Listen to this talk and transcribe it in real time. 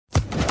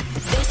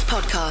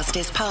podcast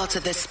is part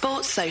of the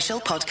Sports Social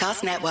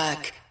Podcast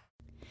Network.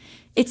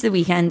 It's the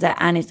Weekender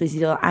and it's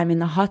Lizzie Doyle. I'm in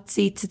the hot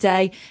seat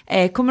today.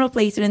 Coming up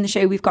later in the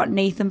show, we've got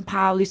Nathan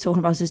Powell who's talking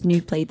about his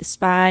new play, The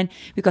Spine.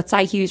 We've got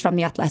Ty Hughes from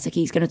The Athletic.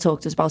 He's going to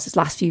talk to us about his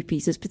last few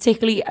pieces,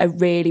 particularly a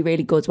really,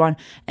 really good one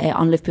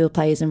on Liverpool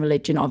players and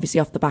religion, obviously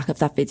off the back of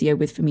that video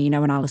with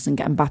Firmino and Alisson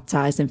getting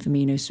baptised in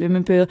Firmino's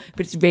swimming pool.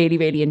 But it's really,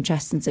 really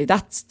interesting. So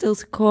that's still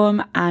to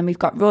come. And we've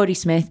got Rory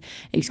Smith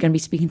who's going to be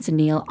speaking to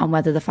Neil on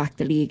whether the fact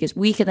the league is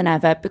weaker than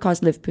ever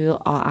because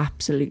Liverpool are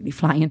absolutely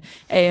flying.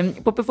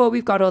 But before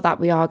we've got all that,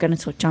 we are going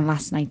to touch on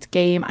last night's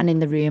game, and in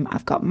the room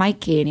I've got Mike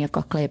Kearney, I've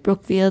got Claire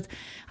Brookfield,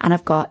 and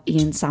I've got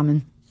Ian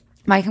Salmon.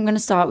 Mike, I'm going to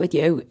start with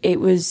you.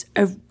 It was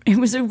a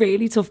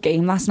really tough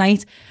game last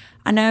night.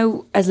 I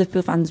know as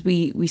Liverpool fans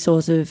we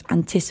sort of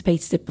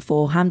anticipated it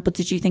beforehand, but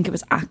did you think it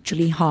was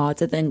actually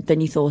harder than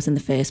you thought in the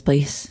first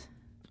place?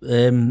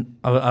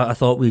 I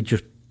thought we'd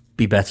just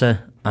be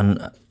better,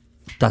 and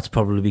that's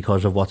probably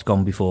because of what's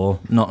gone before.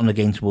 Nothing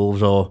against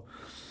Wolves or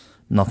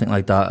nothing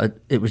like that.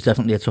 It was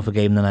definitely a tougher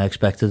game than I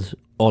expected,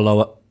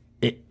 although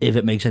if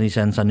it makes any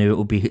sense, I knew it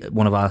would be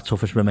one of our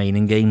toughest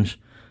remaining games.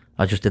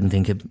 I just didn't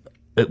think it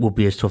would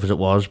be as tough as it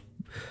was.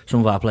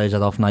 Some of our players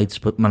had off nights,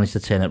 but managed to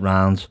turn it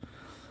round.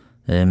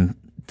 They're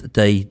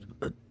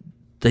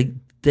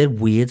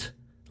weird.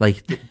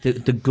 Like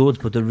they're good,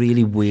 but they're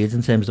really weird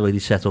in terms of the way they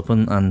set up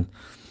and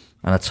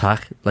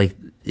attack. Like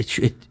it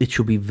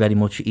should be very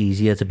much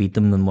easier to beat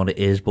them than what it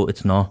is, but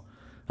it's not.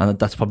 And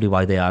that's probably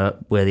why they are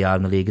where they are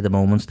in the league at the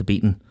moment. They're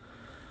beating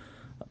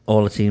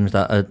all the teams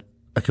that are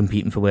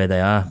competing for where they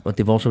are, but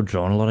they've also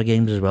drawn a lot of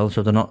games as well,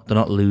 so they're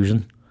not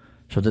losing.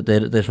 So that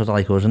they're sort of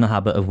like us, in the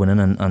habit of winning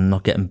and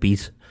not getting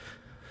beat,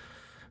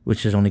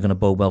 which is only going to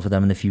bode well for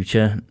them in the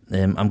future.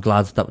 I'm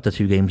glad that the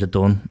two games are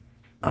done.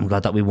 I'm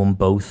glad that we won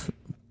both.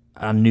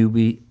 I knew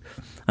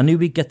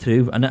we'd get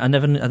through. I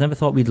never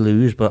thought we'd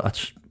lose, but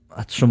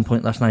at some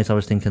point last night I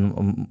was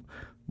thinking,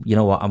 you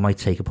know what, I might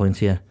take a point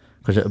here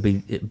because it'd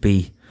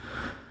be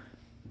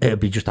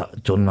just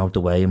done out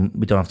the way, and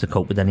we don't have to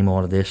cope with any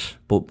more of this.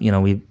 But you know,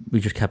 we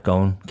just kept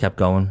going,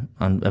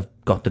 and I've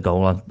got the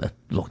goal.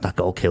 Look, that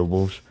goal killed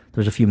Wolves.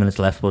 There was a few minutes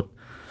left, but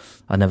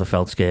I never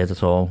felt scared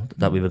at all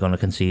that we were going to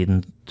concede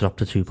and drop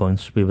to 2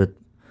 points. We were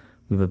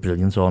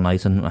brilliant all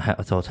night, and I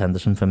thought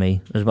Henderson, for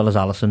me, as well as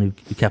Alisson, who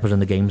kept us in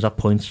the games at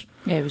points.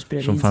 Yeah, it was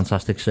brilliant. Some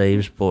fantastic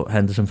saves, but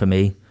Henderson, for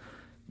me,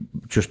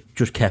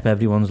 just kept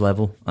everyone's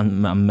level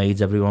and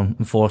made everyone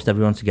and forced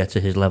everyone to get to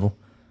his level,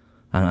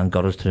 and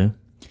got us through.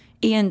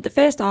 Ian, the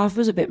first half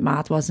was a bit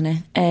mad,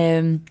 wasn't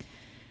it?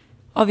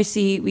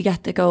 Obviously, we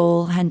get the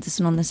goal,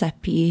 Henderson on the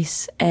set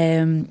piece.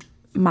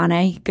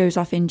 Mane goes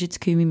off injured.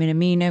 Takumi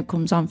Minamino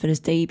comes on for his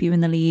debut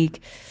in the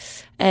league.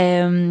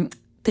 The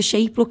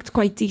shape looked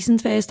quite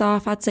decent first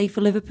half, I'd say,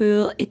 for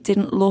Liverpool. It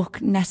didn't look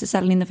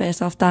necessarily in the first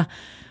half that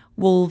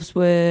Wolves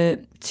were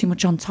too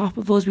much on top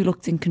of us. We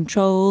looked in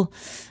control.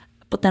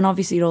 But then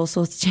obviously it all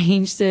sort of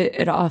changed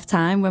at half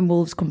time when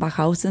Wolves come back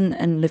out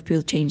and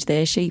Liverpool changed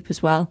their shape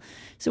as well.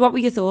 So what were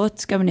your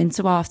thoughts going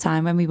into half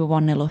time when we were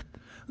 1-0 up?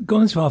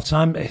 Going into half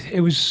time,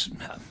 it was,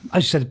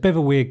 as you said, a bit of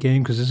a weird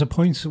game because there's a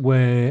point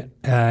where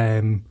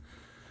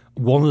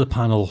one of the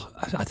panel,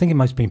 I think it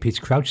might have been Peter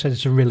Crouch, said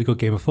it's a really good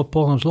game of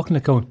football. And I was looking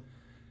at it going,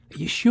 are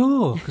you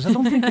sure? Because I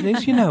don't think it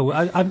is, you know.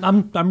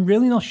 I'm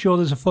really not sure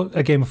there's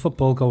a game of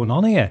football going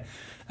on here.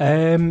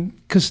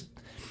 Because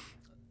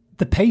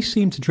the pace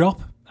seemed to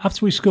drop.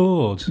 After we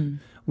scored,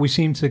 we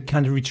seemed to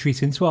kind of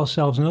retreat into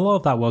ourselves, and a lot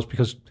of that was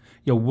because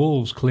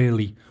Wolves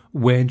clearly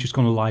weren't just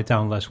going to lie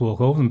down, let's walk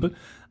over them. But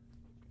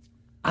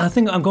I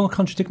think I'm going to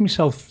contradict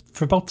myself.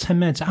 For about 10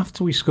 minutes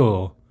after we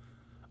score,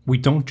 we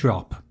don't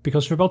drop,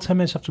 because for about 10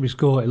 minutes after we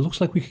score, it looks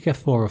like we could get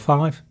 4 or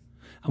 5,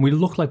 and we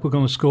look like we're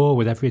going to score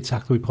with every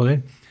attack that we put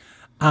in,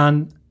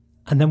 and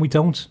then we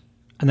don't,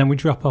 and then we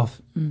drop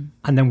off, and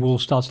then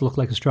Wolves start to look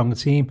like a stronger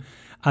team,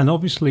 and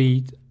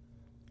obviously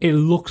it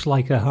looks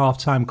like a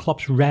half-time.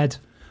 Klopp's read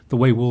the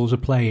way Wolves are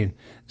playing,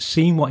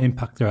 seen what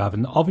impact they're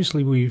having.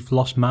 Obviously, we've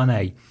lost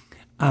Mane,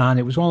 and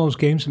it was one of those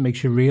games that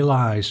makes you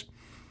realise,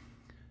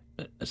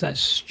 as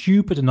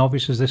stupid and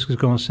obvious as this is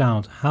going to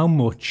sound, how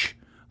much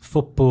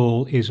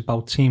football is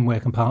about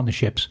teamwork and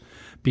partnerships,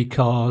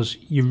 because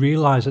you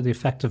realise that the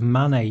effect of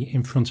Mane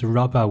in front of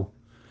Robbo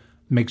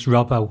makes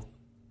Robbo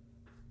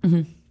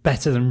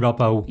better than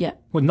Robbo. Yeah.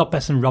 Well, not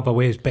better than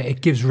Robbo is, but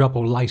it gives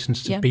Robbo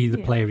licence to be the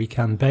player he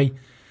can be.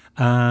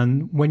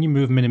 And when you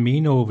move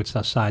Minamino over to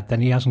that side, then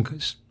he hasn't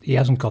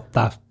got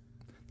that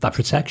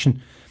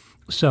protection.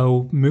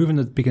 So moving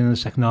at the beginning of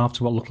the second half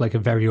to what looked like a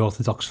very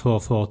orthodox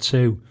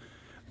 4-4-2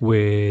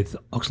 with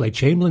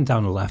Oxlade-Chamberlain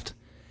down the left,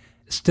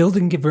 still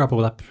didn't give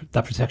Robbo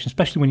that protection,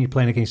 especially when you're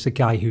playing against a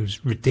guy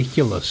who's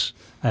ridiculous,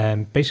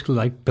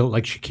 basically built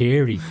like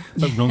Shaqiri,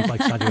 but runs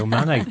like Sadio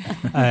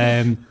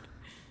Mane.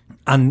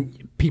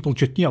 And people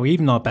just,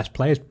 even our best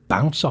players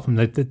bounce off him.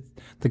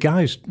 The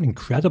guy's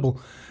incredible.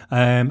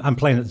 And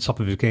playing at the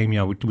top of his game,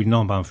 we've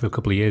known about him for a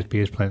couple of years, but he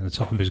is playing at the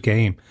top of his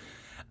game.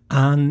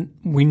 And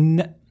we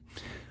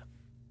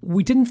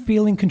didn't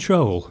feel in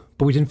control,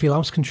 but we didn't feel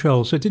out of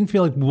control. So it didn't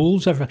feel like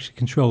Wolves ever actually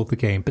controlled the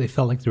game, but it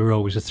felt like they were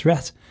always a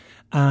threat.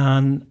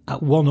 And at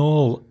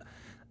 1-1,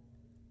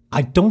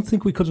 I don't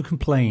think we could have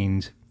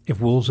complained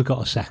if Wolves had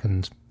got a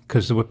second,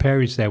 because there were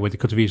periods there where they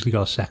could have easily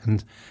got a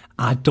second.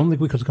 I don't think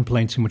we could have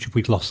complained too much if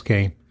we'd lost the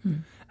game.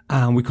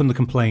 And we couldn't have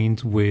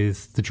complained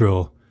with the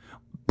draw.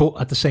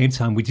 But at the same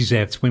time, we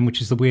deserved to win,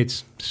 which is the weird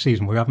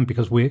season we're having,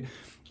 because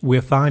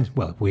we're finding,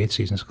 well, weird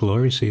season, it's a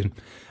glorious season.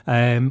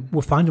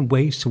 We're finding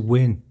ways to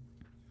win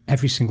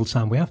every single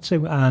time we have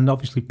to. And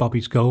obviously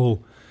Bobby's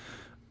goal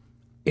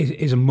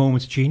is a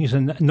moment of genius.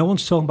 And no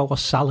one's talking about what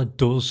Salah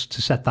does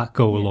to set that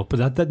goal up.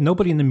 But that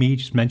nobody in the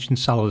media has mentioned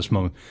Salah this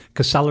moment,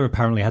 because Salah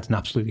apparently had an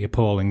absolutely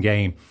appalling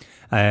game.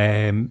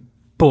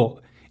 But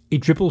he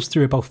dribbles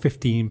through about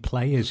 15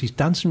 players. He's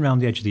dancing around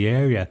the edge of the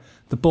area.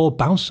 The ball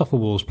bounced off a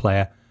Wolves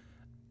player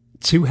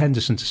to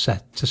Henderson to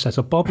set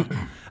up Bobby.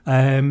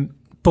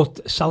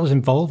 But Salah's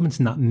involvement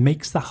in that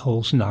makes that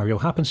whole scenario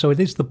happen. So it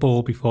is the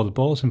ball before the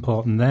ball is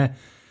important there.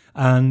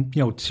 And,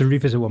 to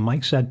revisit what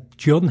Mike said,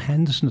 Jordan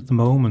Henderson at the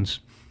moment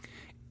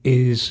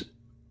is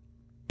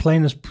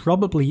playing as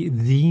probably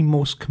the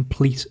most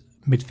complete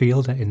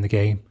midfielder in the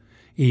game.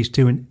 He's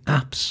doing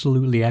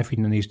absolutely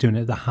everything, and he's doing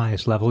it at the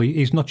highest level.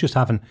 He's not just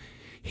having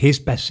his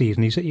best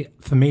season.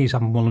 For me, he's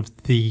having one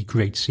of the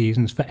great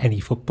seasons for any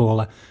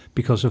footballer,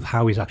 because of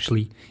how he's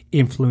actually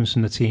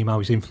influencing the team, how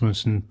he's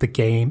influencing the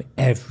game,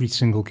 every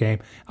single game,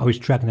 how he's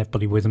dragging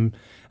everybody with him.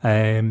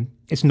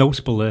 It's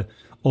notable that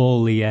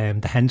all the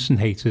Henderson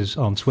haters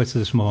on Twitter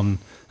this morning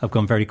have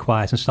gone very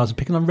quiet and started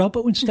picking on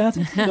Robbo instead.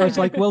 So it's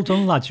like, well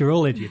done, lads, you're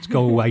all idiots.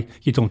 Go away.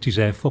 You don't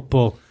deserve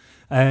football.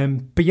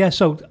 But yeah,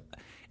 so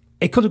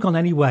it could have gone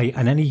any way,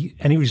 and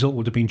any result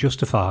would have been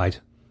justified.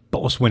 But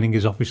us winning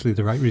is obviously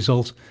the right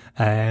result.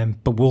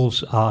 But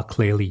Wolves are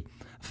clearly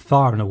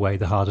far and away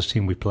the hardest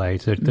team we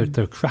played.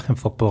 They're a cracking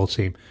football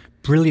team,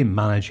 brilliant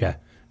manager,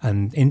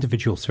 and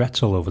individual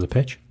threats all over the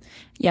pitch.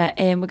 Yeah,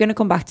 we're going to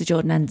come back to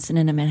Jordan Henderson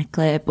in a minute,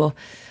 Claire, but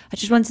I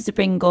just wanted to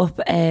bring up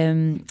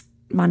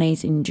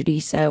Mane's injury.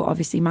 So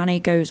obviously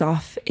Mane goes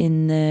off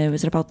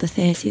was it about the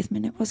 30th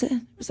minute, was it?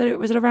 Was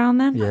it around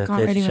then? Yeah, I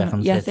can't 30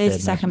 seconds. Yeah,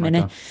 32nd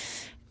minute.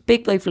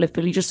 Big blow for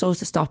Liverpool. He just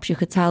sort of stops. You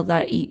could tell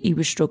that he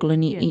was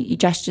struggling. He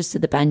gestures to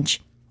the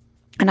bench.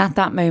 And at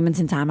that moment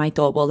in time, I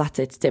thought, well, that's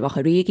it, it's Divock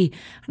Origi.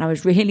 And I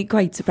was really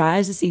quite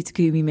surprised to see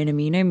Takumi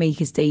Minamino make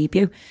his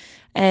debut.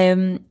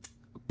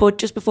 But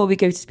just before we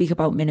go to speak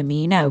about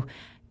Minamino,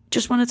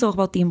 just want to talk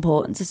about the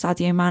importance of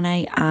Sadio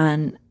Mane,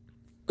 and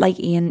like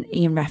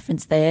Ian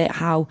referenced there,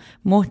 how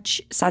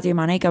much Sadio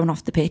Mane going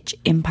off the pitch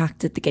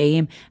impacted the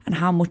game, and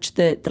how much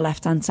the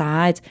left-hand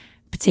side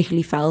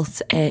particularly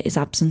felt his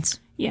absence.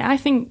 Yeah, I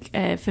think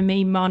for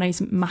me, Mane's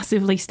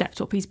massively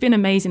stepped up. He's been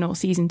amazing all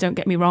season, don't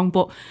get me wrong,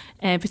 but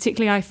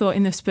particularly I thought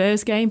in the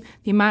Spurs game,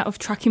 the amount of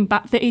tracking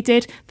back that he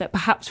did, that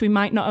perhaps we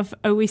might not have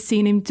always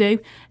seen him do.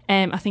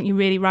 I think you're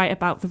really right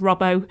about the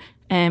Robbo.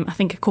 I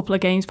think a couple of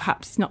games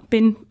perhaps he's not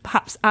been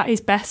perhaps at his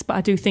best, but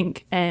I do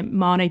think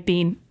Mane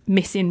being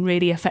missing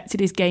really affected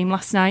his game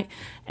last night.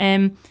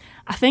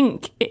 I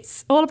think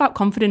it's all about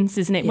confidence,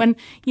 isn't it?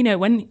 Yeah.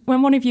 When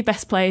one of your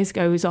best players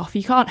goes off,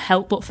 you can't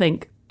help but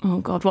think, oh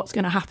God, what's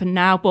going to happen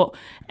now? But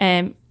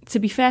to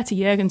be fair to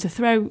Jurgen, to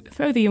throw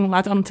the young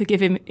lad on to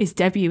give him his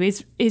debut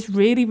is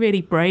really,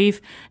 really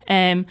brave.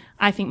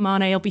 I think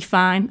Mane will be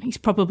fine. He's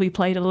probably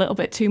played a little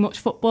bit too much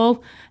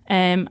football.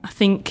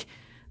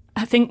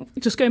 I think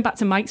just going back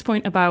to Mike's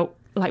point about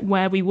like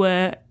where we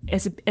were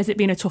as it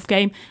being a tough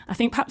game, I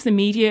think perhaps the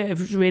media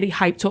have really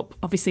hyped up.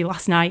 Obviously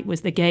last night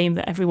was the game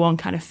that everyone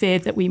kind of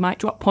feared that we might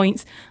drop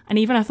points, and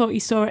even I thought you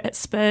saw it at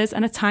Spurs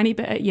and a tiny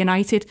bit at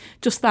United,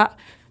 just that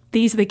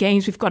these are the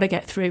games we've got to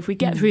get through. If we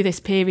get through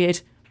this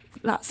period,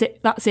 that's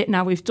it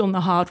now, we've done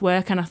the hard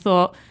work. And I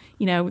thought,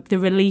 the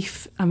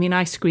relief,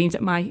 I screamed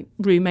at my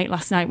roommate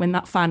last night when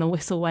that final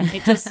whistle went.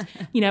 It just,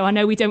 I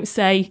know we don't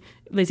say,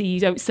 Lizzie, you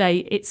don't say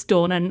it's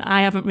done, and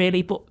I haven't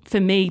really, but for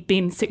me,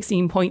 being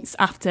 16 points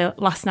after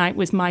last night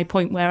was my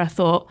point where I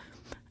thought,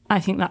 I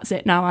think that's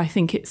it now. I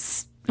think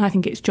it's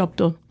job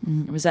done.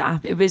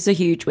 It was a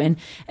huge win.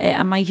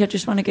 And Mike, I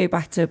just want to go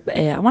back to.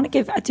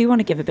 I do want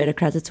to give a bit of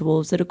credit to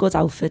Wolves. They're a good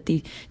outfit.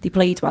 They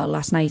played well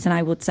last night, and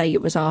I would say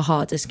it was our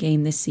hardest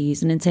game this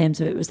season in terms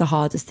of it was the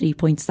hardest 3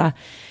 points that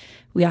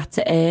we had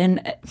to earn.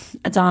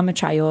 Adama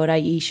Traore,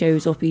 he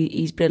shows up.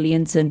 He's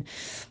brilliant, and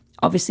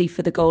obviously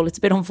for the goal, it's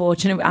a bit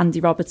unfortunate. Andy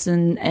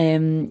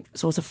Robertson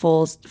sort of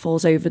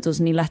falls over,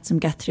 doesn't he? Lets him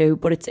get through,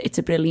 but it's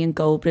a brilliant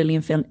goal,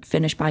 brilliant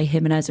finish by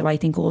Jimenez, who I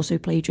think also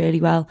played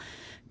really well.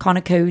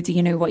 Connor Cody,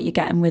 you know what you're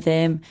getting with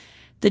him.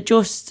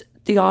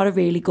 They are a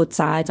really good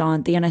side,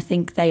 aren't they? And I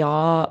think they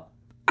are,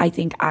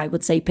 I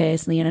would say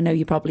personally, and I know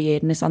you're probably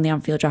hearing this on the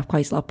Anfield Draft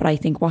quite a lot, but I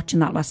think watching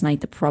that last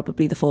night, they're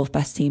probably the fourth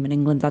best team in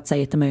England, I'd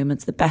say at the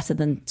moment. They're better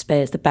than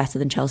Spurs, they're better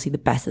than Chelsea, they're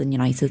better than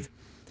United.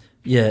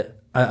 Yeah,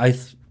 I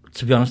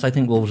to be honest, I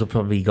think Wolves will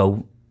probably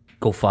go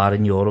far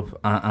in Europe,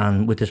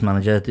 and with this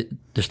manager,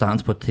 they're starting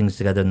to put things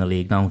together in the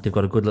league now. They've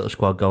got a good little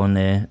squad going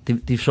there.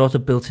 They've sort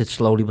of built it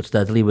slowly but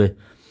steadily with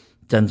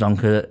Then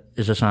Saunter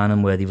is a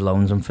signing where they've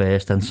loaned him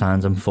first, then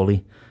signed him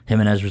fully.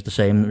 Jimenez was the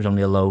same, it was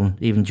only a loan.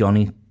 Even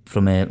Johnny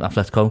from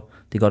Atletico,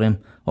 they got him,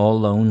 all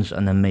loans,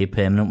 and then made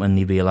permanent when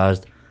they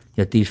realised,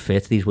 yeah, these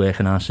fit, these work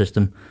in our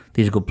system,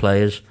 these are good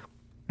players.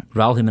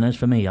 Raul Jimenez,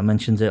 for me, I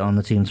mentioned it on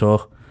the team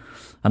talk.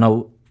 I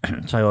know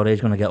Traore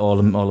is going to get all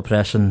the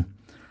press, and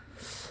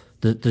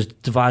there's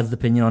divided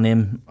opinion on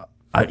him.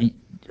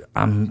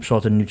 I'm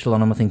sort of neutral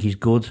on him. I think he's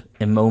good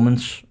in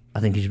moments. I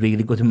think he's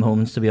really good in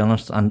moments, to be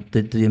honest. And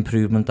the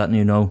improvement that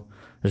Nuno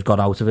has got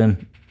out of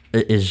him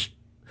is,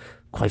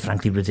 quite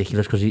frankly,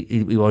 ridiculous, because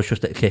he was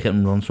just a kick it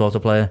and run sort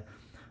of player.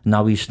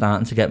 Now he's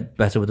starting to get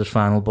better with his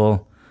final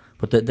ball.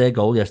 But their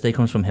goal yesterday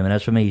comes from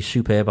Jimenez for me. He's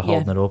superb at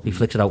holding it up. He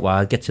flicks it out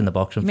wide, gets in the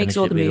box and makes finishes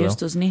all it the really moves, well.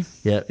 doesn't he?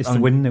 Yeah, it's the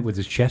winning it with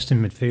his chest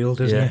in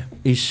midfield, isn't it?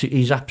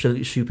 He's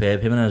absolutely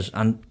superb, Jimenez.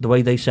 And the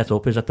way they set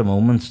up is at the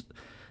moment,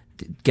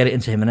 get it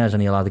into Jimenez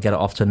and he'll either get it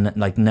off to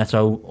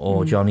Neto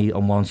or Johnny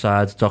on one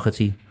side,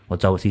 Doherty, and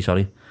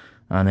Traore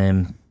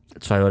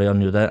on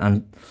the other.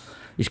 And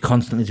he's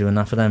constantly doing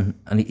that for them.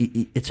 And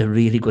it's a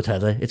really good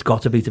header. It's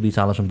got to beat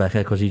Alisson Becker,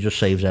 because he just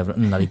saves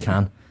everything that he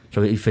can.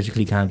 So he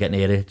physically can't get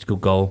near it. It's a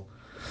good goal.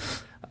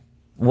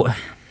 What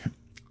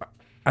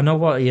I know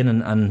what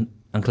Ian and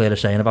Claire are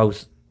saying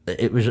about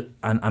it was,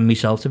 and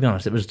myself, to be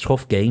honest, it was a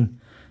tough game.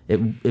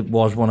 It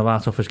was one of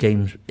our toughest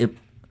games.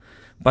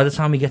 By the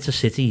time we get to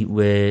City,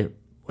 where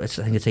I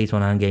think it's 8 or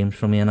 9 games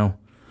from here now,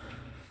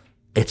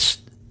 it's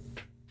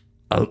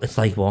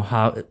like, what?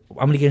 How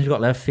many games we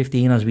got left?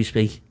 15 as we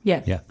speak.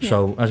 Yeah.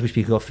 So as we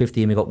speak, we got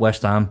 15. We got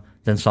West Ham,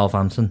 then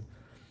Southampton.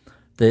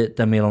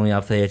 Then we'll only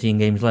have 13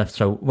 games left.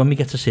 So when we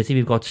get to City,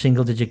 we've got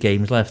single-digit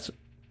games left.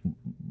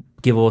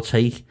 Give or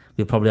take,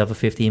 we'll probably have a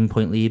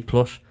 15-point lead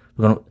plus.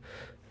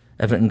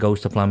 Everything goes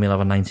to plan, we'll have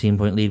a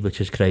 19-point lead,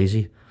 which is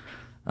crazy.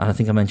 And I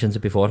think I mentioned it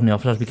before in the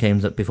office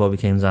before we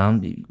came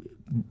down.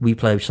 We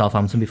played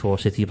Southampton before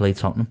City played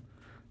Tottenham.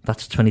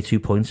 That's 22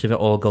 points if it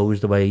all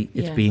goes the way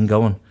it's been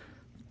going.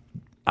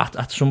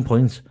 At some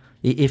point,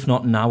 if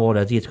not now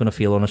already, it's going to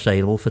feel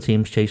unassailable for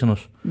teams chasing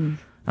us.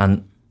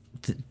 And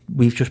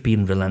we've just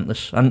been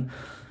relentless. And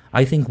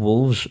I think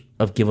Wolves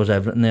have given us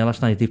everything there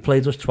last night. They've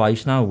played us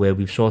twice now where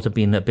we've sort of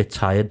been a bit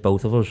tired,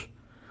 both of us.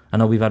 I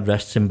know we've had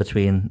rests in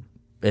between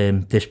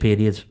this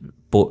period,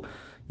 but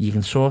you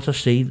can sort of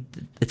see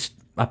it's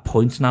at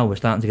points now we're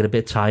starting to get a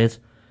bit tired.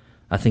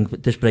 I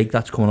think this break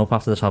that's coming up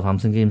after the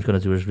Southampton game is going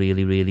to do us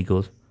really, really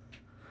good.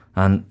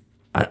 And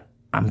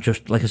I'm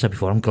just, like I said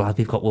before, I'm glad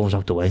we've got Wolves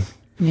out the way.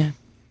 Yeah.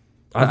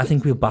 I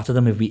think we'll batter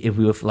them if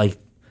we were like,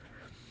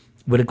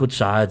 we're a good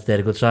side, they're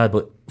a good side,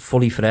 but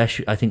fully fresh,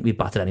 I think we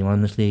battered anyone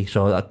in this league.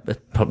 So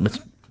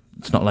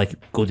it's not like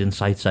good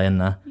insight saying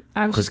that.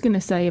 I was just going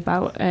to say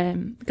about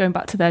going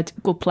back to their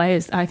good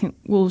players, I think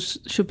Wolves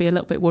should be a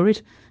little bit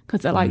worried,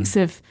 because the likes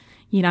of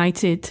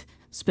United,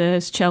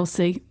 Spurs,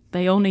 Chelsea,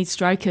 they all need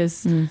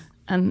strikers.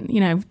 And,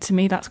 to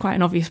me, that's quite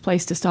an obvious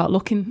place to start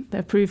looking.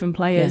 They're proven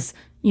players.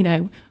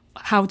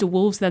 How do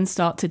Wolves then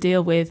start to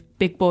deal with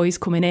big boys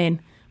coming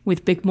in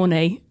with big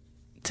money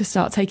to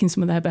start taking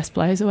some of their best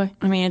players away?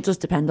 I mean, it does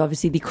depend,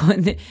 obviously.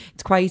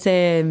 It's quite,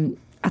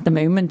 at the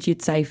moment,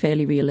 you'd say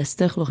fairly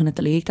realistic, looking at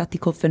the league, that they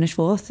could finish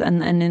fourth.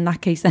 And in that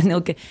case, then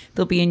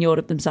they'll be in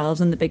Europe themselves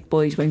and the big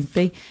boys won't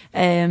be.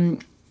 Ian,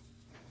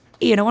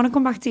 I want to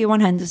come back to you on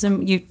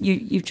Henderson.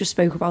 You've just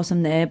spoke about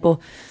him there. But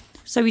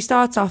so he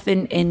starts off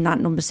in that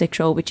number 6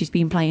 role, which he's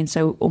been playing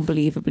so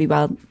unbelievably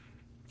well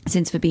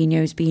since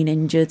Fabinho's been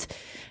injured.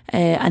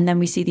 And then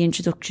we see the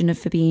introduction of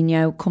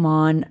Fabinho come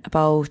on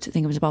I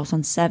think it was about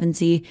on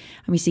 70,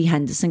 and we see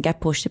Henderson get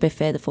pushed a bit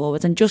further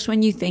forward. And just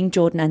when you think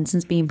Jordan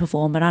Henderson's been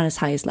performing at his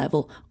highest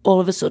level,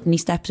 all of a sudden he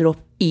steps it up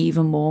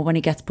even more when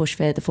he gets pushed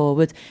further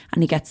forward,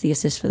 and he gets the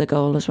assist for the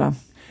goal as well.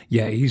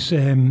 Yeah, he's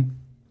an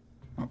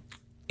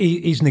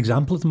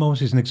example at the moment.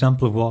 He's an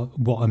example of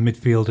what a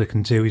midfielder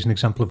can do. He's an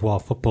example of what a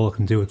footballer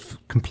can do with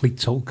complete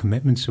total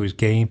commitment to his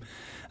game.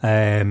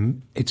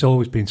 It's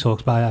always been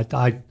talked about.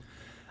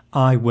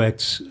 I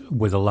worked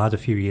with a lad a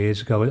few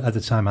years ago. At the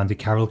time, Andy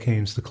Carroll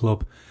came to the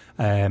club,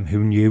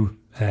 who knew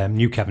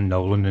Kevin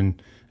Nolan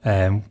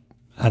and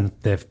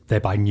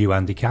thereby knew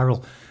Andy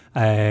Carroll.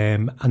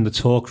 And the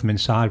talk from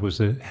inside was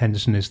that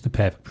Henderson is the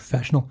perfect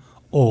professional.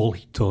 All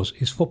he does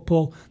is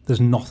football.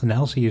 There's nothing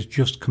else. He is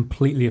just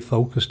completely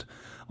focused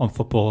on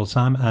football all the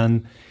time.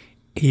 And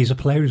he's a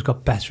player who's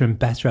got better and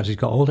better as he's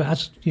got older,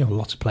 as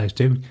lots of players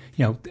do.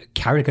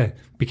 Carragher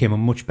became a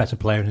much better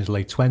player in his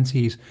late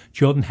 20s.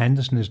 Jordan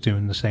Henderson is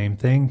doing the same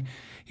thing.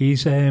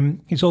 He's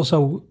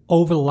also,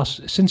 over the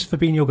last, since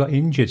Fabinho got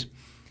injured,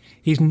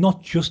 he's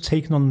not just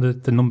taken on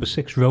the number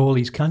 6 role.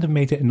 He's kind of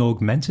made it an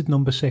augmented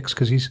number 6,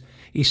 because he's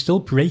still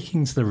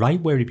breaking to the right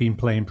where he'd been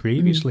playing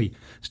previously,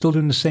 still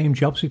doing the same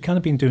jobs. We've kind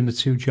of been doing the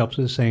 2 jobs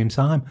at the same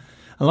time.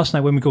 And last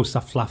night when we go to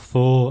that flat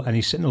 4 and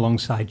he's sitting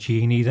alongside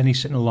Gini, then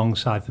he's sitting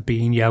alongside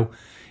Fabinho,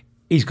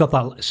 he's got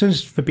that, as soon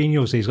as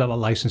Fabinho's there, he's got that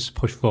licence to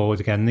push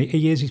forward again.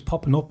 He's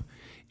popping up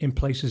in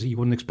places that you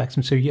wouldn't expect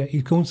him to. Yeah,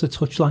 he's going to the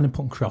touchline and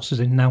putting crosses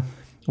in now.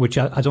 which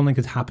I don't think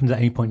had happened at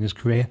any point in his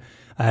career.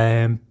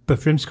 But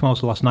for him to come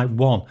out last night,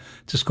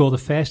 to score the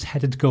first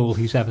headed goal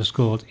he's ever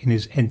scored in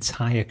his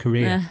entire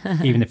career,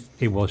 even if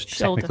it was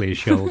technically his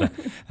shoulder.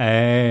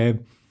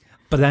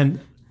 But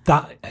then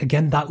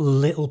that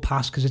little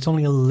pass, because it's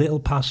only a little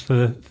pass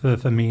for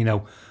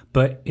Firmino,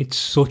 but it's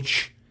so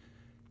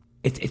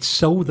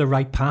the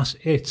right pass.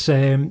 It's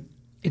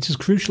as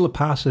crucial a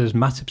pass as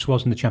Matip's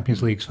was in the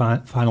Champions League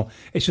final.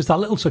 It's just that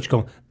little touch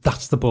going,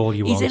 that's the ball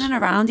you want. He's in and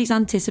around, he's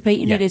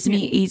anticipating it, isn't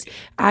he?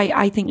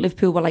 I think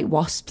Liverpool were like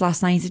wasps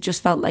last night. It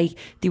just felt like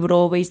they were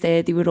always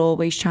there, they were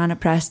always trying to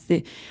press.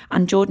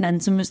 And Jordan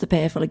Henderson was the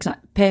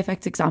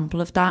perfect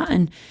example of that.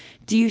 And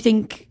do you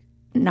think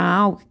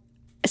now,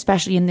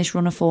 especially in this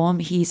run of form,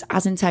 he's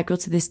as integral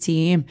to this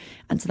team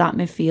and to that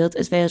midfield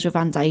as Virgil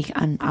van Dijk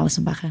and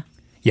Alisson Becker?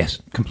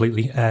 Yes,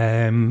 completely.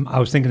 I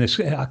was thinking this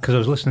because I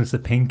was listening to the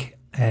Pink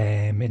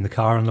in the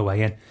car on the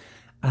way in,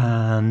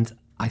 and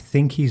I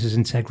think he's as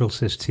integral to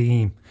this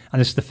team. And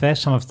it's the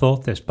first time I've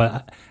thought this,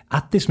 but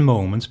at this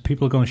moment,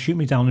 people are going to shoot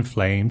me down in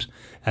flames.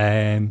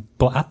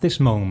 But at this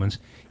moment,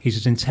 he's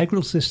as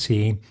integral to this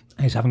team,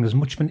 and he's having as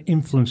much of an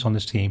influence on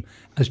this team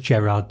as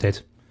Gerrard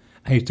did.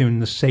 And he's doing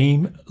the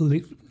same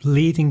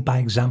leading by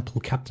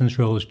example captain's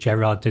role as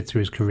Gerrard did through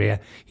his career.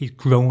 He's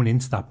grown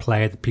into that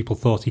player that people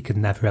thought he could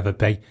never ever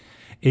be.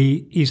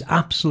 He's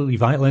absolutely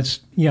vital.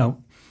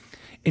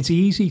 It's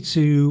easy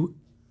to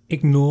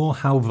ignore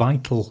how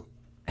vital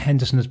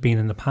Henderson has been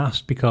in the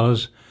past,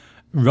 because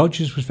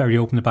Rodgers was very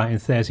open about it in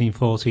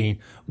 13-14.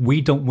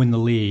 We don't win the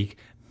league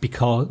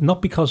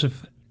not because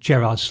of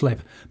Gerrard's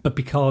slip, but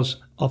because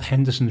of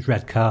Henderson's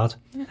red card.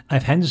 Yeah. And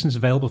if Henderson's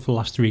available for the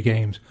last 3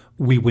 games,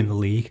 we win the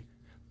league.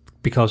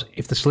 Because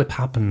if the slip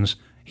happens,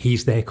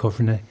 he's there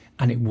covering it,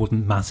 and it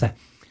wouldn't matter.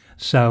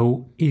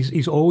 So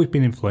he's always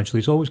been influential.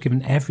 He's always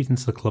given everything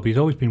to the club. He's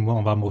always been one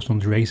of our most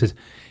underrated.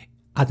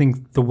 I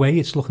think the way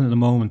it's looking at the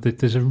moment, that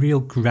there's a real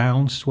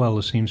groundswell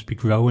that seems to be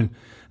growing.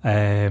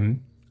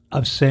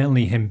 Of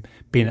certainly him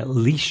being at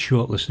least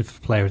shortlisted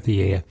for Player of the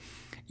Year.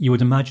 You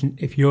would imagine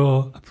if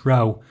you're a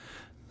pro,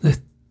 the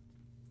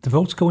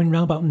votes going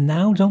round about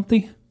now, don't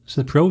they? So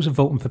the pros are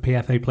voting for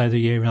PFA Player of the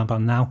Year around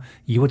about now.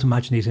 You would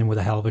imagine he's in with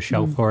a hell of a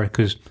show for it,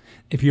 because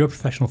if you're a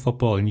professional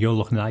footballer and you're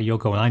looking at it, you're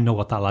going, I know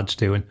what that lad's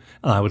doing,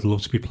 and I would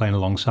love to be playing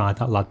alongside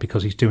that lad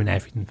because he's doing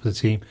everything for the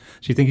team.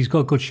 So you think he's got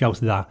a good shout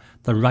to that.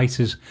 The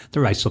writers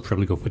will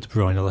probably go for De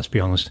Bruyne, let's be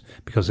honest,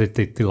 because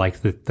they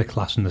like the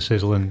class and the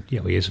sizzle, and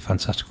he is a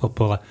fantastic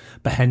footballer.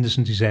 But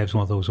Henderson deserves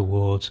one of those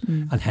awards,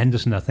 and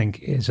Henderson, I think,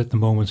 is at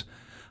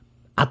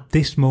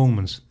this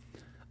moment,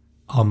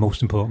 our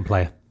most important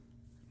player.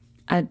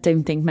 I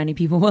don't think many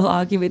people will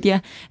argue with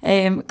you.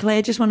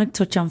 Claire, just want to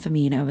touch on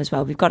Firmino as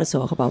well. We've got to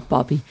talk about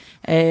Bobby.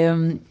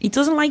 He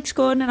doesn't like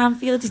scoring at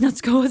Anfield. He's not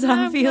scored at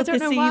Anfield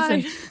this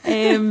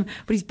season.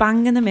 But he's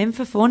banging them in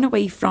for fun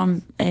away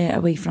from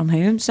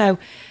home. So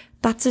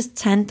that's his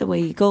 10th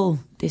away goal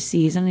this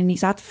season, and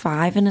he's had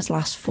 5 in his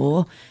last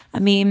 4. I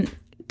mean,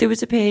 there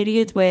was a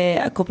period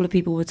where a couple of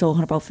people were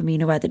talking about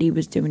Firmino, whether he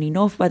was doing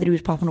enough, whether he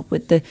was popping up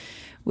with the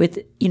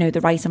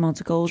right amount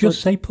of goals.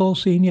 Just say Paul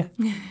Senior.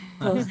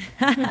 No,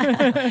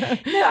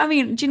 I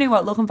mean, do you know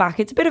what? Looking back,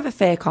 it's a bit of a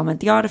fair comment.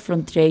 They are the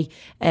front 3,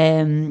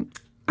 and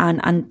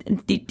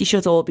they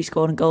should all be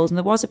scoring goals. And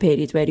there was a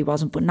period where he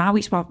wasn't, but now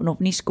he's popping up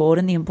and he's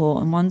scoring the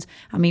important ones.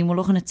 I mean, we're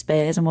looking at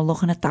Spurs and we're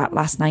looking at that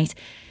last night.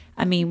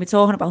 I mean, we're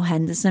talking about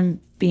Henderson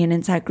being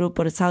integral,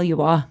 but I tell you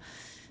what,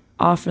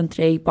 our front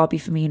 3, Bobby,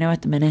 Firmino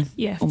at the minute,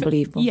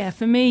 unbelievable.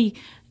 For me,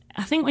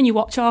 I think when you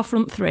watch our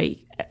front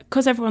 3,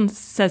 because everyone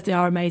says they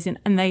are amazing,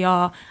 and they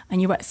are,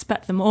 and you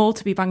expect them all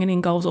to be banging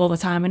in goals all the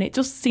time, and it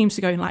just seems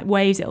to go in like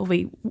waves. It'll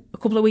be a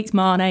couple of weeks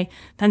Mane,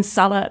 then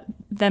Salah,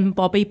 then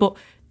Bobby. But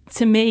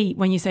to me,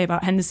 when you say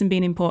about Henderson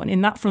being important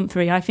in that front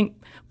 3, I think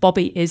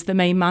Bobby is the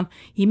main man.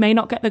 He may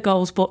not get the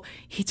goals, but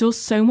he does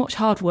so much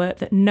hard work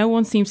that no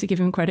one seems to give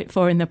him credit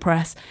for in the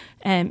press.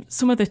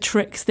 Some of the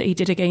tricks that he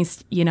did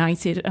against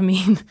United, I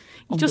mean,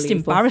 he just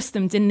embarrassed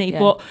them, didn't he? Yeah.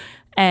 But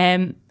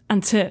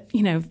and to,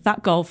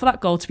 for that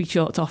goal to be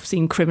chalked off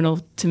seemed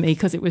criminal to me,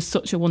 because it was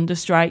such a wonder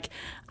strike.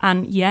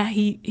 And yeah,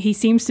 he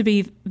seems to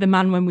be the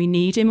man when we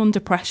need him under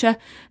pressure.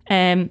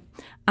 And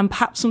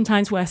perhaps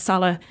sometimes where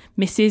Salah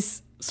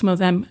misses some of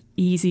them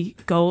easy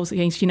goals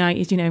against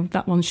United,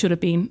 that one should have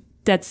been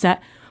dead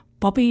set.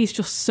 Bobby is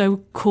just so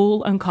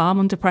cool and calm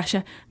under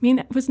pressure. I mean,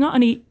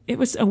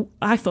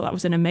 I thought that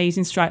was an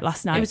amazing strike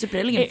last night. It was a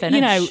brilliant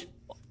finish.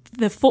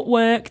 The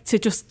footwork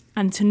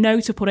to know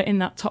to put it in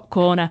that top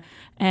corner.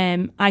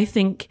 I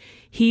think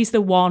he's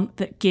the one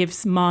that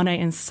gives Mane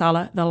and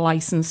Salah the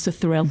licence to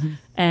thrill.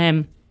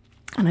 And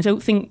I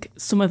don't think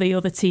some of the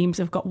other teams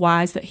have got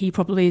wise that he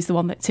probably is the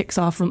one that ticks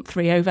our front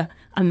 3 over,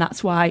 and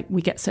that's why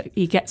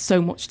he gets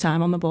so much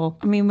time on the ball.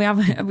 I mean,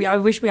 I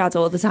wish we had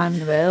all the time in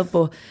the world,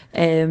 but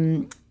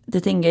the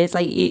thing is,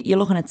 like, you're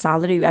looking at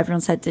Salah, who everyone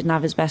said didn't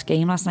have his best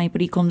game last night,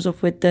 but he comes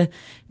up with the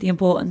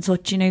important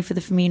touch, you know, for the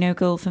Firmino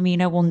goal.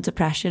 Firmino under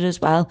pressure as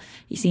well.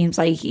 He seems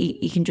like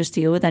he can just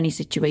deal with any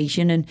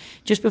situation. And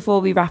just before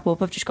we wrap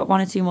up, I've just got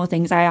one or two more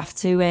things I have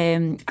to,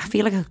 I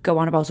feel like I could go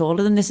on about all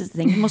of them. This is the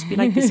thing, it must be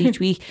like this each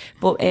week.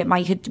 But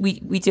Mike,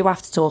 we do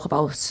have to talk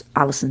about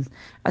Alisson.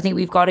 I think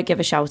we've got to give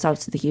a shout out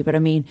to the keeper. I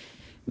mean,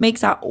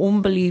 makes that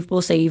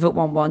unbelievable save at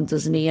 1-1,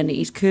 doesn't he? And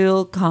he's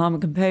cool, calm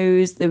and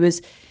composed. There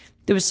was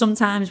some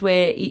times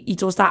where he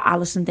does that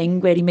Alisson thing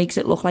where he makes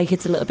it look like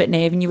it's a little bit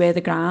nerving you where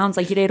the ground.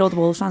 Like, you hear all the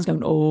Wolves fans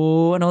going,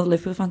 oh, and all the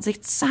Liverpool fans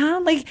like,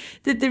 sound like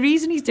the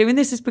reason he's doing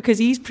this is because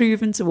he's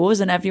proven to us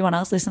and everyone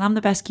else, listen, I'm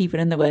the best keeper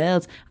in the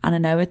world and I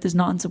know it, there's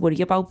nothing to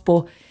worry about.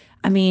 But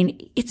I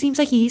mean, it seems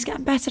like he's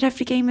getting better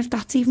every game, if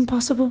that's even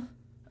possible.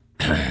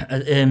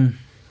 There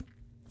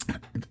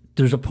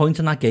was a point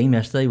in that game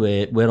yesterday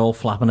where we're all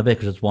flapping a bit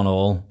because it's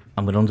 1-1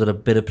 and we're under a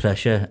bit of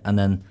pressure, and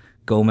then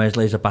Gomez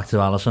lays it back to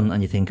Alisson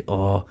and you think,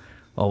 oh,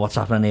 what's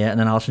happening here? And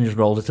then Alisson just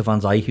rolls it to Van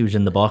Dijk, who's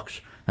in the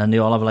box, and they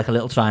all have like a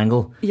little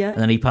triangle. Yeah.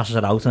 And then he passes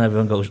it out and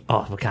everyone goes,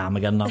 oh, we're calm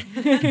again now.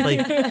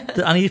 Like,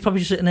 and he's probably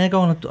just sitting there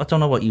going, I don't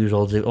know what you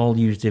all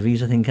use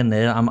divvies, I think, in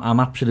there. I'm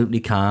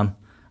absolutely calm.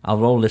 I'll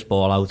roll this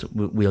ball out,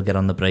 we'll get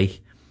on the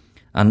break.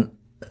 And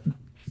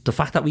the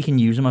fact that we can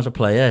use him as a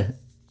player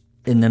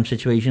in them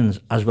situations,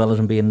 as well as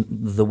him being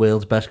the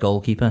world's best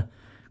goalkeeper,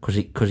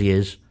 because he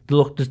is.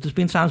 Look, there's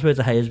been times where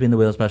De Gea has been the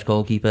world's best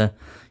goalkeeper.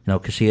 You know,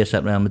 Casillas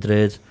at Real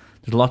Madrid.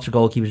 There's lots of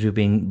goalkeepers who've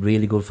been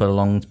really good for a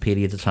long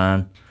period of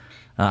time.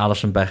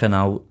 Alisson Becker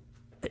now,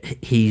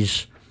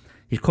 he's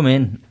come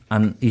in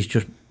and he's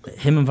just,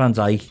 him and Van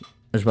Dijk,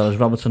 as well as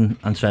Robertson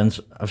and Trent,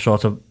 have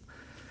sort of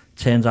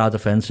turned our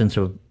defence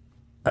into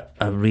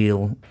a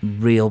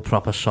real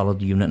proper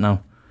solid unit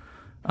now.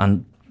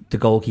 And the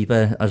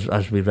goalkeeper, as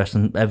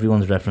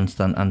everyone's referenced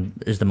and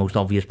is the most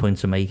obvious point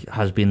to make,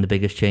 has been the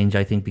biggest change,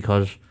 I think,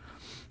 because,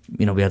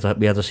 you know, we had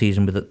a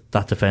season with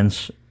that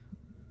defence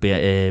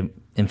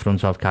in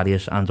front of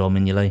Karius and or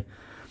Mignolet,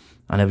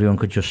 and everyone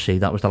could just see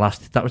that was the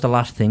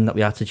last thing that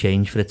we had to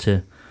change for it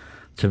to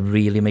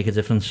really make a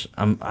difference.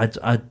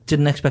 I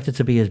didn't expect it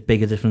to be as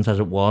big a difference as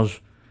it was,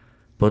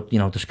 but, you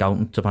know, the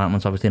scouting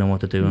department obviously know what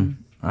they're doing,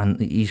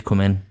 and he's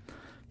come in.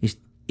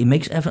 He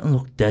makes everything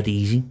look dead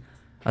easy.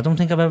 I don't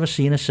think I've ever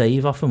seen a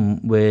save off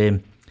him where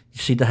you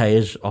see the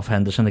Hayes off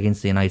Henderson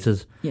against the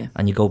United,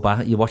 and you go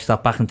back, you watch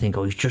that back and think,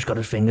 oh, he's just got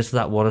his fingers to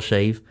that, what a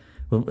save.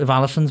 Well, if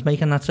Alisson's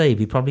making that save,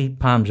 he probably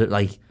palms it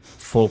like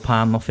full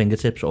palm, not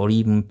fingertips, or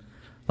even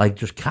like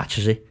just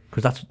catches it,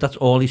 because that's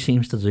all he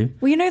seems to do.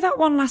 Well, you know that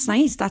one last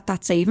night,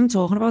 that save I'm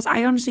talking about,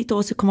 I honestly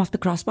thought it'd come off the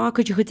crossbar,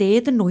 because you could hear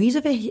the noise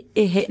of it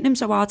hitting him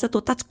so hard. I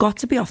thought that's got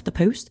to be off the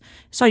post.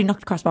 Sorry, not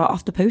the crossbar,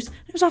 off the post.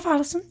 It was off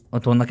Alisson. Oh,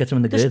 the one that gets him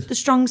in the grid? The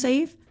strong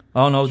save.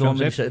 Oh no, the one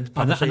where he said,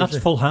 and that's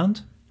full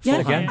hand.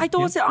 Yeah, I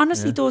thought it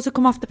honestly thought it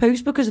come off the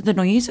post because of the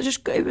noise.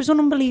 It was an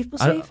unbelievable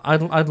save.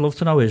 I'd love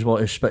to know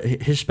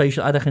his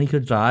spatial. I reckon he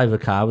could drive a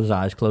car with his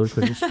eyes closed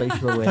because his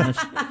spatial awareness,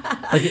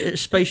 like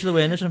his spatial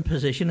awareness and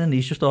positioning,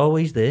 he's just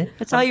always there.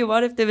 I tell you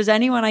what, if there was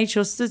anyone I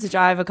trusted to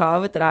drive a car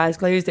with their eyes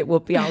closed, it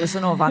would be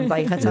Alisson or Van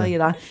Dijk. I tell you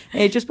that.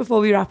 Just before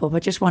we wrap up, I'm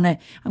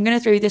going to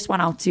throw this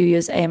one out to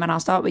you, and I'll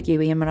start with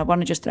you, Ian, and I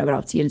want to just throw it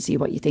out to you and see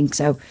what you think.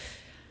 So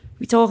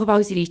we talk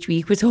about it each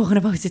week. We're talking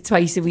about it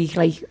twice a week.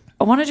 Like,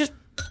 I want to just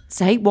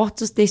say, what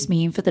does this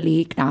mean for the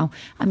league now?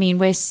 I mean,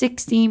 we're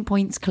 16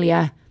 points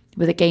clear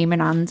with a game in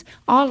hand.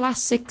 Our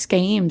last 6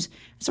 games.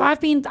 So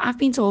I've been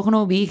talking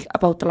all week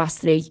about the last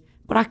 3,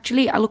 but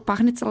actually I look back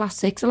and it's the last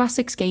 6. The last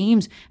 6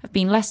 games have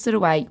been Leicester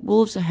away,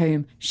 Wolves at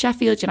home,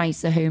 Sheffield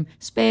United at home,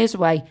 Spurs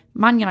away,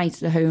 Man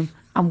United at home,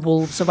 and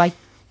Wolves away.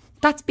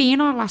 That's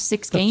been our last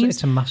 6 games.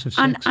 It's a massive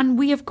 6. And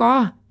we have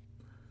got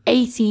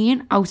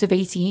 18 out of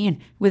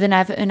 18 with an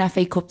Everton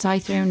FA Cup tie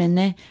thrown in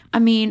there. I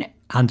mean,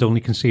 and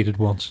only conceded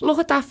once. Look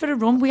at that for a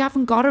run. We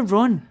haven't got a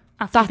run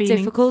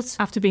difficult.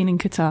 After being in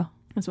Qatar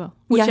as well,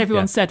 which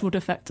everyone said would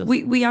affect us.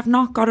 We have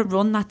not got a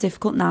run that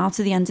difficult now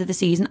to the end of the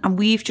season, and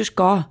we've just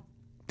got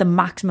the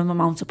maximum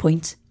amount of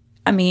points.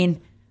 I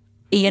mean,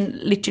 Ian,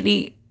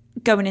 literally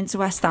going into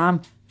West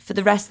Ham, for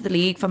the rest of the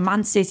league, for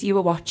Man City you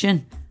were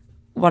watching,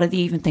 what are they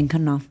even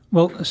thinking now?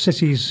 Well,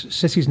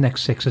 City's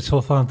next 6 are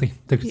tough, aren't they?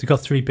 They've got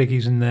 3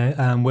 biggies in there,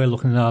 and we're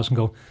looking at ours and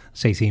go,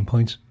 it's 18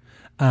 points.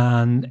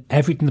 And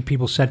everything that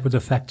people said would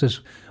affect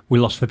us, we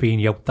lost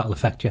Fabinho, that'll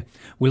affect you.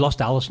 We lost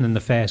Alisson in the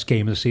first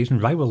game of the season.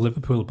 Right, well,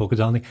 Liverpool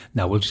buggered, aren't they?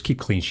 Now we'll just keep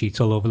clean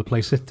sheets all over the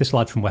place. This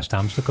lad from West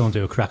Ham's going to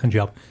do a cracking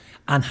job,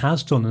 and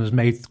has done, and has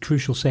made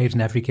crucial saves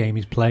in every game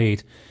he's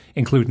played,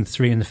 including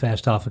 3 in the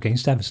first half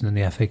against Everton in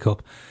the FA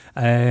Cup.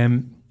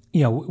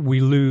 You know,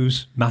 we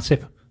lose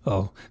Matip.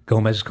 Oh,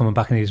 Gomez is coming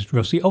back and he's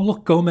rusty. Oh,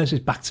 look, Gomez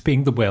is back to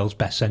being the world's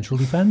best central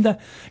defender.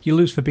 You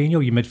lose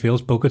Fabinho, your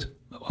midfield's buggered.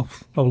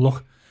 Oh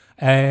look.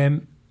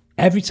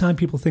 Every time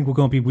people think we're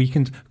going to be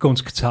weakened, going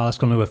to Qatar is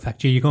going to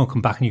affect you. You're going to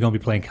come back and you're going to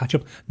be playing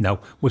catch-up. No,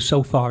 we're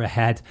so far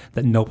ahead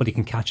that nobody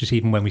can catch us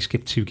even when we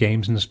skip 2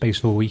 games in the space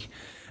of a week.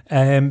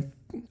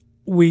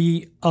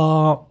 We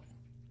are...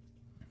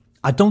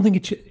 I don't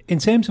think it... In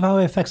terms of how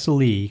it affects the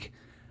league,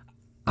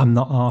 I'm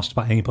not asked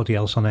about anybody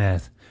else on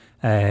earth.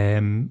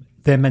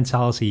 Their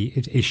mentality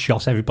is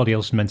shot. Everybody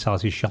else's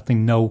mentality is shot. They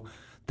know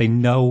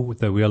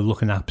that we are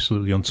looking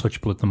absolutely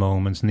untouchable at the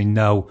moment, and they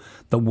know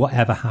that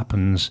whatever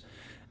happens,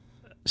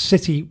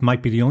 City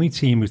might be the only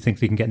team who think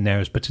they can get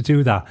near us, but to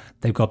do that,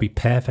 they've got to be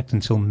perfect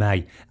until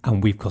May,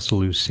 and we've got to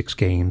lose 6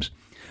 games.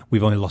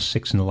 We've only lost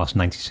 6 in the last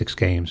 96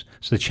 games,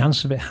 so the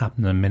chance of it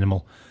happening are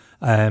minimal.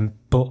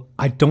 But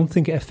I don't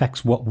think it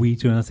affects what we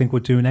do, and I think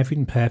we're doing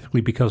everything perfectly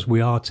because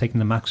we are taking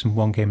the maximum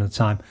one game at a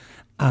time,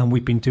 and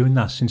we've been doing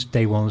that since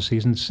day one of the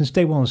season. Since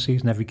day one of the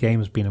season, every game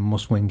has been a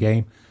must-win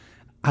game,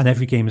 and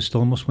every game is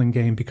still a must-win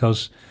game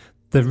because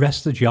the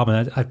rest of the job,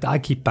 and I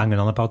keep banging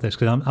on about this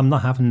because I'm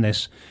not having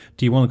this,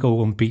 do you want to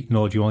go unbeaten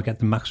or do you want to get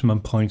the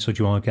maximum points or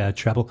do you want to get a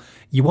treble?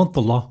 You want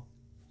the lot.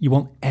 You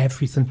want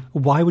everything.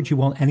 Why would you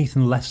want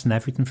anything less than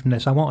everything from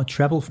this? I want a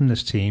treble from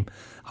this team.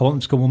 I want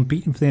them to go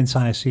unbeaten for the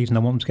entire season. I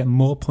want them to get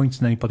more points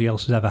than anybody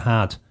else has ever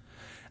had.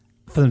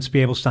 For them to be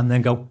able to stand there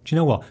and go, do you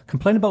know what?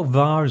 Complain about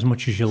VAR as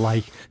much as you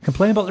like.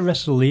 Complain about the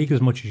rest of the league as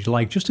much as you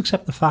like. Just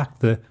accept the fact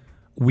that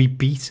we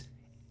beat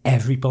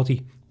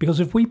everybody.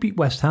 Because if we beat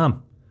West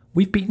Ham,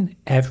 we've beaten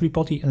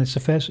everybody, and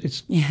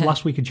it's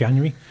last week of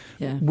January.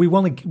 Yeah. We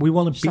want to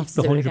beat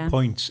the 100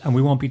 points, and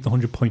we want to beat the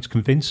 100 points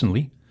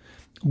convincingly.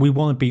 We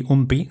want to be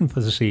unbeaten for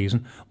the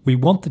season. We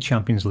want the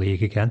Champions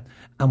League again,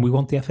 and we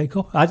want the FA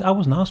Cup. I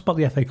wasn't asked about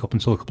the FA Cup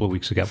until a couple of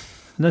weeks ago.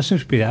 And then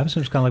Shrewsbury there,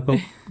 so it's kind of like, well,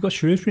 we've got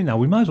Shrewsbury now.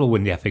 We might as well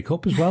win the FA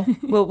Cup as well.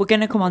 Well, we're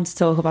going to come on to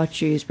talk about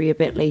Shrewsbury a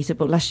bit later,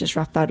 but let's just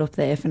wrap that up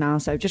there for now.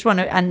 So just want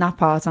to end that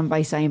part on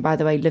by saying, by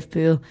the way,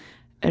 Liverpool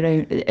are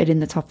in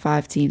the top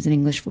 5 teams in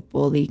English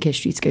Football League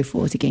history to go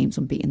 40 games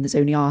unbeaten. There's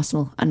only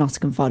Arsenal and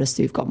Nottingham Forest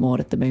who've got more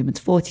at the moment,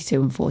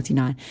 42 and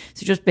 49.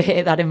 So just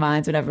bear that in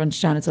mind when everyone's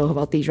trying to talk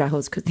about these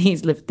records, because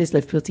this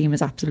Liverpool team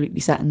is absolutely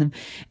setting them.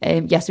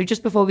 So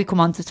just before we come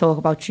on to talk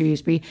about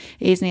Shrewsbury,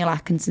 here's Neil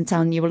Atkinson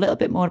telling you a little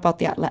bit more about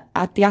the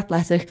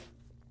Athletic,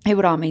 who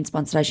are our main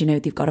sponsor. As you know,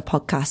 they've got a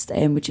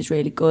podcast, which is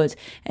really good.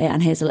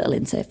 And here's a little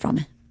insert from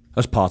it.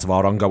 As part of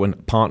our ongoing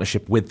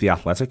partnership with The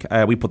Athletic,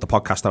 we put the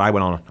podcast that I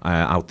went on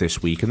out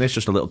this week, and there's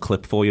just a little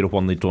clip for you of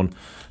one they've done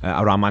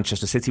around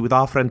Manchester City with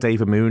our friend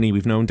David Mooney.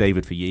 We've known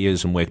David for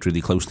years and worked really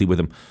closely with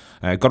him.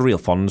 Got a real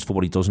fondness for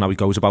what he does and how he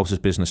goes about his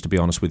business, to be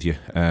honest with you.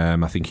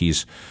 I think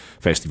he's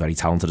firstly very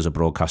talented as a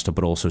broadcaster,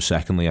 but also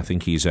secondly, I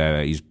think he's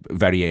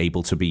very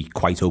able to be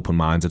quite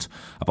open-minded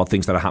about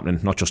things that are happening,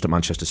 not just at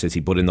Manchester City,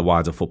 but in the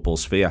wider football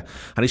sphere.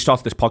 And he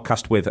started this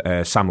podcast with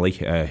Sam Lee,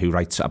 who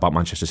writes about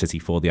Manchester City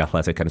for The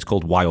Athletic, and it's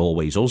called Why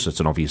Always Us. It's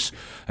an obvious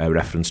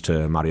reference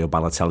to Mario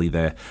Balotelli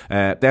there.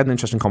 They had an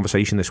interesting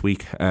conversation this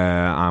week,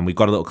 and we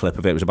got a little clip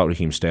of it. It was about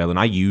Raheem Sterling.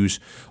 I use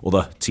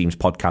other teams'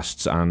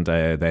 podcasts and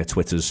their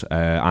Twitters,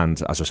 and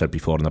as I said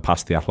before in the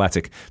past, The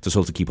Athletic, to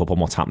sort of keep up on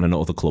what's happening at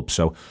other clubs.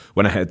 So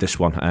when I heard this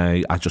one,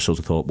 I just sort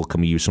of thought, well, can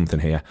we use something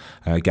here?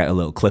 Get a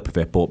little clip of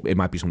it, but it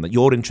might be something that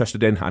you're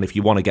interested in, and if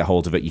you want to get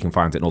hold of it, you can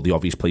find it in all the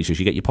obvious places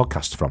you get your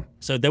podcasts from.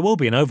 So there will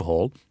be an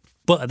overhaul,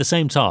 but at the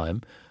same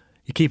time,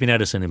 you're keeping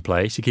Edison in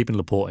place, you're keeping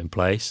Laporte in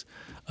place,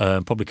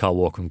 probably Kyle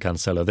Walker and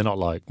Cancelo. They're not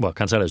like, well,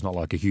 Cancelo's not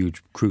like a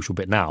huge crucial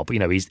bit now, but you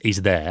know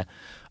he's there.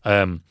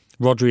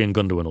 Rodri and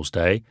Gundogan will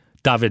stay.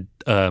 David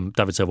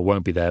Silva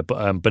won't be there,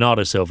 but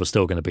Bernardo Silva's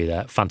still going to be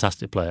there.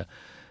 Fantastic player.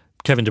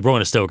 Kevin De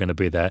Bruyne is still going to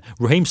be there.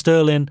 Raheem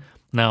Sterling,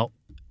 now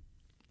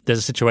there's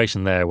a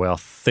situation there where I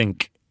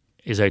think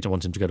his agent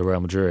wants him to go to Real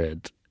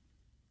Madrid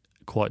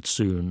quite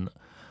soon.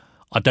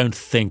 I don't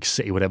think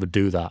City would ever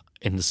do that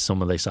in the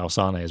summer. They sell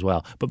Sane as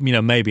well. But, you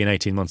know, maybe in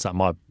 18 months that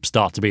might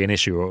start to be an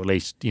issue, or at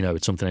least, you know,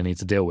 it's something they need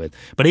to deal with.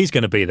 But he's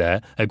going to be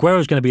there.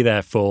 Aguero's going to be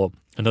there for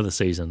another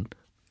season,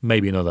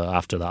 maybe another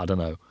after that, I don't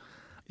know.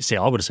 See,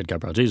 I would have said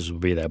Gabriel Jesus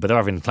would be there, but they're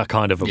having that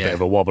kind of a bit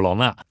of a wobble on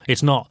that.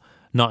 It's not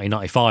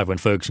 1995 when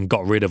Ferguson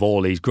got rid of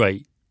all these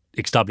great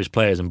established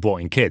players and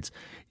brought in kids.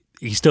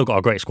 He's still got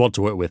a great squad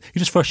to work with. You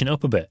just freshen it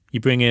up a bit. You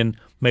bring in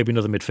maybe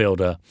another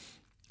midfielder,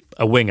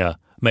 a winger,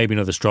 maybe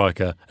another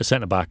striker, a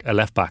centre-back, a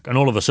left-back, and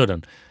all of a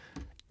sudden...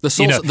 The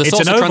sorts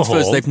of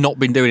transfers they've not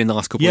been doing in the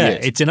last couple of years.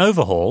 Yeah, it's an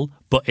overhaul,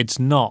 but it's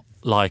not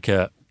like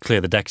a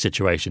clear-the-deck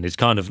situation. It's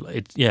kind of...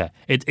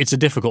 It's a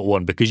difficult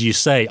one because you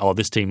say, oh,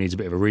 this team needs a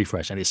bit of a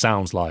refresh, and it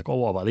sounds like, oh,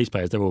 what about these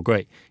players? They're all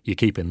great. You're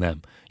keeping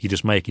them. You're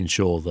just making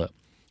sure that,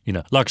 you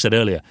know, like I said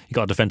earlier, you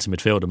got a defensive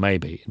midfielder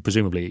maybe, and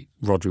presumably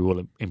Rodri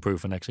will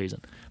improve for next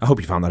season. I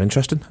hope you found that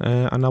interesting,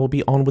 and I will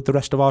be on with the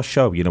rest of our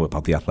show. You know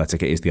about The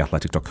Athletic, it is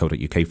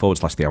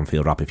theathletic.co.uk/the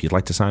Anfield app if you'd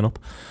like to sign up.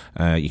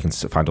 You can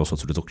find all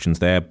sorts of reductions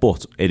there,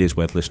 but it is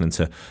worth listening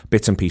to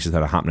bits and pieces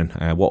that are happening,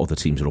 what other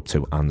teams are up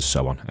to, and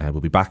so on.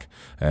 We'll be back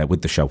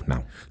with the show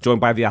now.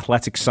 Joined by The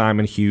Athletic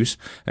Simon Hughes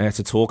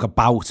to talk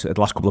about the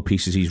last couple of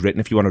pieces he's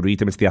written. If you want to read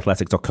them, it's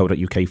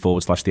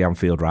theathletic.co.uk/the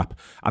Anfield app.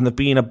 And there've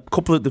been a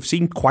couple of, they've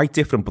seemed quite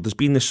different, but there's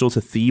been this sort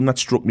of theme that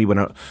struck me when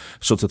I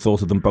sort of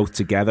thought of them both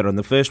together. And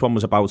the first one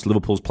was about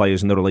Liverpool's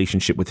players and their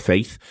relationship with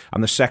faith,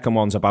 and the second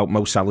one's about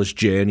Mo Salah's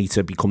journey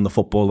to become the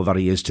footballer that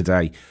he is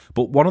today.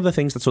 But one of the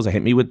things that sort of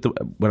hit me when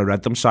I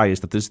read them, Si, is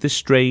that there's this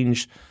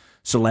strange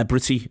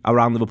celebrity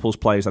around Liverpool's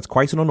players that's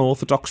quite an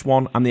unorthodox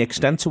one, and the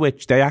extent to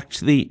which they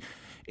actually,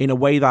 in a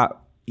way that,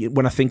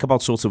 when I think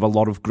about sort of a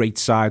lot of great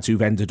sides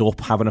who've ended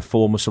up having a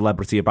form of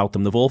celebrity about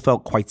them, they've all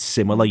felt quite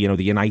similar. You know,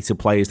 the United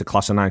players, the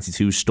class of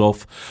 '92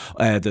 stuff,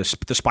 the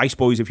Spice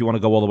Boys, if you want to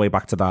go all the way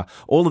back to that,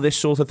 all of this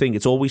sort of thing.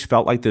 It's always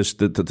felt like there's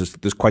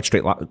quite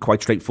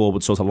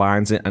straightforward sort of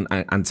lines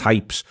and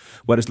types,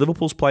 whereas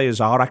Liverpool's players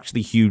are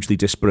actually hugely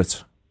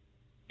disparate.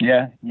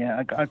 Yeah,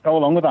 I go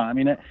along with that. I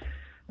mean, it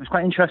was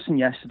quite interesting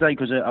yesterday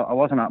because I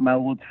wasn't at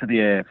Melwood for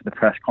the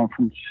press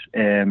conference,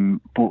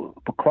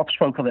 but Klopp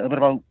spoke a little bit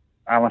about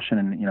Alisson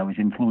and, you know, his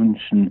influence,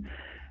 and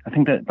I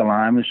think that the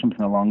line was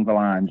something along the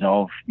lines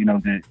of, you know,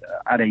 that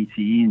at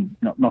 18,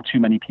 not too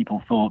many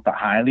people thought that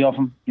highly of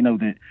him. You know,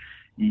 that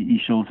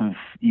he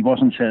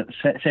wasn't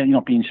certainly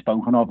not being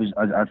spoken of as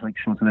like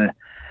sort of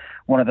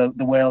one of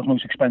the world's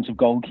most expensive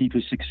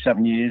goalkeepers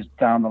 6-7 years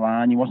down the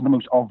line. He wasn't the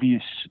most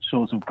obvious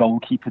sort of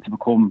goalkeeper to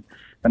become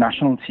the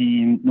national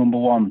team number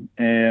one.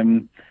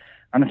 And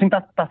I think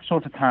that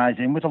sort of ties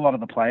in with a lot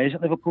of the players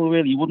at Liverpool,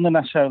 really. You wouldn't have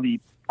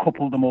necessarily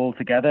coupled them all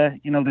together.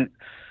 You know,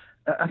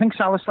 I think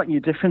Salah's slightly a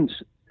different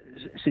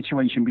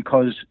situation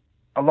because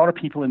a lot of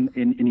people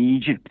in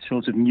Egypt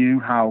sort of knew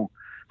how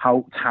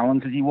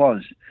talented he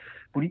was.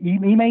 But he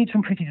made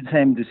some pretty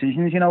determined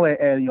decisions, you know,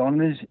 early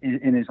on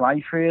in his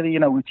life, really, you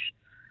know, which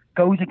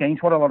goes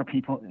against what a lot of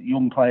people,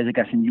 young players, I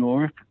guess, in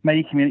Europe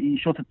make. I mean, he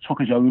sort of took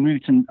his own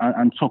route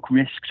and took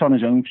risks on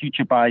his own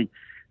future by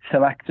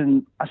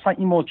selecting a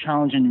slightly more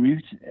challenging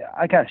route.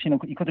 I guess, you know,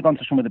 he could have gone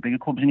to some of the bigger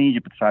clubs in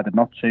Egypt, but decided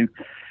not to.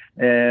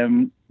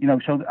 You know,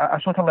 so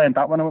I sort of learned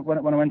that when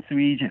I went to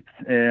Egypt.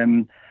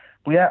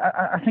 But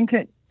yeah, I think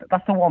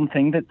that's the one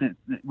thing that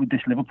with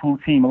this Liverpool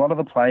team, a lot of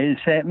the players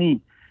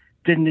certainly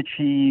didn't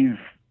achieve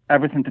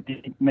everything that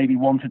they maybe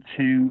wanted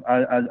to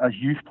as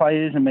youth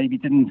players, and maybe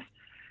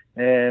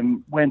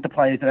weren't the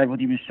players that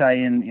everybody was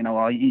saying, you know,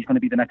 oh, he's going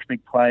to be the next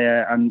big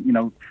player, and, you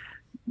know,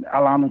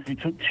 allow them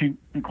to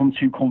become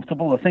too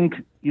comfortable. I think,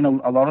 you know,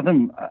 a lot of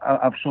them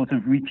have sort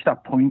of reached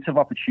that point of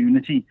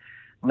opportunity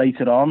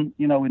later on,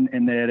 you know,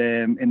 in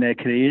their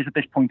careers at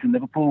this point in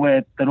Liverpool,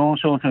 where they're all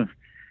sort of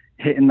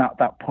hitting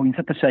that point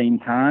at the same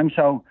time.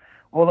 So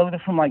although they're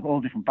from like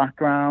all different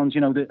backgrounds,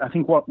 you know, I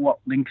think what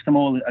links them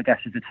all, I guess,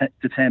 is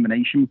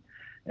determination.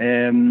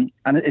 And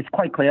it's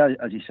quite clear,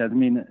 as you said. I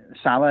mean,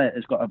 Salah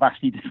has got a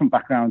vastly different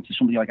background to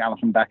somebody like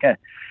Alisson Becker,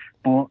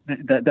 but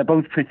they're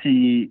both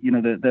pretty, you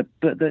know,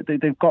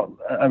 they've got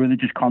a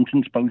religious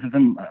conscience, both of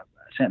them.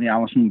 Certainly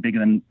Alisson bigger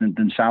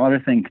than Salah, I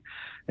think,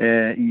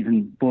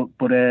 even.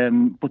 But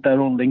they're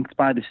all linked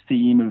by this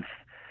theme of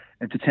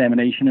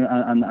determination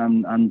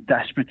and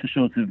desperate to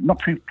sort of not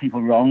prove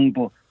people wrong,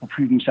 but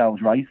prove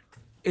themselves right.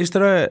 Is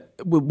there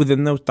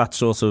within that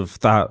sort of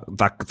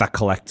that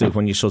collective,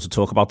 when you sort of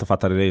talk about the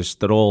fact that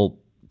they're all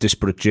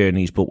disparate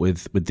journeys, but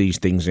with these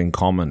things in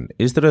common?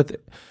 Is there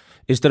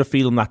a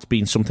feeling that's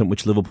been something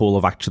which Liverpool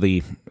have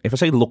actually, if I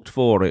say looked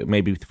for, it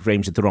maybe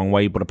frames it the wrong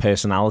way, but a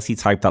personality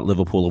type that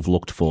Liverpool have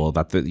looked for,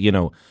 that you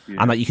know,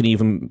 and that you can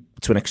even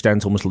to an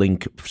extent almost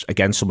link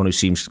against someone who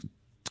seems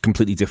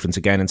completely different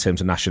again in terms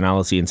of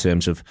nationality, in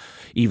terms of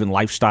even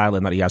lifestyle,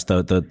 and that he has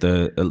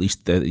the at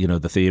least the, you know,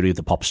 the theory of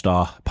the pop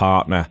star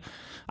partner,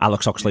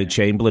 Alex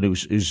Oxlade-Chamberlain,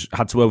 who's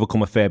had to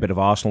overcome a fair bit of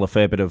Arsenal, a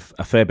fair bit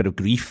of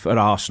grief at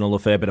Arsenal, a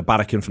fair bit of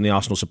barracking from the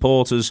Arsenal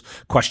supporters,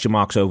 question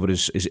marks over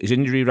his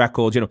injury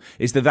record. You know,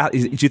 do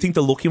you think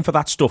they're looking for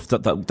that stuff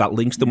that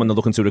links them when they're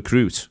looking to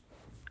recruit?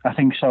 I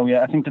think so.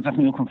 Yeah, I think they're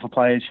definitely looking for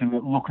players who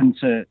are looking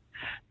to.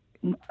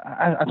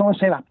 I don't want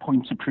to say that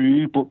point to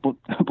prove, but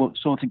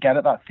sort of get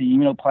at that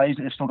theme. You know, players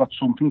that have still got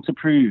something to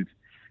prove.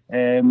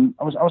 I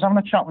was having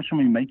a chat with some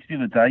of my mates the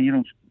other day, you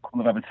know, a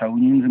couple of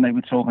Evertonians, and they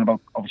were talking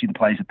about obviously the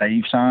players that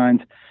they've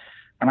signed,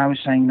 and I was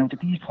saying, you know, that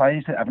these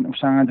players that Everton have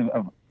signed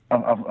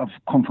have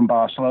come from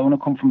Barcelona,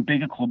 come from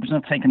bigger clubs,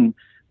 and have taken,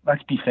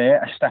 let's be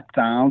fair, a step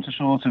down to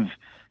sort of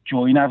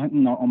join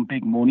Everton on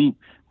big money.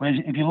 Whereas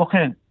if you look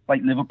at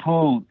like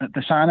Liverpool,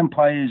 the signing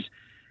players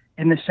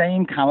in the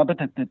same calibre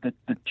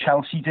that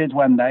Chelsea did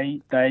when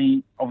they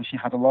obviously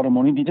had a lot of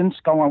money. They didn't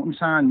go out and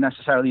sign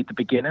necessarily at the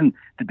beginning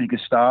the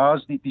biggest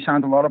stars. They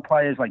signed a lot of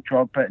players like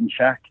Drogba and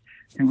Cech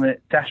who were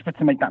desperate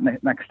to make that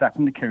next step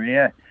in the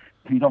career,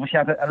 who'd obviously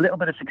had a little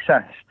bit of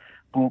success,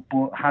 but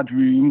had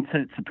room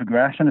to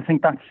progress. And I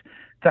think that's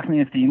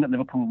definitely a theme that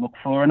Liverpool look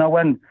for. I know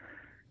when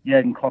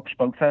Jurgen Klopp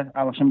spoke to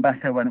Alisson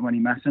Becker when he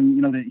met him,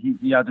 you know, that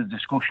he had a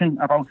discussion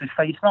about his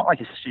faith, not like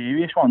a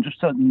serious one, just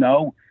to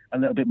know a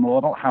little bit more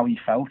about how he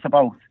felt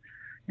about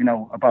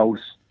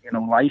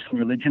life and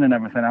religion and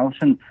everything else.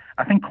 And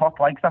I think Klopp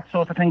likes that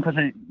sort of thing because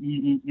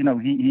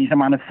he's a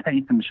man of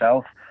faith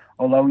himself.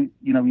 Although,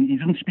 you know, he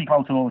doesn't speak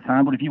about it all the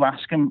time, but if you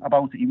ask him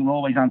about it, he will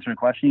always answer a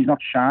question. He's not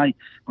shy,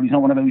 but he's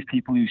not one of those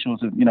people who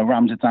sort of, you know,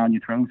 rams it down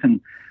your throat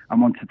and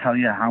wants to tell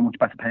you how much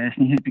better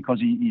person he is because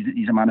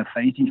he's a man of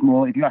faith. He's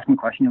more, if you ask him a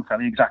question, he'll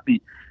tell you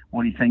exactly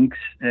what he thinks.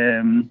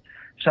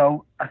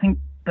 So I think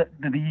that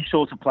these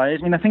sorts of players,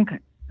 I mean, I think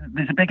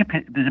there's a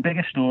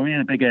bigger story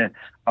and a bigger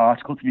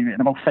article to be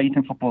written about faith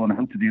in football, and I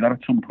hope to do that at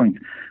some point.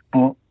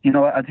 But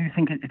I do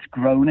think it's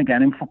grown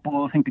again in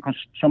football. I think because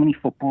so many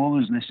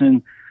footballers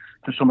listen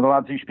to some of the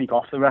lads who speak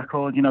off the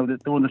record, that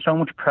they're under so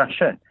much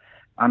pressure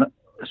and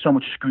so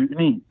much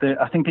scrutiny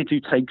that I think they do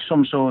take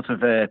some sort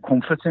of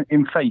comfort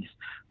in faith.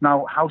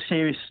 Now, how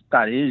serious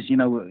that is,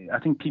 I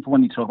think people,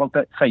 when you talk about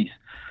that faith,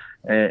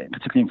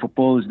 particularly in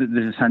football,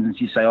 there's a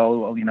tendency to say, they're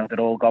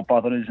all God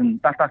botherers, and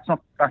that's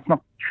not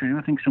true.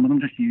 I think some of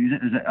them just use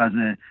it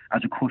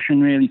as a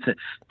cushion, really,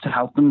 to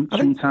help them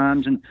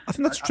sometimes. And I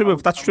think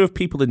that's true of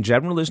people in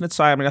general, isn't it,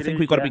 Si? I mean, I think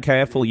we've got to be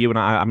careful. You and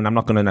I mean, I'm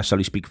not going to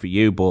necessarily speak for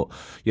you, but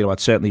I'd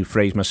certainly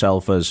phrase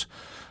myself as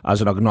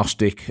an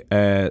agnostic /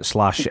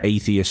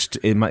 atheist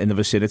in the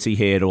vicinity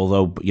here.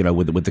 Although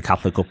with the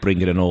Catholic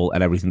upbringing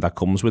and everything that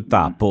comes with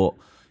that, but.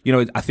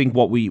 I think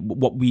what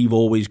we've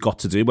always got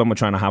to do when we're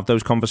trying to have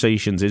those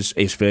conversations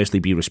is firstly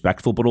be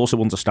respectful, but also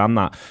understand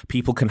that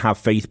people can have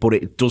faith, but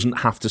it doesn't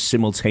have to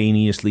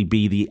simultaneously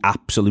be the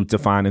absolute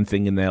defining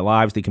thing in their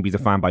lives. They can be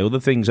defined by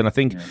other things, and I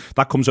think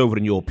that comes over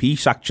in your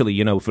piece.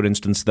 Actually, for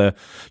instance, the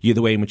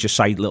way in which you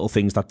cite little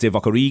things that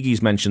Divock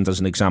Origi's mentioned as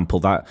an example.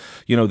 That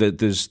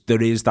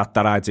there is that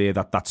idea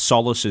that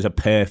solace is a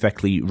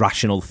perfectly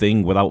rational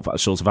thing without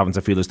sort of having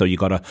to feel as though you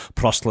got to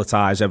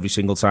proselytise every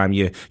single time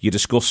you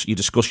discuss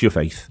your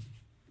faith.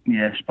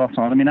 Yeah, spot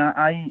on. I mean,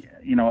 I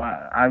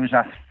was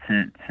asked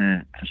to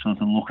sort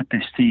of look at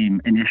this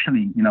team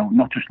initially,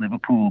 not just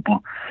Liverpool,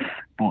 but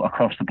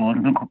across the board.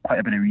 I've done quite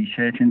a bit of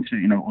research into,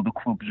 other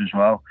clubs as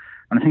well.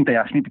 And I think they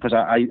asked me because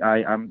I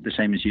am the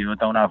same as you. I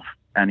don't have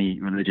any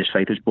religious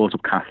faith. I was brought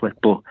up Catholic,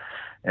 but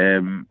I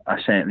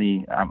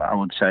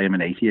would say I'm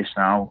an atheist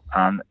now.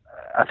 And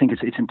I think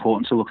it's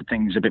important to look at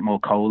things a bit more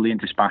coldly and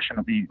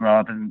dispassionately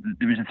rather than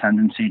there is a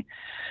tendency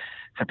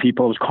for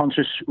people. I was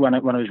conscious when I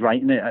was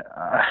writing it,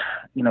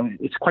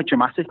 it's quite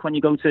dramatic when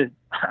you go to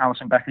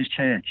Alison Becker's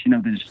church.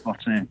 There's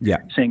lots of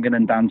singing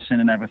and dancing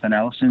and everything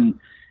else. And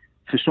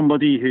for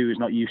somebody who is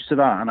not used to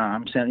that, and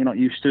I'm certainly not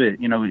used to it,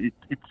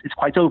 it's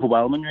quite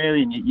overwhelming,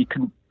 really. And you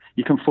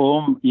can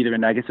form either a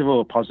negative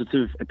or a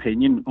positive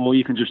opinion, or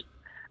you can just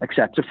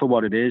accept it for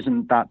what it is,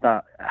 and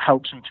that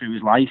helps him through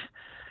his life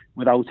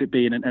without it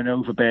being an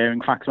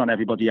overbearing factor on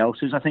everybody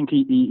else's. I think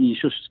he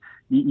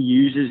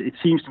uses, it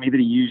seems to me that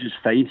he uses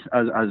faith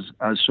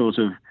as sort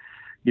of,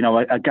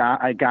 a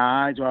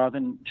guide rather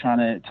than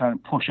trying to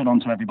push it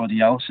onto everybody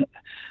else.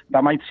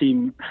 That might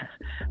seem,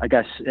 I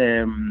guess,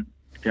 I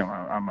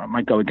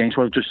might go against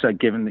what I've just said,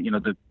 given that,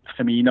 the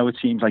Firmino, it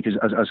seems like,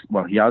 as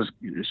well, he has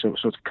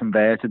sort of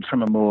converted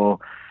from a more,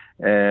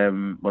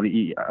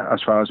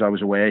 as far as I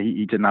was aware,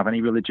 he didn't have any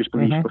religious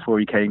beliefs before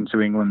he came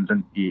to England,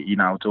 and he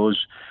now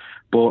does.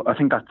 But I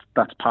think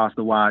that's part of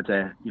the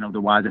wider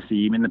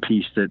theme in the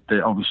piece that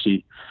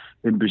obviously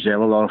in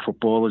Brazil a lot of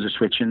footballers are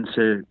switching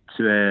to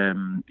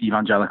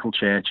evangelical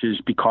churches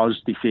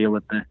because they feel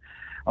that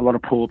a lot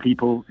of poor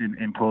people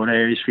in poor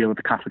areas feel that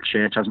the Catholic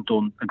Church hasn't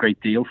done a great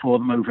deal for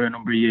them over a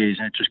number of years,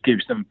 and it just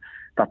gives them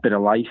that bit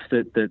of life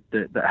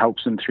that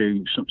helps them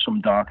through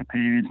some darker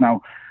periods.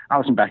 Now,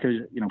 Alison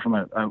Becker, from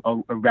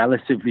a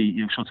relatively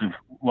sort of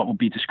what would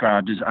be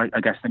described as, I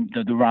guess,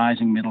 the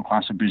rising middle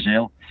class of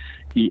Brazil.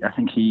 I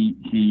think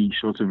he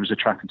sort of was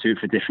attracted to it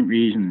for different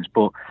reasons,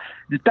 but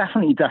it's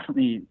definitely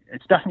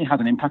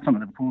had an impact on the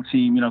Liverpool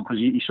team, because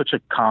he's such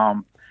a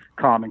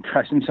calming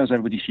presence as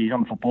everybody sees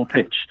on the football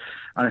pitch,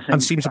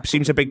 and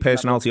seems a big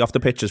personality off the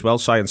pitch as well,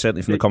 Si, and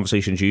certainly from the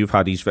conversations you've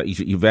had, he's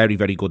very,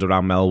 very good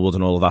around Melwood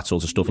and all of that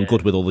sort of stuff, and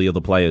good with all the other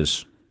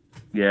players.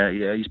 Yeah,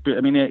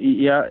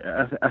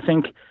 I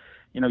think.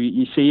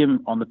 You see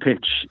him on the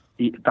pitch.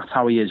 That's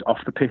how he is off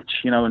the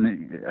pitch.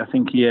 And I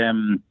think there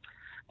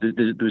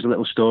was a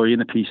little story in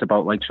the piece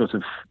about sort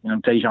of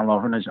Dejan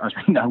Lovren, as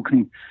we know,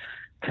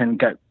 can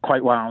get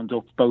quite wound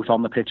up both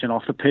on the pitch and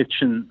off the pitch.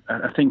 And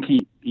I think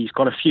he's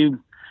got a few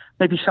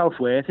maybe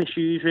self-worth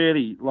issues,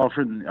 really,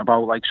 Lovren,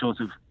 about sort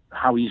of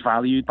how he's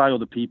valued by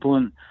other people.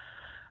 And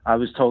I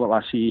was told that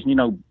last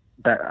season,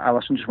 that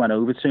Alisson just went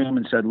over to him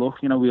and said,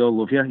 "Look, we all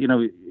love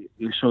you.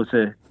 You're sort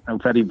of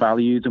very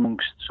valued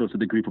amongst sort of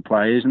the group of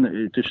players," and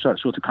it just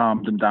sort of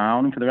calmed him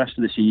down. And for the rest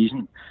of the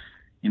season,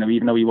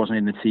 even though he wasn't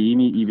in the team,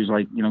 he was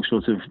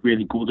sort of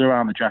really good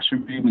around the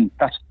dressing room, and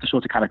that's the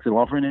sort of character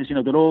Lovren is.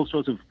 They're all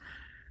sort of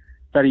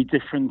very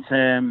different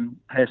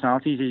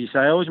personalities, as you say.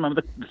 I always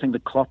remember the thing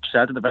that Klopp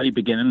said at the very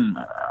beginning.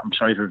 I'm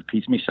sorry for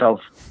repeating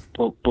myself,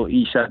 but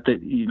he said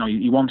that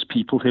he wants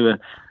people who are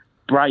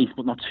bright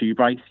but not too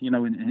bright,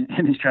 in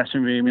his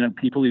dressing room,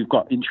 people who've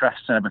got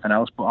interests and everything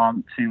else but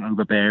aren't too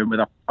overbearing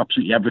with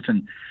absolutely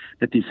everything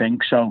that they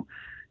think. So,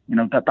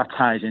 that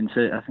ties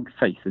into, I think,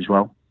 faith as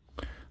well.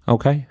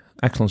 Okay.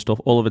 Excellent stuff.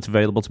 All of it's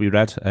available to be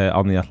read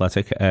on The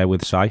Athletic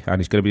with Si, and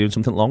he's going to be doing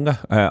something longer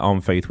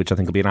on Faith, which I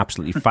think will be an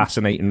absolutely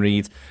fascinating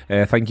read.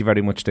 Thank you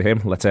very much to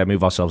him. Let's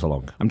move ourselves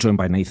along. I'm joined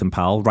by Nathan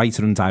Powell,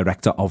 writer and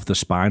director of The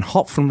Spine,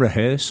 hot from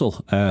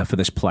rehearsal for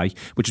this play,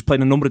 which is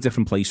playing a number of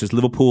different places.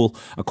 Liverpool,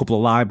 a couple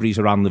of libraries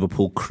around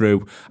Liverpool,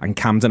 Crewe and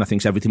Camden. I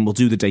think everything. We'll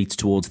do the dates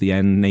towards the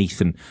end,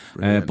 Nathan.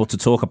 But to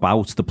talk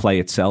about the play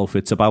itself,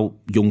 it's about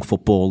young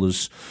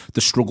footballers,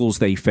 the struggles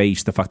they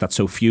face, the fact that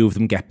so few of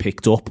them get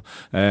picked up,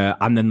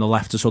 and then the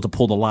left to sort of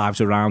pull their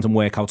lives around and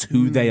work out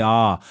who they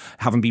are,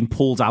 having been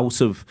pulled out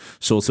of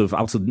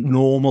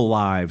normal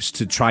lives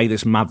to try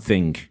this mad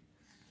thing.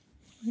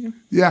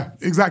 Yeah,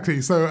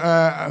 exactly. So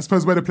I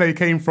suppose where the play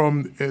came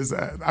from is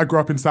I grew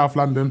up in South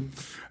London,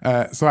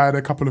 so I had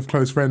a couple of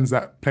close friends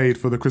that played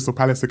for the Crystal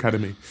Palace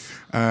Academy,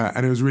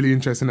 and it was really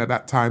interesting at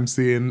that time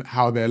seeing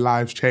how their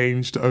lives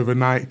changed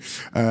overnight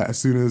as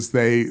soon as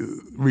they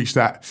reached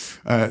that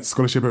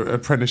scholarship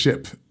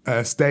apprenticeship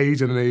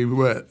stage, and they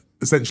were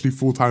essentially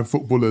full-time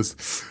footballers,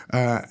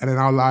 and then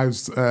our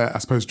lives I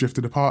suppose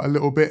drifted apart a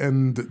little bit,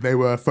 and they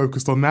were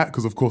focused on that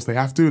because of course they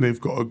have to, and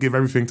they've got to give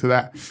everything to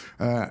that.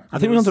 I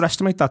think we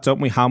underestimate that, don't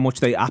we, how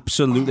much they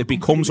absolutely, it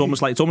becomes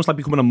almost like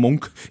becoming a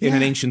monk in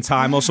an ancient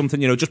time or something,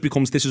 just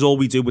becomes this is all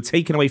we do, we're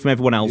taken away from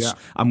everyone else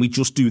and we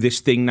just do this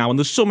thing now, and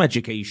there's some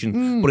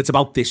education but it's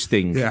about this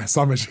thing.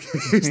 Some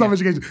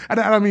education, and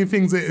I mean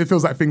it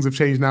feels like things have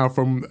changed now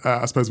from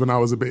I suppose when I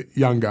was a bit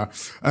younger,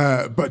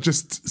 but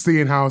just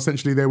seeing how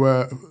essentially they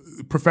were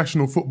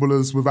professional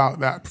footballers without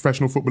that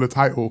professional footballer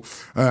title,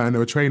 and they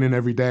were training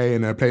every day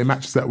and they were playing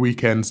matches at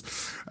weekends,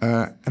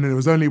 and then it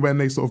was only when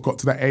they sort of got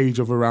to that age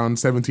of around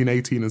 17,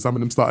 18 and some of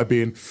them started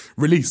being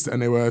released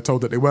and they were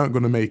told that they weren't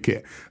going to make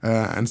it,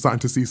 and starting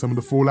to see some of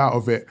the fallout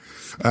of it,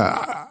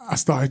 I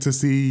started to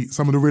see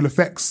some of the real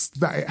effects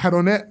that it had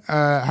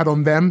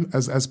on them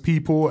as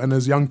people and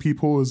as young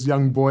people, as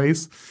young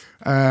boys,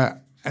 and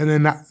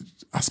then that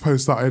I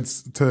suppose started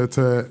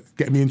to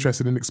get me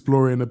interested in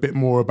exploring a bit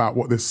more about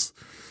what this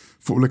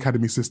football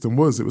academy system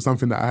was. It was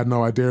something that I had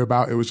no idea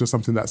about. It was just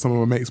something that some of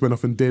my mates went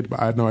off and did, but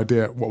I had no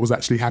idea what was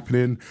actually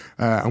happening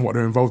and what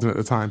they were involved in at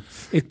the time.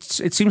 It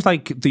seems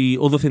like the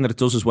other thing that it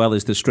does as well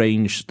is the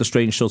strange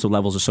sort of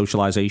levels of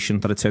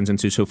socialisation that it turns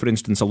into. So, for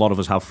instance, a lot of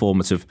us have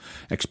formative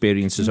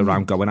experiences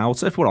around going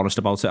out, if we're honest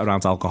about it,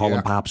 around alcohol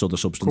and perhaps other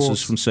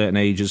substances from certain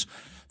ages.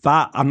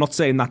 That, I'm not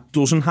saying that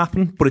doesn't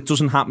happen, but it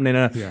doesn't happen in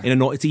a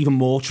it's even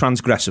more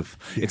transgressive.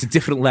 Yeah. It's a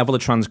different level of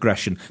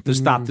transgression.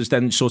 There's there's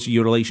then sort of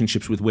your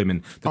relationships with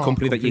women, the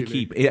company completely.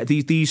 That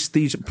you keep,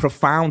 these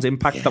profound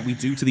impacts that we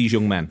do to these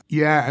young men.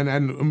 Yeah,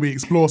 and we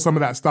explore some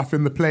of that stuff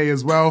in the play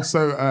as well.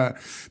 So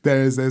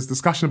there's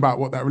discussion about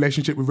what that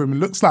relationship with women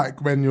looks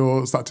like when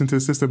you're starting to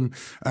the system,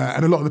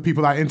 and a lot of the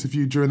people I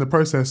interviewed during the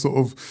process sort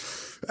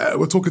of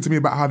were talking to me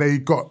about how they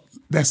got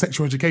their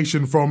sexual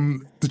education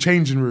from the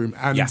changing room,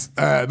 and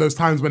those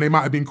times when they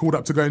might have been called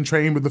up to go and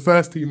train with the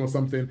first team or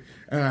something,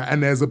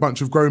 and there's a bunch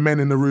of grown men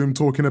in the room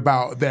talking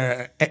about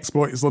their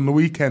exploits on the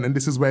weekend, and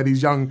this is where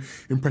these young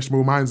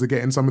impressionable minds are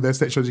getting some of their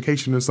sexual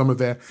education, and some of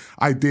their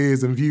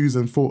ideas and views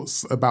and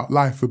thoughts about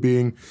life are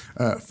being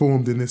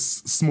formed in this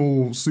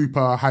small,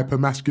 super hyper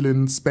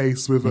masculine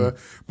space with a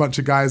bunch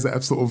of guys that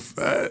have sort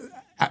of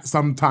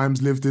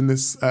sometimes lived in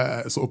this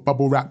sort of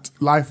bubble wrapped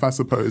life, I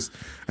suppose,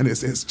 and it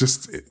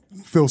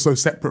feels so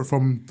separate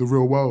from the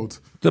real world.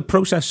 The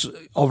process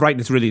of writing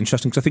is really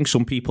interesting because I think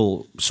some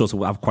people sort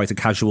of have quite a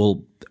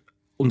casual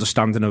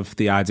understanding of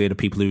the idea of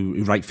people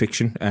who write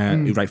fiction,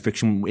 who write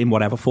fiction in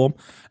whatever form,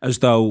 as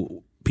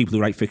though people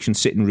who write fiction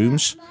sit in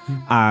rooms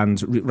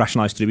and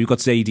rationalise through. We've got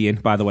Zadie in,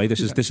 by the way.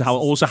 This is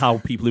how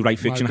people who write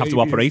fiction have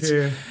to operate.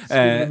 In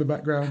the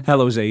background.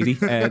 Hello, Zadie.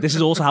 This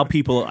is also how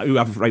people who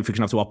write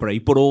fiction have to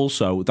operate, but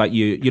also that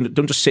you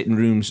don't just sit in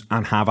rooms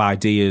and have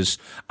ideas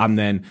and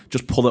then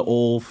just pull it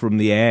all from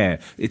the air.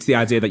 It's the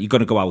idea that you're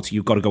going to go out,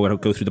 you've got to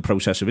go through the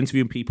process of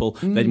interviewing people.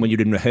 Then when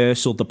you're in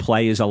rehearsal, the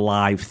play is a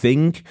live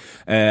thing,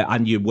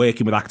 and you're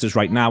working with actors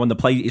right now, and the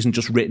play isn't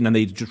just written and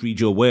they just read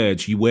your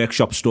words. You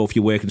workshop stuff,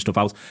 you're working stuff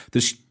out.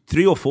 There's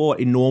 3 or 4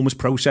 enormous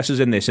processes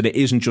in this, and it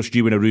isn't just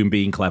you in a room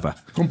being clever.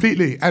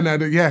 Completely, and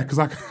because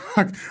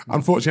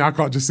unfortunately I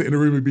can't just sit in a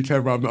room and be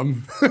clever.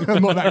 I'm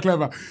not that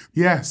clever.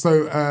 Yeah,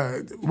 so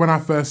when I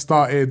first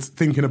started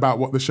thinking about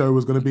what the show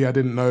was going to be, I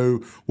didn't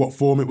know what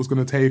form it was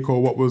going to take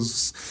or what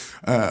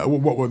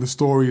were the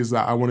stories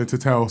that I wanted to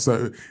tell.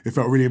 So it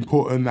felt really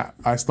important that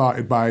I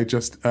started by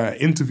just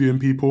interviewing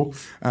people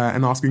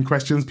and asking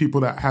questions,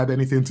 people that had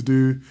anything to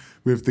do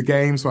with the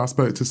game. So I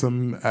spoke to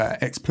some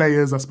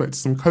ex-players, I spoke to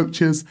some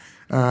coaches,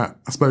 I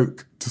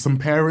spoke to some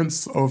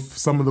parents of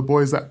some of the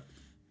boys that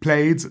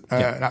played.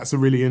 That's a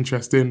really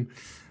interesting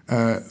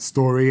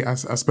story. I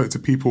spoke to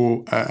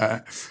people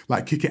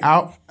like Kick It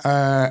Out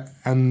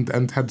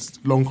and had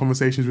long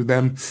conversations with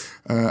them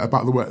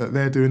about the work that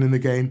they're doing in the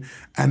game.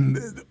 And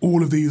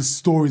all of these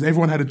stories,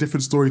 everyone had a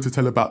different story to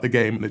tell about the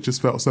game, and it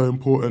just felt so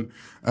important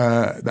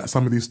that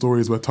some of these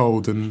stories were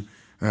told, and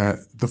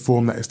the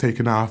form that it's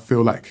taken now, I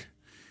feel like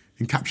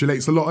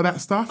encapsulates a lot of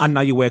that stuff. And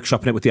now you're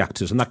workshopping it with the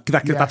actors, and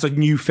that's a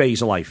new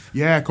phase of life.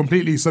 Yeah,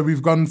 completely. So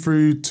we've gone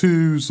through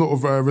two sort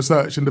of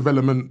research and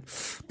development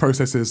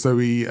processes. So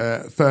we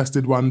first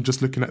did one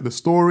just looking at the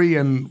story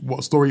and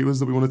what story it was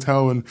that we want to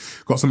tell, and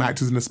got some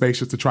actors in the space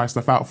just to try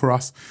stuff out for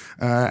us.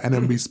 And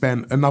then we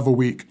spent another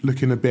week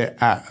looking a bit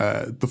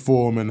at the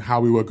form and how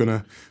we were going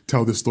to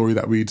tell the story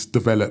that we'd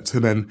developed.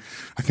 And then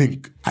I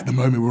think at the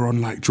moment we're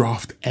on like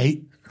draft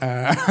 8.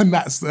 And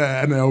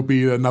there'll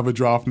be another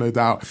draft, no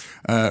doubt,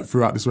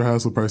 throughout this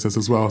rehearsal process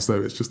as well.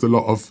 So it's just a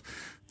lot of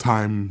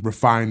time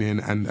refining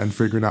and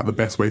figuring out the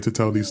best way to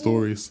tell these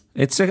stories.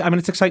 It's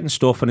exciting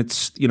stuff, and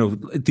it's,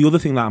 the other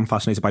thing that I'm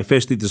fascinated by,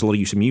 firstly, there's a lot of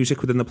use of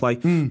music within the play,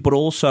 but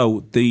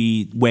also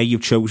the where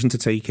you've chosen to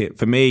take it.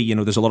 For me,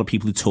 there's a lot of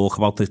people who talk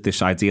about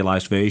this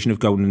idealised version of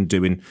going and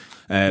doing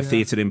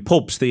theatre in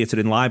pubs, theatre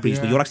in libraries,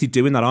 but you're actually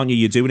doing that, aren't you?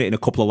 You're doing it in a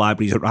couple of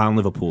libraries around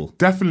Liverpool.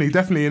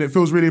 Definitely, and it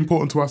feels really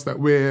important to us that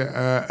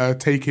we're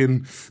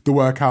taking the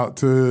work out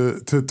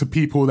to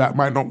people that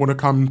might not want to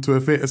come to a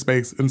theatre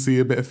space and see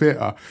a bit of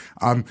theatre.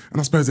 And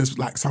I suppose there's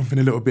like something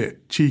a little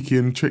bit cheeky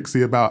and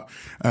tricksy about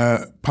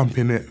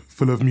pumping it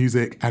full of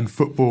music and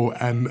football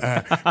and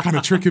kind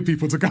of tricking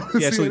people to go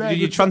and see it.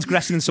 You're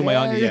transgressing in some way,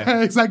 aren't you?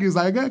 Yeah, exactly. It's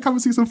like, come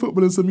and see some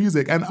football and some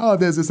music. And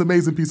there's this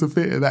amazing piece of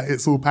theatre that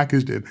it's all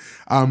packaged in.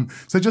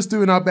 So just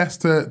doing our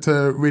best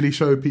to really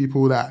show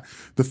people that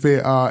the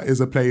theatre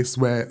is a place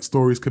where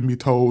stories can be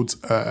told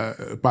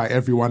by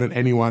everyone and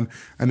anyone.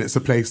 And it's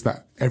a place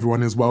that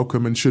everyone is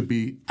welcome and should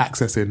be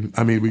accessing.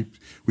 I mean,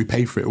 we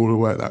pay for it. All the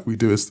work that we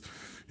do is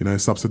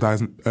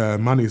subsidised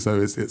money, so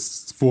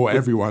it's for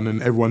everyone,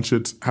 and everyone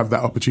should have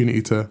that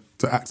opportunity to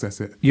access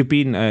it.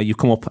 You've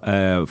come up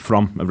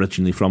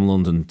originally from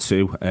London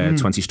to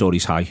 20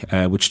 Stories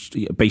High, which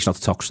based out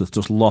of Toxteth,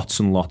 does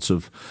lots and lots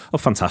of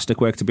fantastic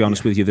work. To be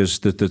honest with you, there's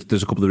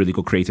a couple of really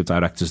good creative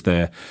directors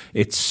there.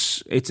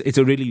 It's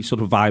a really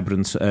sort of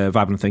vibrant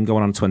thing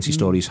going on at 20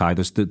 Stories High.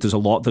 There's a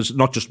lot. There's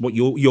not just what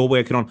you're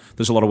working on.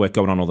 There's a lot of work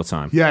going on all the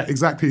time. Yeah,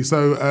 exactly.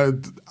 So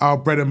our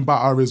bread and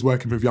butter is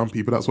working with young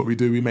people. That's what we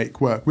do. We make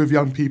work with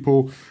young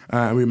people,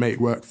 and we make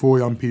work for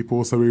young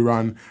people. So we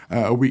run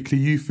a weekly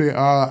youth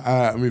theatre.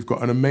 And we've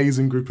got an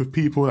amazing group of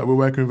people that we're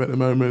working with at the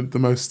moment, the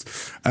most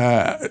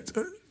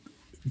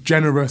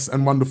generous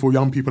and wonderful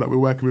young people that we're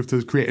working with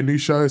to create a new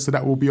show. So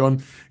that will be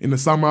on in the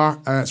summer.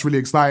 It's really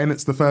exciting.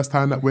 It's the first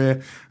time that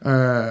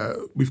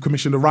we've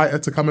commissioned a writer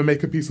to come and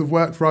make a piece of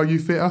work for our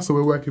youth theatre. So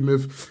we're working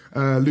with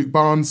Luke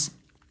Barnes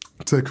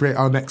to create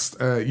our next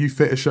youth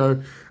theatre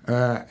show.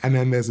 And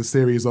then there's a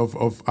series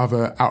of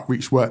other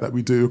outreach work that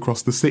we do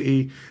across the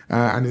city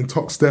and in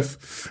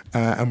Toxteth.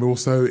 And we're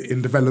also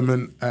in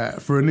development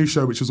for a new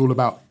show which is all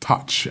about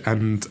touch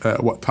and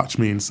what touch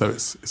means. So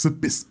it's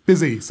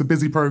busy. It's a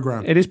busy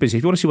programme. It is busy.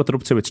 If you want to see what they're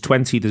up to, it's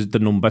 20, the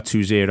number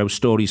 20,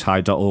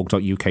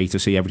 storieshigh.org.uk to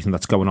see everything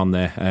that's going on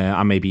there,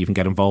 and maybe even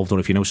get involved. Or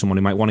if you know someone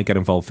who might want to get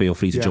involved, feel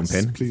free to jump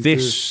in.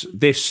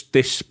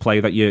 This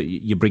play that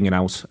you're bringing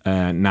out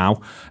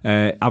now,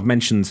 I've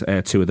mentioned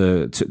it's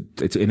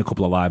in a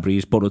couple of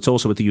libraries, but it's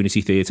also at the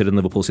Unity Theatre in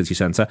Liverpool City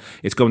Centre.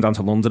 It's going down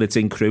to London. It's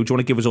in Crewe. Do you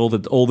want to give us all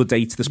the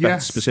dates, the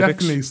specifics?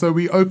 Definitely. So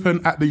we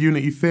open at the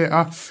Unity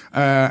Theatre,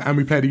 and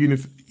we play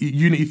the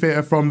Unity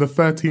Theatre from the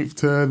 13th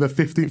to the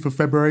 15th of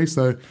February.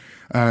 So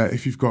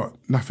if you've got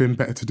nothing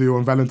better to do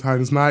on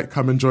Valentine's night,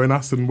 come and join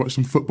us and watch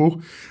some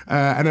football.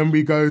 And then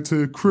we go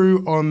to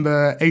Crewe on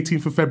the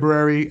 18th of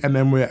February, and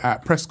then we're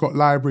at Prescott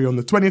Library on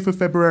the 20th of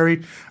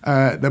February.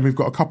 Then we've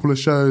got a couple of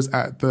shows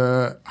at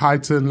the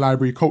Highton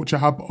Library Culture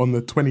Hub on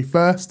the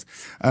 21st,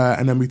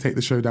 and then we take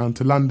the show down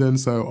to London.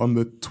 So on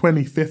the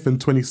 25th and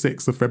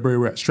 26th of February,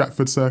 we're at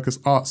Stratford Circus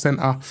Arts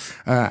Centre,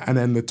 and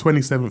then the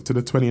 27th to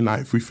the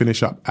 29th, we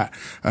finish up at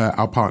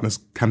our partners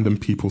Camden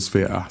People's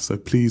Theatre. So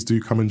please do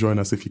come and join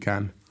us if you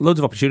can. Loads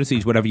of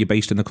opportunities wherever you're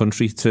based in the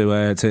country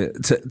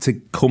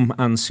to come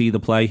and see the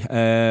play.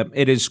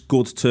 It is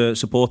good to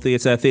support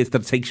theatre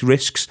that takes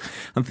risks,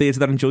 and theatre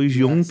that enjoys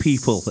young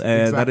people.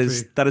 Exactly.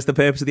 That is the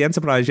purpose of the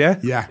enterprise.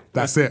 Yeah,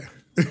 that's it.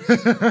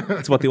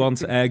 That's what they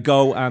want.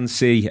 Go and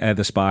see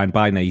The Spine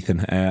by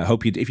Nathan.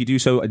 If you do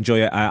so,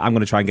 enjoy it. I'm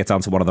going to try and get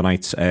down to one of the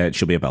nights. It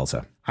should be a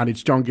belter. And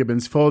it's John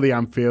Gibbons for the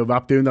Anfield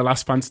app doing the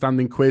Last Fan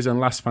Standing quiz. And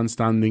Last Fan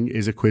Standing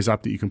is a quiz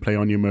app that you can play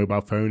on your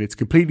mobile phone. It's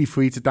completely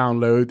free to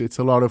download. It's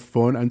a lot of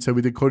fun, and so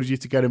we'd encourage you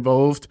to get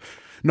involved.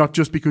 Not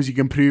just because you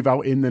can prove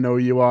how in the know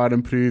you are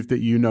and prove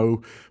that you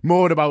know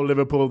more about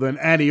Liverpool than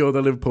any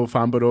other Liverpool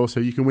fan, but also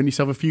you can win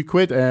yourself a few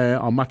quid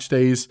on match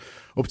days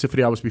up to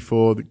 3 hours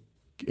before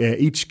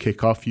each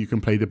kickoff. You can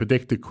play the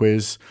predicted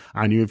quiz,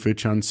 and you're in for a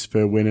chance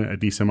for winning a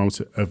decent amount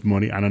of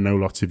money. And I know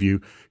lots of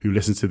you who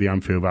listen to the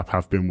Anfield app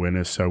have been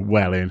winners, so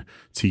well in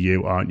to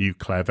you. Aren't you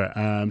clever?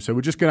 So we're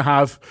just going to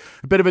have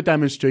a bit of a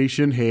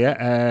demonstration here,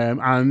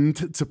 and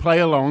to play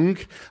along,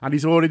 and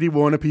he's already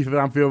won a piece of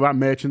Anfield app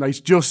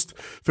merchandise just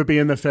for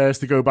being the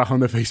first to go back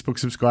on the Facebook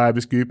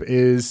subscribers group,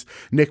 is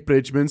Nick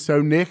Bridgman.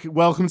 So Nick,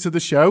 welcome to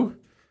the show.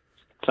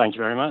 Thank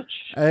you very much.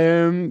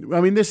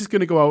 This is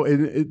going to go out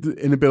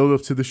in the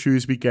build-up to the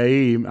Shrewsbury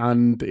game,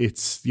 and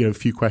it's, a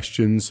few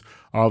questions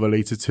are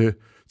related to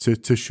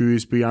to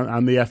Shrewsbury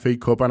and the FA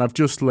Cup. And I've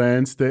just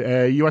learned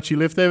that you actually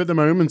live there at the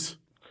moment.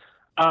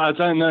 I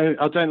don't know.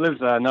 I don't live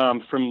there.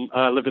 No,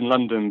 I live in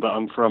London, but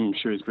I'm from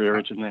Shrewsbury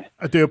originally.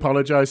 I do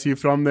apologise to you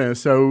from there.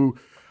 So,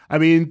 I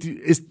mean,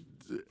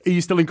 are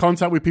you still in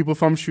contact with people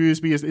from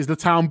Shrewsbury? Is the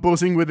town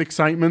buzzing with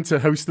excitement to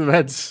host the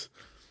Reds?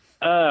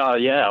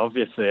 Yeah,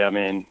 obviously. I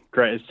mean,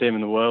 greatest team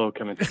in the world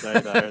coming to play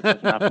there. It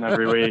doesn't happen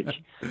every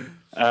week.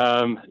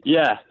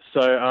 Yeah,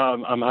 so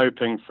I'm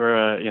hoping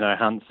for a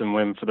handsome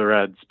win for the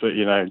Reds, but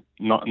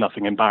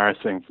nothing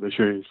embarrassing for the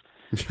Shrews.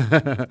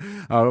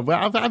 Well,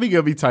 I think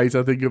it'll be tight.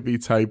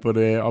 But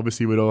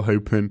obviously we're all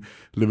hoping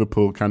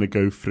Liverpool kind of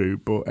go through.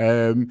 But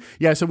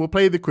so we'll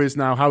play the quiz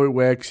now. How it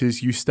works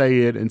is you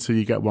stay in until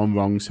you get one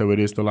wrong. So it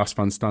is the last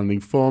man standing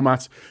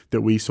format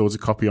that we sort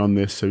of copy on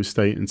this. So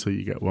stay until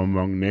you get one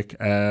wrong, Nick.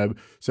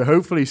 So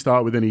hopefully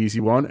start with an easy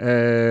one,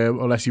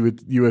 unless you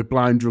were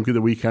blind drunk at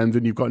the weekend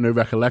and you've got no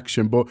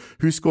recollection. But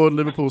who scored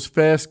Liverpool's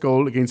first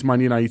goal against Man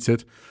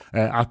United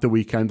at the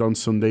weekend on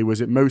Sunday? Was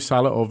it Mo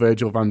Salah or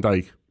Virgil van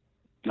Dijk?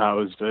 That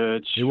was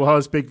Verge. It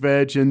was Big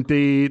Verge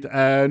indeed.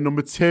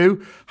 Number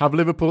 2, have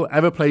Liverpool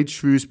ever played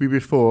Shrewsbury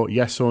before?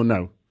 Yes or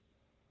no?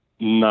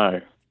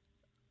 No.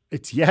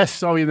 It's yes,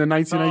 sorry, in the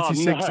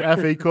 1996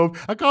 FA Cup.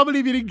 I can't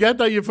believe you didn't get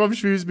that. You're from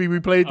Shrewsbury. We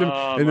played them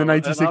in the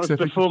 96 that was FA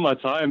Cup. Before my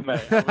time,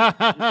 mate. You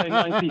say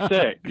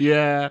 96?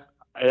 Yeah.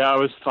 Yeah, I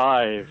was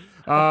 5.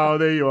 Oh,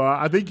 there you are.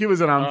 I think it was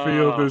an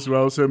Anfield as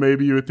well, so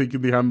maybe you were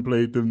thinking they hadn't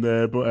played them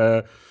there.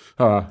 But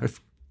it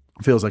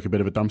feels like a bit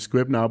of a damn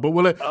squib now. But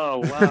will it? Oh,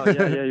 wow.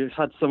 Yeah. You've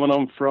had someone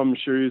on from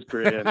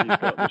Shrewsbury and he's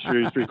got the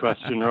Shrewsbury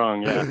question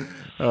wrong, yeah.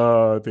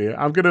 Oh, dear.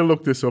 I'm going to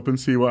look this up and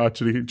see what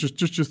actually,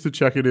 just to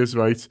check it is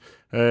right.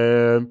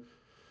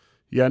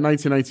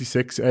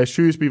 1996,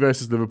 Shrewsbury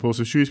versus Liverpool.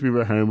 So Shrewsbury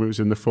were at home. It was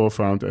in the 4th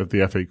round of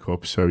the FA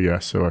Cup. So yeah,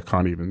 so I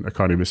can't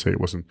even say it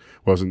wasn't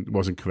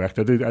correct.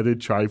 I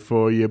did try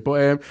for you,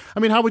 but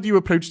I mean, how would you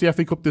approach the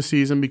FA Cup this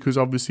season? Because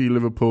obviously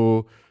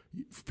Liverpool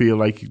feel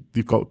like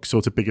they've got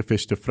sort of bigger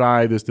fish to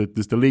fry. There's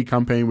the league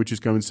campaign which is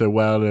going so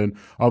well, and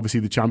obviously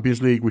the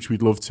Champions League, which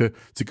we'd love to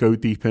go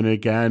deep in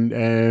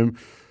again.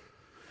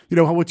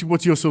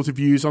 What's your sort of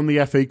views on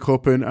the FA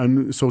Cup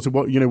and sort of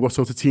what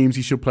sort of teams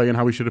he should play and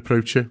how we should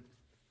approach it?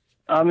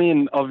 I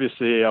mean,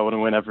 obviously, I want to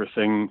win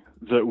everything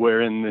that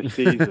we're in this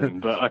season,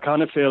 but I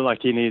kind of feel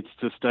like he needs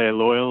to stay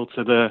loyal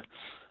to the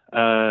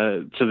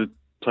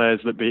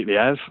players that beat the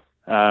Ev.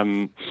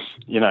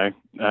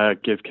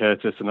 Give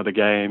Curtis another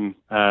game.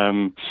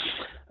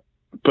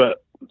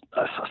 But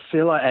I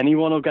feel like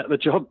anyone will get the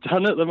job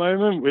done at the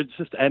moment with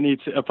just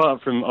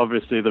apart from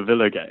obviously the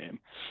Villa game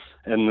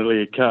in the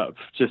League Cup.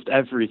 Just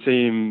every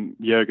team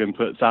Jurgen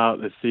puts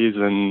out this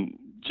season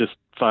just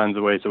finds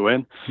a way to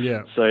win.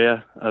 Yeah. So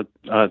yeah,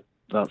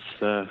 that's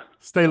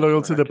stay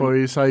loyal to the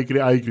boys. I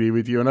agree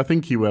with you, and I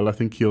think he will. I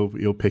think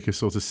he'll pick a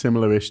sort of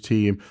similar-ish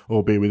team,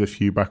 albeit with a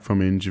few back from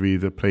injury,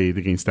 that played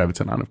against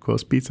Everton and of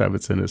course beat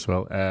Everton as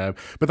well.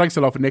 But thanks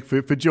a lot for Nick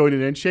for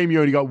joining in. Shame you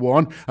only got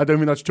one. I don't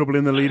think that's trouble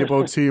in the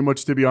leaderboard too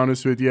much, to be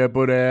honest with you.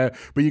 But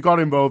you got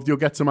involved. You'll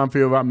get some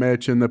Anfield Wrap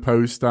merch in the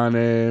post, and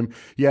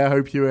I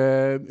hope you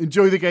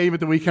enjoy the game at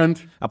the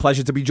weekend. A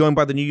pleasure to be joined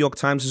by the New York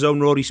Times' own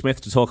Rory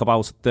Smith to talk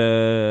about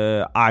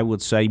the, I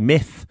would say,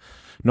 myth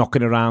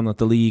knocking around that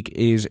the league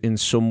is in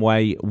some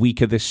way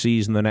weaker this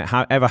season than it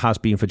ever has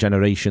been for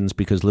generations,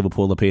 because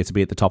Liverpool appear to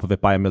be at the top of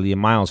it by a million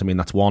miles. I mean,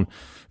 that's one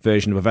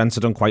version of events. I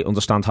don't quite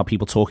understand how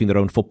people talking their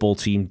own football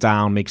team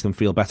down makes them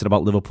feel better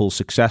about Liverpool's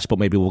success, but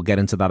maybe we'll get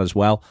into that as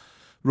well.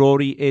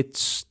 Rory,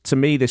 to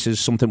me, this is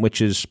something which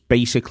is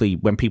basically,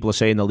 when people are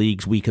saying the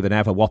league's weaker than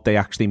ever, what they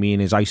actually mean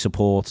is I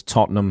support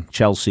Tottenham,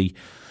 Chelsea,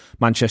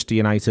 Manchester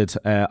United,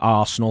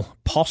 Arsenal,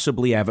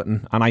 possibly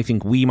Everton, and I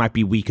think we might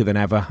be weaker than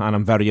ever, and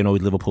I'm very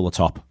annoyed Liverpool are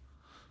top.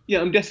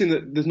 Yeah, I'm guessing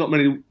that there's not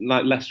many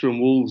like Leicester and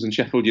Wolves and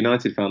Sheffield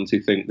United fans who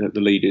think that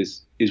the league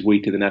is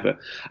weaker than ever.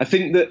 I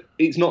think that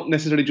it's not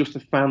necessarily just the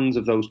fans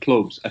of those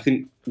clubs. I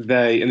think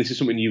and this is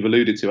something you've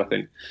alluded to, I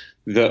think,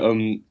 that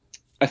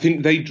I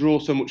think they draw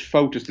so much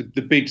focus.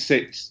 The big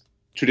six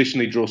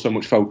traditionally draw so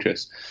much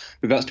focus,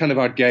 but that's kind of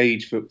our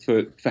gauge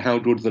for how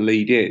good the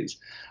league is.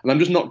 And I'm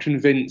just not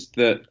convinced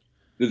that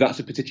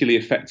that's a particularly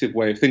effective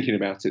way of thinking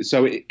about it.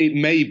 So it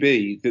may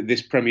be that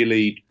this Premier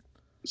League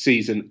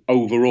season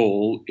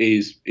overall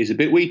is a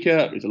bit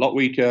weaker, is a lot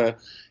weaker,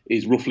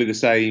 is roughly the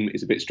same,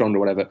 is a bit stronger,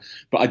 whatever.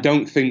 But I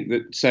don't think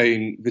that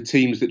saying the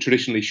teams that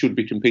traditionally should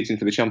be competing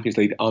for the Champions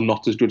League are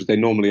not as good as they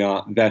normally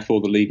are, therefore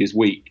the league is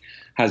weak,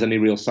 has any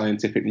real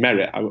scientific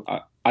merit.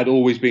 I'd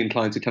always be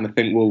inclined to kind of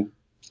think, well,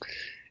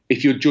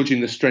 if you're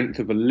judging the strength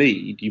of a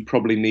league, you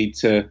probably need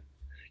to.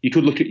 You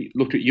could look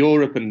at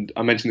Europe, and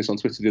I mentioned this on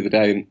Twitter the other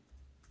day, and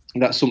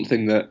that's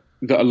something that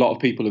a lot of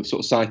people have sort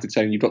of cited,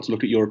 saying you've got to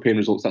look at European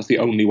results. That's the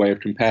only way of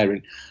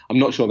comparing. I'm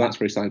not sure that's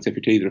very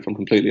scientific either, if I'm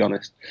completely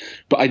honest.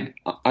 But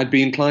I'd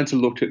be inclined to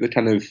look at the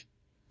kind of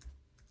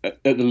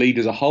at the league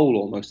as a whole,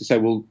 almost, to say,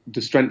 well,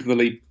 the strength of the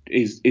league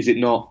is it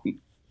not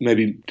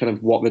maybe kind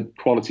of what the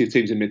quality of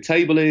teams in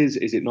mid-table is?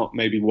 Is it not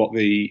maybe what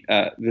the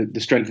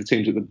strength of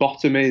teams at the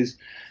bottom is?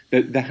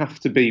 There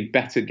have to be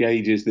better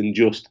gauges than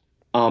just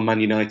are Man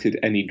United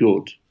any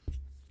good?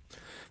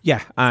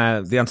 Yeah,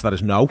 the answer to that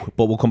is no,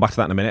 but we'll come back to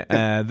that in a minute.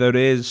 There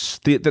is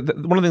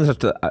one of the things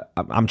that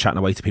I'm chatting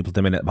away to people at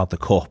the minute about the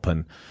Cup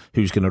and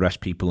who's going to rest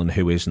people and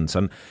who isn't.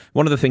 And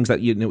one of the things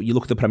that you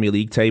look at the Premier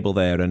League table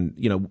there, and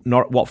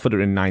Watford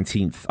are in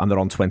 19th and they're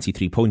on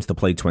 23 points. They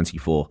played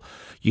 24.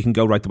 You can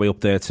go right the way up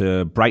there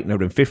to Brighton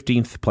are in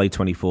 15th, played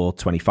 24,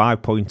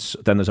 25 points.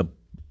 Then there's a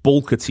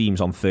bulk of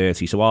teams on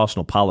 30, so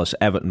Arsenal, Palace,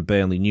 Everton,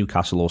 Burnley,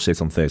 Newcastle all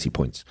sit on 30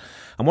 points.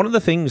 And one of the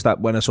things that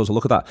when I sort of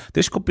look at that,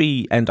 this could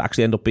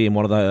actually end up being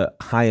one of the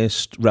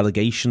highest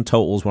relegation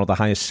totals, one of the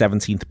highest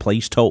 17th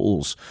place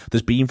totals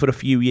there's been for a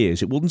few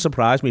years. It wouldn't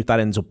surprise me if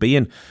that ends up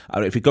being,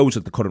 if it goes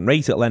at the current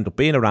rate, it'll end up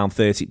being around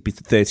 30,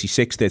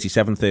 36,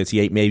 37,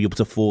 38, maybe up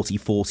to 40,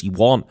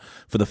 41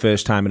 for the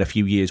first time in a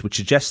few years, which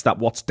suggests that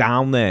what's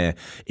down there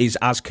is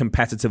as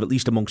competitive, at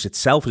least amongst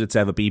itself, as it's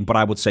ever been, but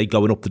I would say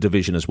going up the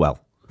division as well.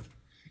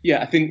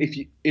 Yeah, I think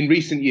in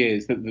recent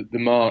years,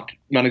 the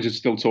managers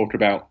still talk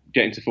about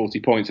getting to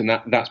 40 points, and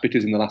that's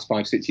because in the last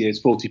 5-6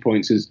 years, 40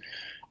 points has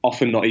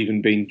often not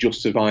even been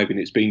just surviving.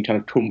 It's been kind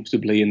of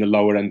comfortably in the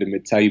lower end of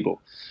mid-table.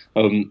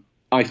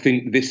 I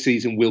think this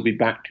season we'll be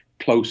back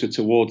closer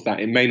towards that.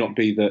 It may not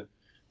be that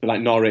like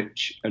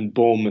Norwich and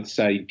Bournemouth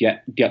say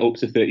get up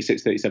to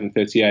 36, 37,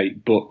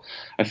 38, but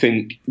I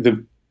think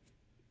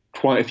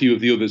quite a few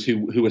of the others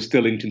who are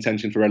still in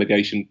contention for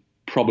relegation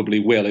probably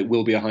will. It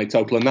will be a high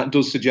total, and that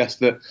does suggest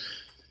that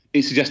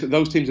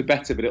those teams are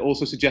better, but it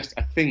also suggests,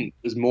 I think,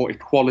 there's more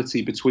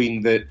equality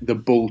between the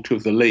bulk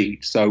of the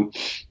league. So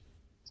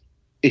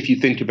if you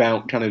think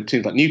about kind of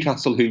teams like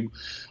Newcastle, who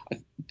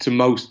to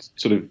most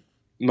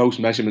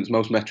measurements,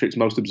 most metrics,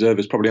 most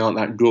observers probably aren't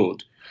that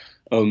good,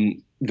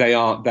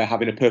 they're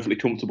having a perfectly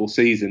comfortable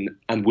season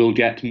and will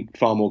get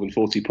far more than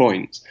 40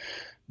 points.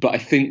 But I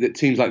think that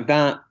teams like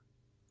that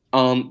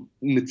aren't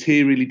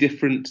materially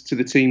different to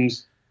the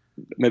teams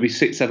maybe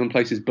 6-7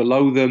 places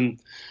below them.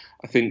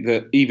 I think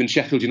that even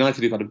Sheffield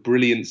United, who've had a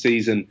brilliant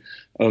season,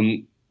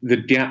 the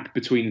gap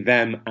between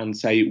them and,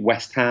 say,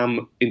 West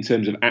Ham in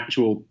terms of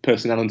actual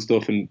personnel and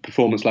stuff and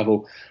performance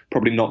level,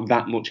 probably not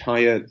that much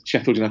higher.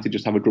 Sheffield United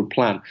just have a good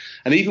plan.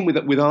 And even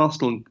with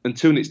Arsenal and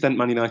to an extent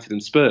Man United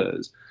and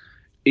Spurs,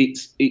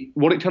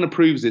 what it kind of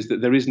proves is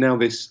that there is now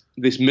this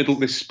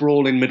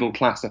sprawling middle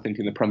class, I think,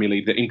 in the Premier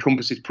League that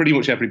encompasses pretty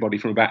much everybody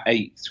from about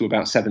 8th to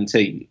about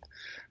 17th,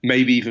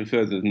 maybe even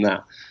further than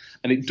that.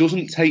 And it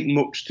doesn't take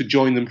much to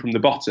join them from the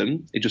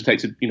bottom. It just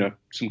takes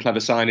some clever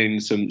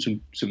signings,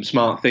 some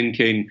smart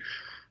thinking,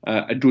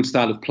 a good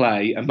style of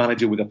play, a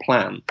manager with a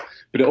plan.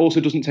 But it also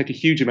doesn't take a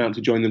huge amount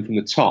to join them from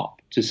the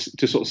top to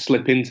sort of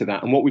slip into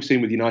that. And what we've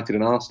seen with United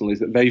and Arsenal is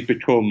that they've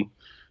become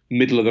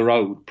middle of the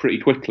road pretty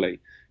quickly,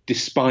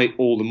 despite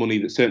all the money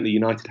that certainly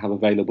United have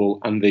available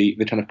and the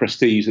kind of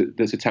prestige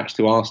that's attached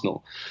to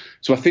Arsenal.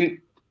 So I think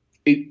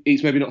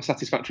it's maybe not a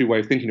satisfactory way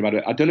of thinking about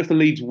it. I don't know if the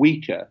league's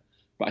weaker,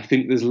 but I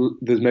think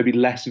there's maybe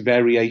less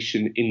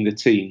variation in the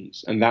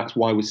teams, and that's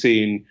why we're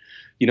seeing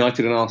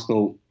United and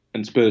Arsenal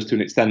and Spurs to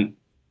an extent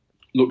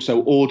look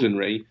so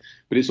ordinary.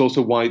 But it's also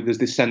why there's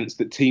this sense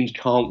that teams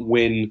can't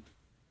win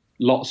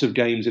lots of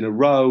games in a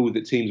row,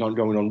 that teams aren't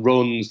going on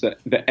runs, that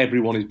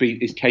everyone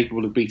is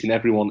capable of beating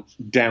everyone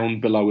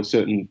down below a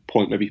certain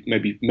point,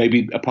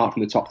 maybe apart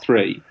from the top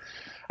three.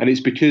 And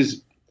it's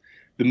because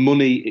the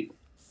money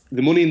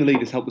in the league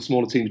has helped the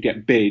smaller teams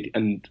get big,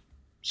 and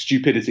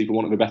stupidity, for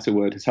want of a better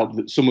word, has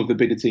helped some of the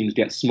bigger teams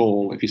get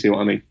small, if you see what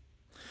I mean.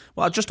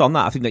 Well, just on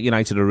that, I think that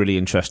United are a really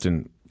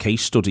interesting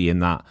case study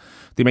in that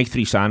they make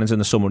 3 signings in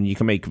the summer, and you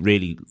can make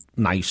really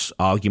nice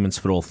arguments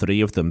for all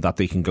 3 of them that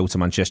they can go to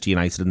Manchester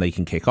United and they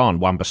can kick on,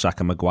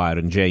 Wan-Bissaka, Maguire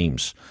and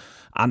James.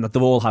 And that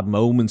they've all had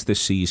moments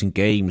this season,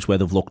 games where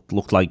they've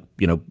looked like,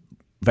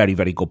 very,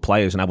 very good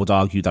players, and I would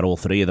argue that all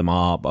 3 of them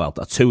are,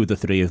 2 of the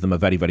 3 of them are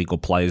very, very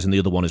good players, and the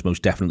other one is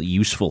most definitely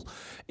useful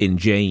in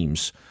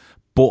James.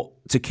 But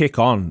to kick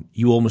on,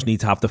 you almost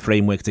need to have the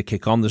framework to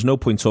kick on. There's no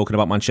point talking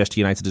about Manchester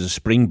United as a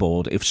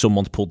springboard if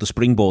someone's pulled the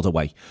springboard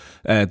away,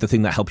 the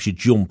thing that helps you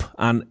jump.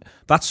 And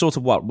that's sort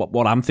of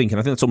what I'm thinking.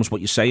 I think that's almost what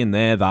you're saying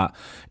there, that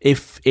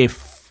if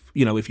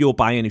you're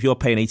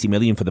paying 80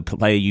 million for the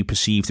player you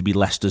perceive to be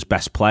Leicester's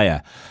best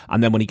player,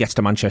 and then when he gets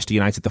to Manchester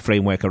United, the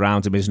framework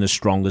around him isn't as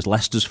strong as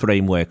Leicester's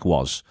framework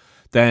was,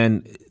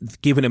 then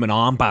giving him an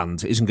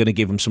armband isn't going to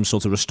give him some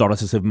sort of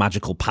restorative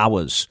magical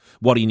powers.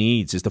 What he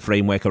needs is the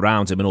framework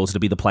around him in order to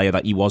be the player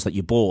that he was that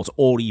you bought,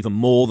 or even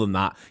more than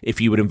that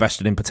if you were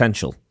invested in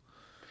potential.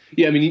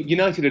 Yeah, I mean,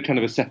 United are kind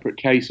of a separate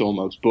case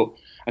almost, but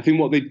I think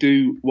what they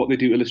do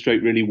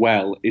illustrate really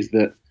well is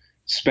that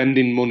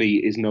spending money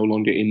is no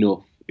longer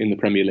enough in the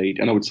Premier League,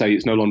 and I would say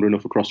it's no longer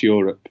enough across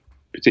Europe,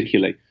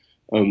 particularly.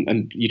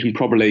 And you can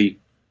probably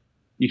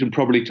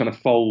kind of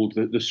fold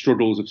the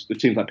struggles of the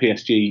teams like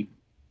PSG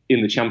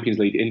in the Champions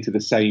League into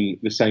the same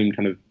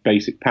kind of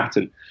basic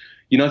pattern.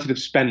 United have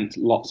spent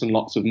lots and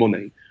lots of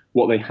money.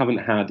 What they haven't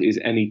had is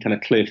any kind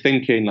of clear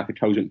thinking, like a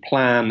cogent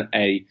plan,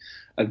 a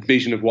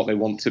vision of what they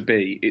want to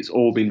be. It's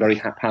all been very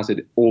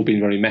haphazard, all been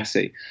very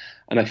messy.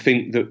 And I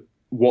think that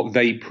what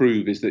they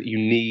prove is that you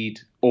need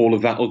all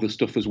of that other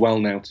stuff as well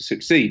now to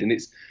succeed. And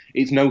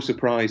it's no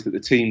surprise that the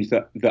teams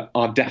that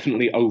are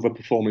definitely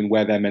overperforming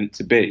where they're meant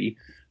to be,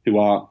 who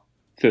are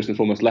first and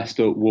foremost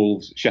Leicester,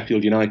 Wolves,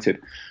 Sheffield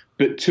United,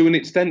 but to an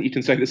extent you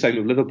can say the same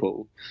of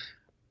Liverpool,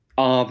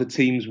 are the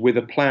teams with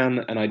a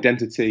plan, an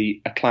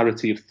identity, a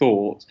clarity of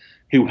thought,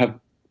 who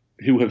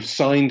have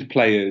signed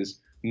players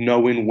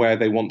knowing where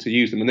they want to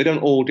use them. And they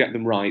don't all get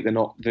them right.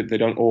 They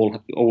don't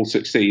all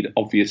succeed,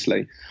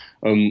 obviously.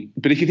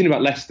 But if you think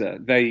about Leicester,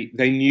 they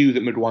knew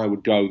that Maguire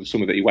would go the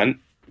summer that he went.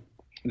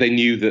 They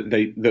knew that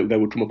there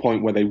would come a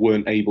point where they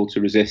weren't able to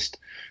resist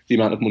the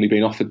amount of money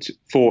being offered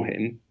for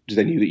him, because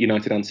they knew that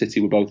United and City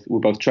were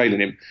both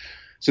trailing him.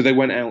 So they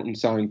went out and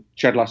signed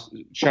Chadlar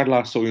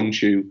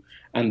Soyuncu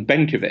and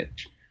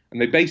Benkovic. And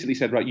they basically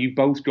said, right, you've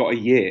both got a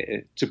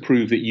year to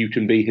prove that you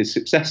can be his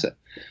successor.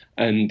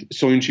 And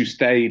Soyuncu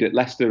stayed at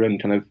Leicester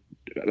and kind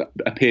of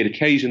appeared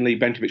occasionally.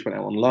 Benkovic went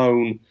out on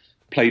loan,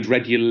 played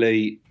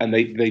regularly, and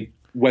they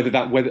whether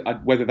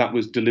that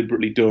was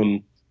deliberately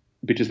done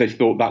because they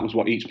thought that was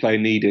what each player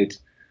needed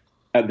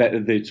at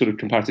the sort of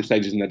comparative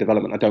stages in their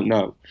development, I don't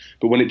know.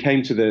 But when it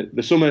came to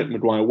the summer,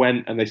 Maguire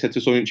went and they said to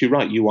Soyuncu,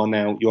 right,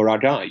 you're our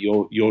guy.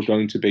 You're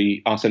going to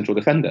be our central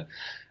defender.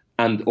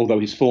 And although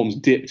his form's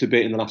dipped a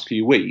bit in the last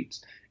few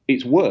weeks,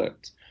 it's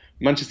worked.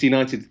 Manchester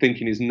United's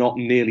thinking is not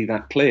nearly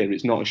that clear.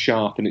 It's not as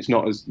sharp, and it's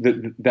not as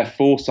their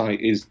foresight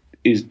is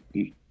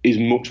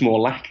much more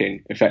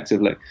lacking,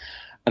 effectively.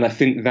 And I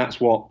think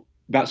that's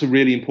a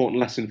really important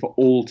lesson for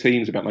all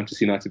teams about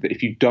Manchester United, that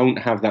if you don't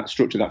have that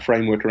structure, that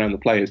framework around the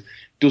players, it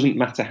doesn't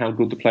matter how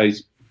good the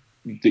players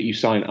that you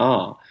sign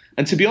are.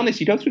 And to be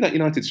honest, you go through that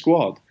United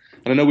squad,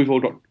 and I know we've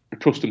all got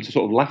accustomed to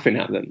sort of laughing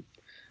at them,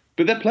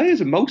 but their players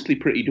are mostly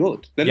pretty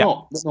good. They're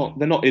not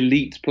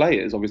elite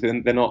players. Obviously,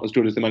 they're not as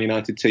good as the Man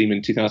United team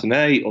in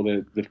 2008 or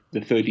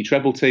the 30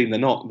 treble team. They're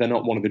not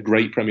one of the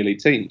great Premier League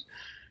teams,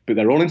 but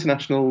they're all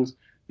internationals.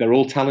 They're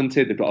all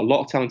talented. They've got a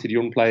lot of talented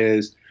young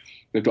players.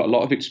 They've got a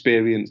lot of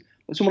experience.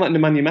 Someone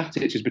like Nemanja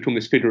Matic has become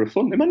this figure of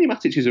fun. Nemanja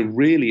Matic is a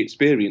really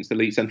experienced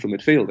elite central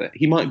midfielder.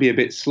 He might be a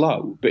bit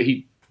slow, but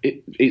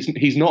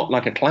he's not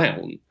like a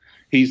clown.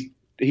 He's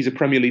a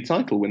Premier League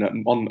title winner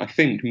on, I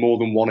think, more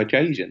than one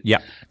occasion. Yeah.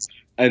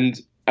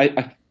 And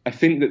I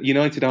think that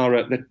United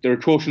they're a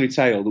cautionary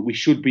tale that we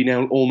should be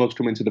now almost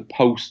coming to the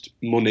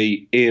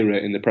post-money era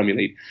in the Premier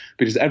League,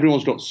 because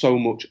everyone's got so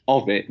much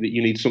of it that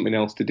you need something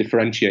else to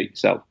differentiate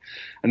yourself.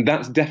 And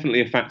that's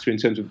definitely a factor in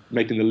terms of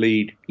making the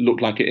league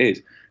look like it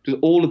is. Because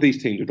all of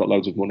these teams have got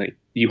loads of money.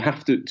 You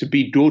have to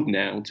be good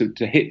now,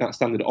 to hit that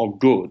standard of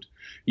good,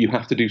 you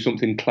have to do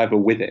something clever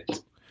with it.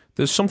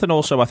 There's something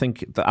also, I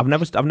think, that I've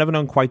never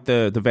known quite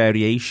the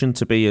variation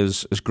to be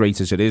as great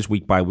as it is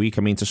week by week.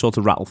 I mean, to sort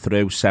of rattle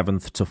through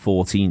 7th to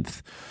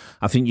 14th,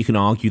 I think you can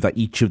argue that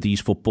each of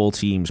these football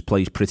teams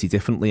plays pretty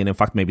differently, and in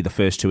fact maybe the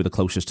first two are the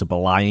closest to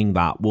belying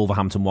that.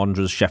 Wolverhampton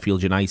Wanderers,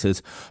 Sheffield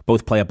United,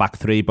 both play a back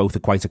three, both are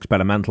quite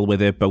experimental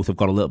with it, both have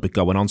got a little bit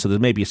going on, so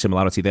there's maybe a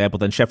similarity there. But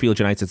then Sheffield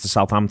United to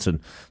Southampton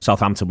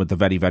with the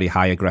very, very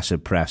high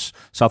aggressive press.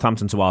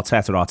 Southampton to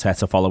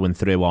Arteta following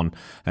through on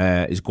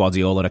his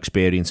Guardiola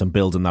experience and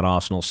building that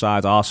Arsenal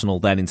side. Arsenal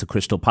then into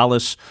Crystal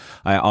Palace,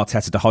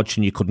 Arteta to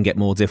Hodgson, you couldn't get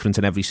more different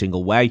in every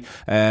single way.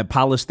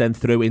 Palace then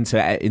through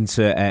into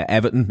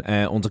Everton,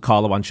 under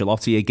Carlo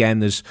Ancelotti. Again,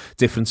 there's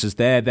differences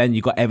there. Then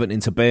you got Everton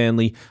into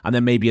Burnley, and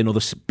then maybe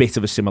another bit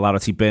of a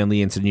similarity,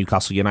 Burnley into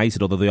Newcastle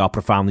United, although they are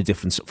profoundly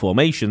different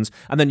formations.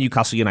 And then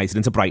Newcastle United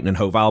into Brighton and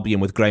Hove Albion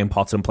with Graham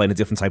Potter and playing a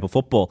different type of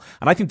football.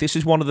 And I think this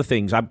is one of the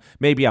things,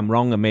 maybe I'm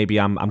wrong and maybe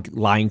I'm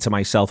lying to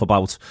myself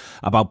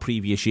about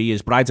previous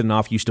years, but I don't know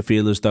if I used to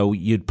feel as though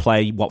you'd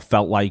play what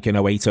felt like in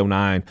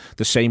 08-09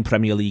 the same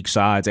Premier League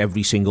sides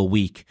every single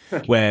week,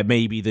 where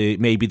maybe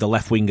the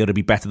left winger would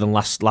be better than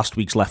last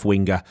week's left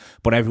winger,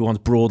 but everyone's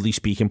broadly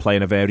speaking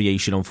playing a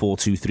variation on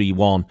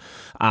 4-2-3-1,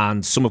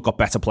 and some have got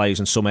better players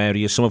in some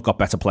areas, some have got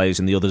better players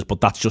in the others,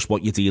 but that's just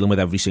what you're dealing with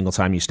every single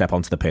time you step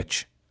onto the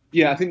pitch.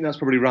 Yeah, I think that's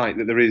probably right,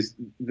 that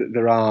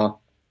there are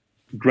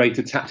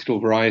greater tactical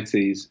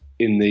varieties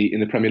in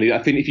the Premier League. I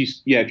think if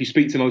you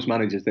speak to most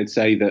managers, they'd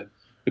say that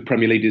the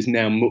Premier League is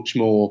now much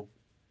more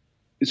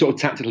sort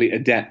of tactically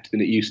adept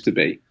than it used to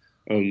be.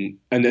 And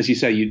as you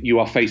say, you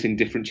are facing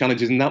different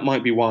challenges, and that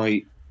might be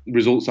why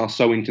results are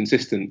so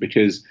inconsistent,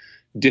 because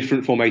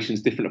different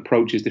formations, different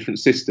approaches, different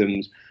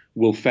systems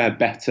will fare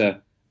better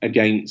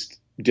against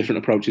different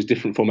approaches,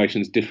 different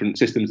formations, different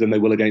systems than they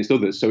will against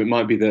others. So it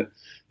might be that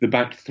the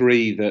back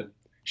three that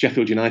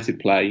Sheffield United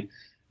play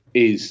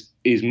is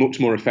much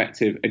more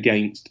effective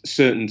against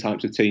certain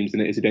types of teams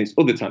than it is against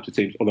other types of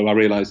teams. Although I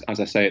realise,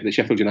 as I say, that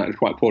Sheffield United is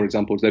quite poor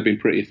examples. They've been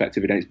pretty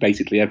effective against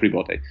basically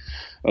everybody.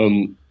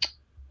 So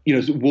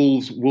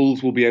Wolves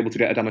will be able to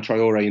get Adama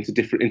Traore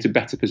into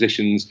better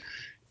positions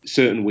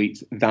certain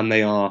weeks than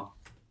they are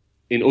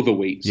in other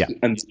weeks,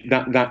 and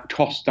that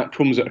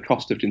comes at a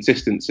cost of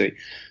consistency.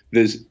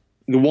 There's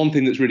the one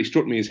thing that's really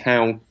struck me is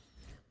how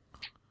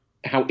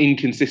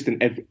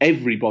inconsistent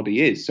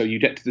everybody is. So you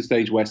get to the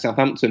stage where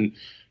Southampton,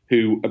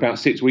 who about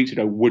 6 weeks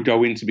ago were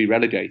going to be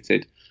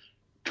relegated,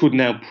 could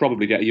now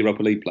probably get a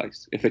Europa League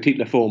place. If they keep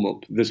their form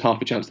up, there's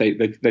half a chance they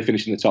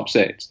finish in the top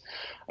 6.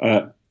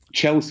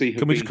 Chelsea.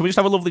 Can we just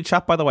have a lovely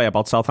chat, by the way,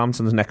 about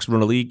Southampton's next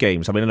run of league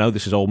games? I mean, I know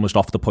this is almost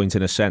off the point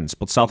in a sense,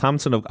 but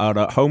Southampton are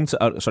at home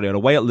are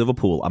away at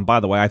Liverpool, and by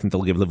the way, I think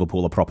they'll give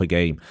Liverpool a proper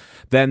game.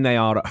 Then they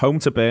are at home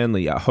to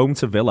Burnley, at home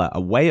to Villa,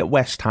 away at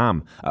West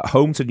Ham, at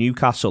home to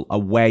Newcastle,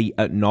 away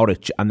at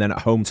Norwich, and then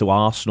at home to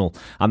Arsenal,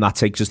 and that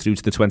takes us through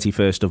to the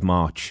 21st of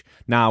March.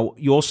 Now,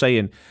 you're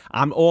saying,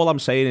 all I'm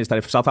saying is that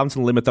if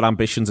Southampton limit their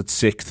ambitions at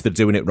 6th, they're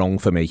doing it wrong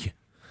for me.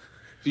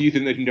 Do you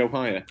think they can go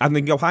higher? I think they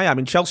can go higher. I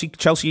mean,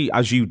 Chelsea,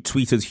 as you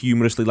tweeted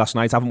humorously last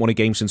night, haven't won a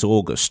game since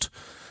August.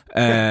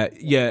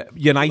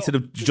 United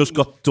have just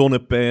got done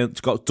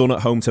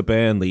at home to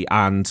Burnley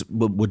and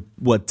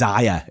were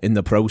dire in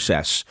the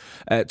process.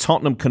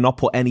 Tottenham cannot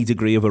put any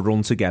degree of a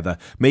run together.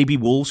 Maybe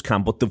Wolves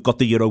can, but they've got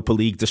the Europa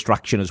League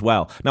distraction as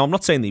well. Now, I'm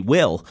not saying they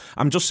will.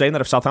 I'm just saying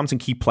that if Southampton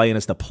keep playing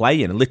as they're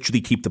playing and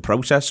literally keep the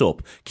process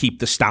up, keep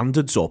the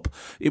standards up,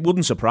 it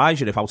wouldn't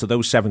surprise you if out of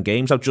those 7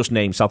 games I've just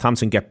named,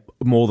 Southampton get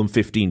more than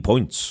 15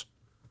 points.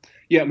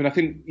 Yeah, I mean, I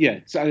think,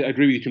 I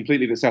agree with you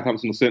completely that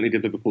Southampton will certainly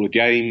give Liverpool a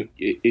game.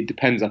 It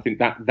depends. I think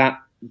that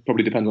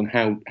probably depends on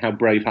how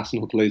brave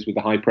Hasenhüttl is with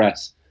the high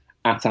press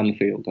at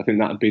Anfield. I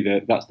think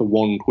that's the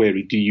one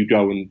query. Do you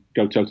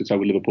go toe-to-toe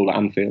with Liverpool at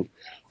Anfield?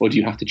 Or do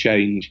you have to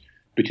change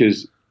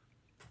because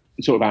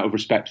sort of out of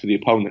respect for the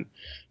opponent?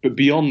 But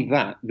beyond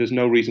that, there's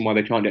no reason why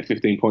they can't get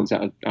 15 points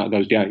out of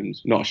those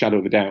games, not a shadow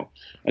of a doubt.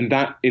 And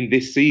that, in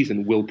this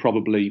season, will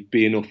probably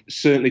be enough,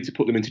 certainly to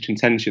put them into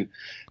contention.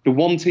 The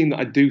one team that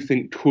I do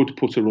think could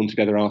put a run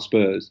together are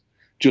Spurs,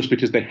 just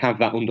because they have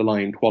that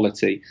underlying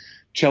quality.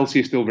 Chelsea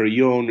is still very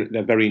young,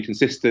 they're very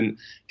inconsistent.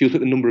 If you look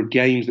at the number of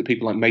games that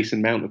people like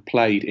Mason Mount have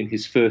played in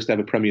his first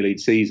ever Premier League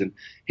season,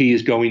 he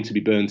is going to be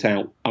burnt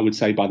out, I would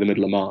say, by the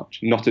middle of March.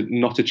 Not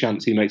a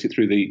chance he makes it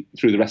through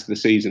the rest of the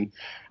season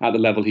at the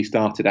level he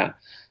started at.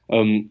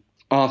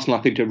 Arsenal,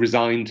 I think, are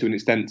resigned to an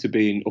extent to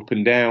being up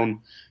and down.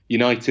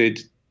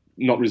 United,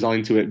 not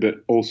resigned to it, but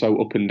also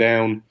up and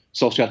down.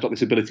 Solskjaer's got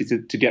this ability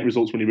to get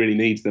results when he really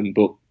needs them,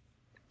 but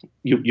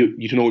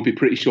you can always be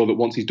pretty sure that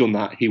once he's done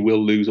that, he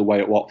will lose away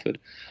at Watford.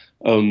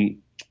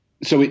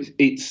 So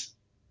it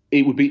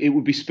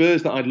would be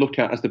Spurs that I'd look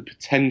at as the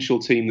potential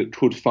team that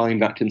could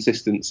find that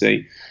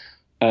consistency.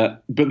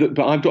 But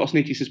I've got a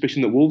sneaky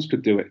suspicion that Wolves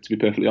could do it, to be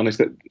perfectly honest.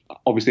 That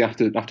obviously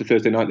after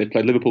Thursday night, they've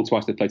played Liverpool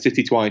twice, they've played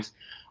City twice.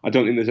 I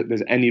don't think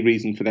there's any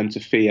reason for them to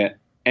fear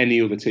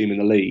any other team in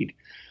the league.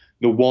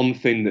 The one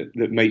thing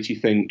that makes you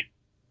think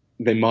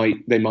they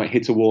might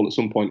hit a wall at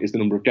some point is the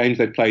number of games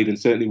they've played, and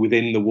certainly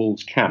within the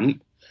Wolves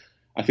camp,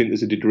 I think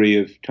there's a degree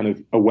of kind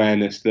of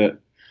awareness that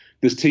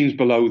there's teams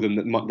below them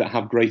that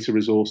have greater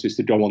resources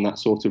to go on that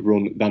sort of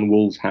run than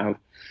Wolves have.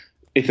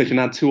 If they can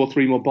add 2 or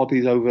 3 more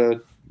bodies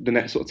over the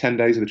next sort of 10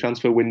 days of the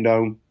transfer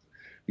window,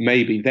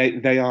 maybe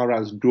they are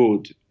as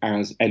good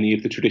as any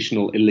of the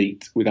traditional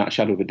elite, without a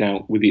shadow of a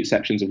doubt, with the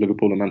exceptions of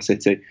Liverpool and Man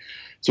City.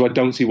 So I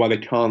don't see why they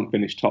can't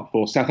finish top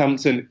 4.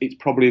 Southampton, it's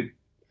probably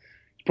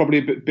a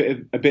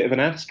bit of an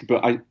ask,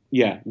 but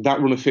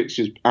that run of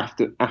fixtures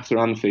after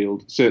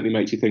Anfield certainly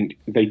makes you think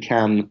they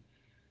can.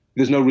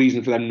 There's no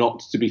reason for them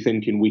not to be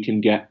thinking we can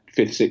get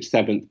 5th, 6th,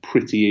 7th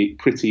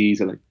pretty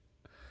easily.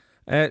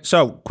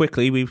 So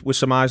quickly, we're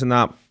surmising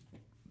that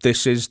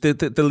this is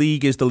the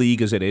league is the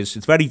league as it is.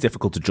 It's very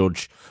difficult to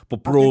judge,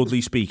 but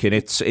broadly speaking,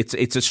 it's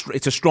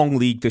a strong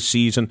league this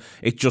season.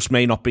 It just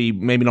maybe not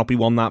be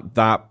one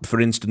that for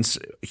instance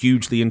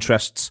hugely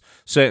interests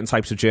certain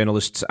types of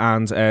journalists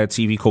and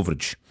TV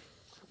coverage.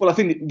 Well, I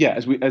think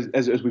as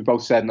we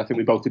both said, and I think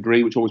we both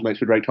agree, which always makes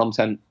for great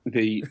content.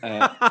 The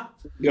fact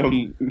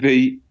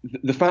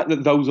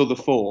that those other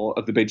 4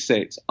 of the big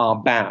 6 are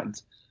bad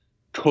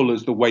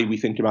colours the way we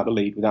think about the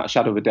league, without a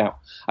shadow of a doubt.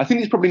 I think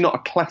it's probably not a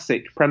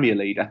classic Premier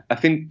League. I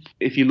think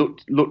if you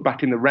look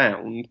back in the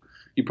round,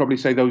 you'd probably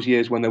say those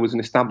years when there was an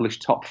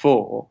established top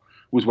 4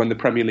 was when the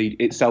Premier League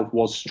itself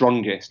was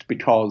strongest,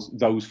 because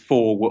those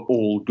 4 were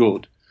all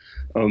good.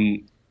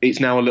 It's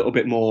now a little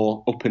bit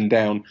more up and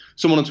down.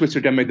 Someone on Twitter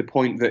again made the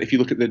point that if you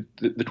look at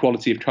the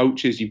quality of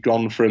coaches, you've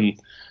gone from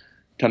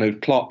kind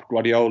of Klopp,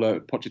 Guardiola,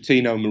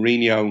 Pochettino,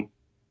 Mourinho,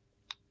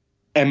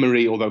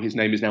 Emery, although his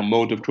name is now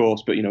Mud, of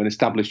course, but an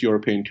established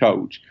European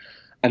coach,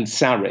 and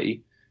Sarri.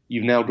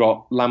 You've now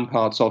got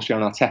Lampard, Solskjaer,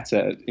 and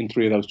Arteta in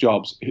 3 of those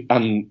jobs,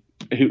 and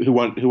who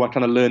are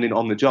kind of learning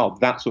on the job.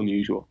 That's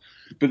unusual.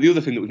 But the other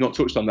thing that we've not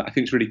touched on that I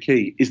think is really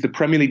key is the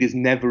Premier League is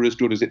never as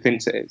good as it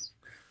thinks it is.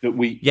 That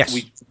we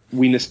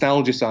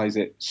nostalgicise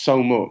it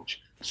so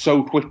much,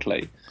 so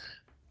quickly,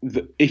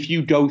 that if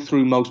you go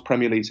through most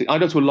Premier League, I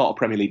go to a lot of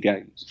Premier League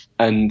games,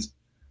 and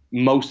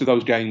most of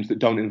those games that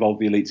don't involve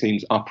the elite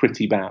teams are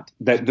pretty bad.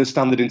 The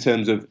standard in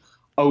terms of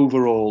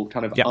overall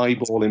kind of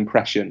eyeball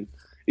impression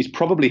is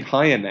probably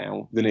higher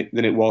now than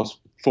it was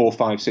 4,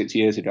 5, 6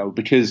 years ago,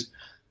 because,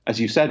 as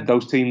you said,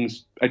 those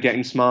teams are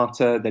getting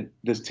smarter.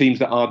 There's teams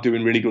that are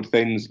doing really good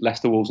things,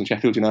 Leicester, Wolves and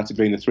Sheffield United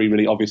being the 3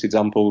 really obvious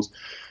examples.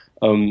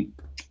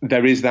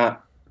 There is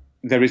that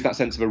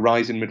sense of a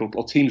rising middle,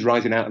 or teams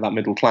rising out of that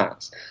middle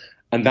class,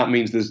 and that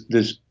means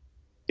there's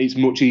it's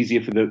much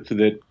easier for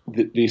the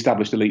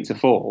established elite to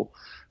fall.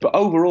 But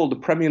overall, the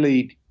Premier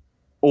League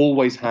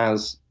always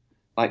has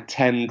like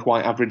 10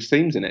 quite average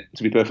teams in it,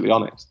 to be perfectly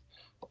honest.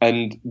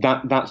 And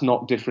that's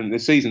not different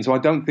this season. So I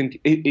don't think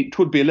it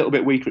could be a little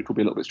bit weaker, it could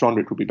be a little bit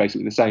stronger, it could be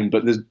basically the same.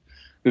 But the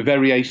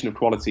variation of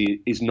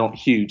quality is not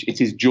huge.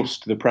 It is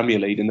just the Premier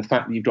League. And the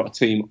fact that you've got a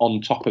team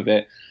on top of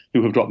it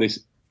who have got this,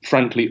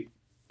 frankly,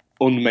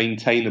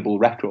 unmaintainable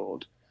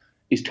record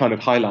is kind of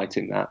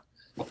highlighting that.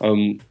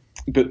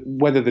 But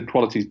whether the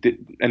quality is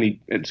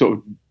any sort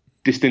of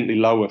distinctly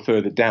lower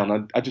further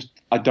down,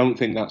 I don't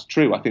think that's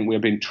true. I think we're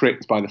being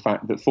tricked by the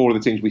fact that 4 of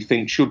the teams we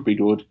think should be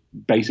good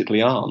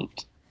basically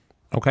aren't.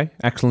 Okay,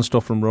 excellent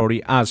stuff from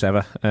Rory as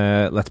ever.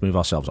 Let's move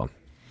ourselves on.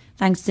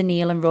 Thanks to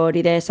Neil and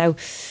Rory there. So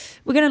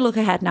we're going to look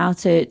ahead now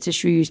to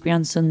Shrewsbury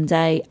on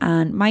Sunday,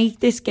 and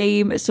Mike, this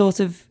game sort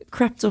of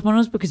crept up on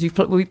us because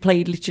we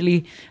played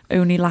literally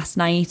only last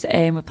night,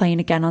 and we're playing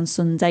again on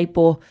Sunday,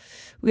 but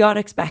we are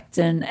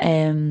expecting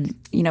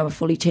a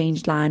fully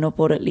changed lineup,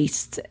 or at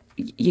least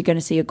you're going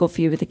to see a good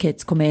few of the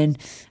kids come in,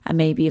 and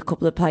maybe a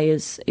couple of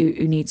players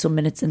who need some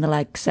minutes in the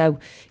legs. So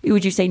who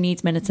would you say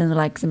needs minutes in the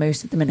legs the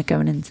most at the minute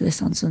going into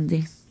this on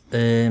Sunday?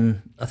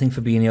 I think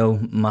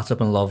Fabinho,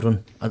 Matip and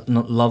Lovren.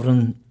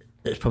 Lovren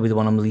is probably the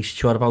one I'm least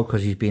sure about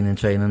because he's been in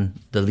training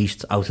the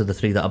least out of the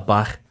 3 that are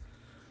back.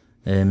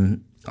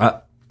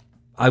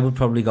 I would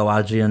probably go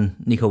Adrian,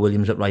 Nico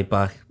Williams at right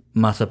back,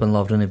 Matip and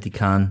Lovren if they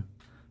can,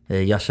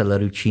 Yasser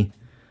Larouci,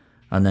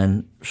 and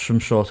then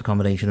some sort of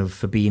combination of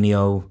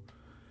Fabinho,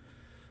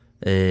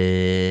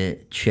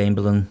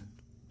 Chamberlain,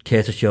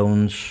 Curtis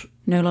Jones.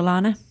 No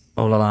Lallana?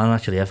 Oh, Lallana,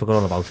 actually, I forgot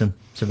all about him,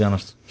 to be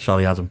honest.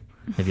 Sorry, Adam,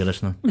 if you're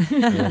listening.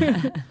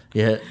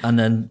 Yeah, and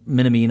then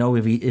Minamino,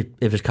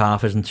 if his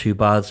calf isn't too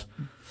bad,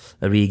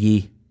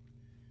 Origi,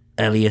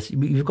 Elliott.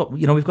 We've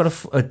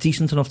got a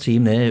decent enough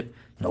team there.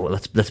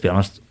 Let's be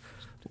honest.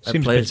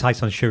 Seems a bit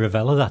tight on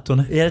Chiravella, that,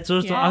 doesn't it? Yeah, it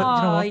does.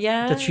 Yeah.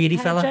 Yeah. The cheery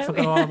fella,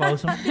 forgot all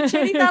about him. The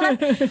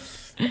cheery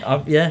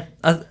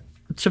fella.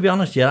 To be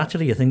honest,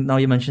 actually, I think now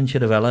you mentioned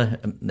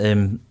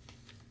Chiravella,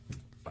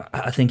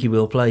 I think he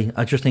will play.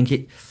 I just think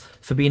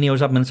Fabinho's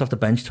had minutes off the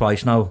bench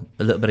twice now,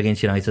 a little bit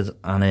against United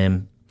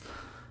and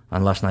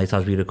last night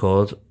as we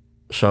record.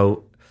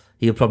 So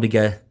he'll probably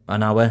get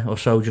an hour or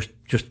so just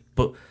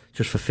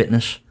for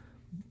fitness.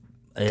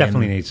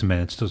 Definitely needs some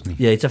minutes, doesn't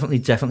he? Yeah, he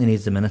definitely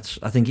needs the minutes.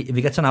 I think if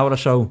he gets an hour or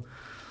so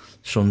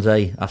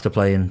Sunday after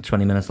playing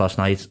 20 minutes last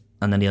night,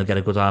 and then he'll get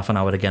a good half an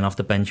hour again off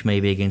the bench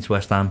maybe against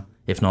West Ham,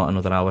 if not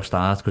another hour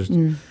start, because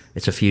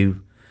it's a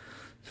few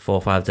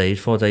 4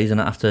 days in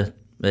it after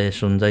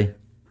Sunday.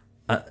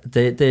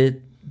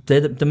 The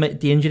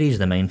injuries are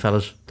the main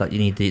fellas that you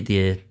need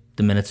the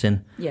minutes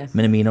in. Yeah.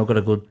 Minamino got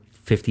a good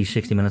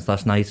 50-60 minutes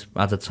last night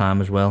at the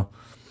time as well.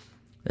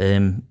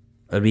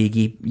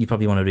 Origi, you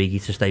probably want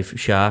Origi to stay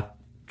sharp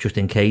just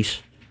in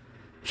case.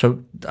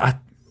 So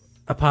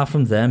apart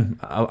from them,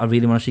 I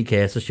really want to see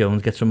Curtis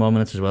Jones get some more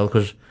minutes as well,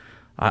 because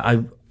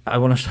I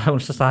want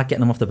to start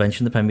getting him off the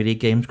bench in the Premier League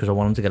games because I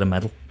want him to get a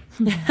medal.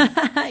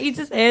 He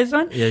deserves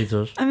one. Yeah, he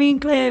does. I mean,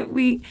 Claire,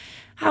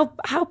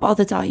 how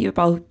bothered are you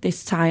about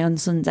this tie on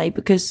Sunday?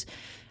 Because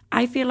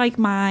I feel like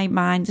my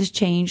mind has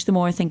changed the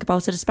more I think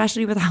about it,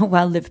 especially with how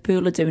well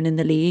Liverpool are doing in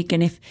the league.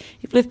 And if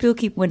Liverpool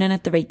keep winning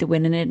at the rate they're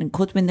winning it and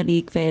could win the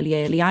league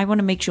fairly early, I want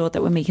to make sure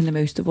that we're making the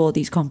most of all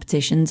these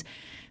competitions.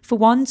 For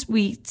once,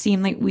 we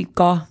seem like we've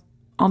got,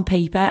 on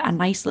paper, a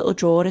nice little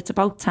draw. It's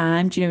about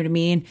time, do you know what I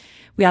mean?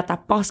 We had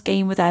that boss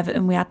game with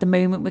Everton. We had the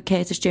moment with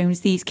Curtis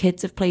Jones. These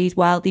kids have played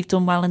well. They've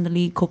done well in the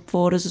League Cup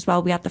for us as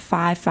well. We had the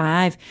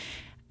 5-5.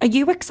 Are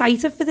you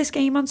excited for this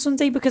game on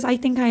Sunday? Because I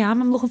think I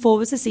am. I'm looking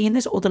forward to seeing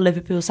this other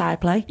Liverpool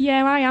side play.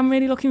 Yeah, I am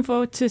really looking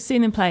forward to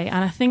seeing them play.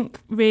 And I think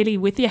really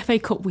with the FA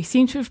Cup, we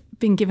seem to have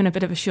been given a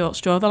bit of a short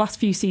straw the last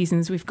few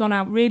seasons. We've gone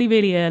out really,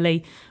 really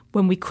early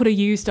when we could have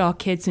used our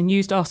kids and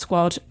used our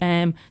squad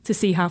to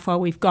see how far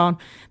we've gone.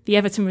 The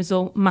Everton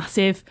result,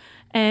 massive.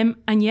 And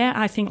yeah,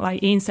 I think,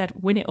 like Ian said,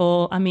 win it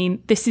all. I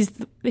mean, this is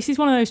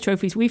one of those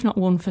trophies we've not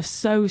won for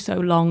so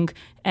long,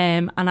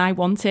 and I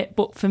want it.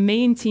 But for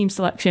me in team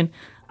selection,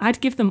 I'd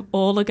give them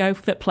all a go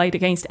that played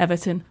against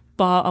Everton.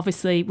 Bar,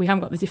 obviously, we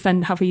haven't got the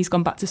defender. He's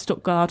gone back to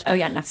Stuttgart. Oh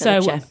yeah,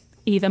 so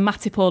either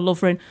Matip or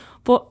Lovren.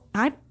 But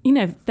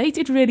they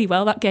did really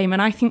well that game,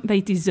 and I think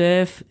they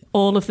deserve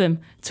all of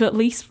them to at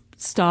least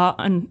start.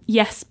 And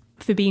yes,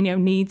 Fabinho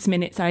needs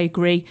minutes, I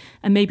agree,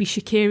 and maybe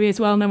Shaqiri as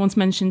well. No one's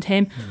mentioned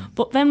him,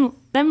 but them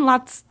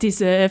lads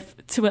deserve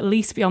to at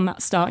least be on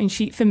that starting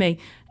sheet for me.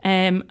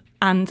 And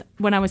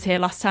when I was here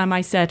last time,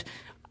 I said,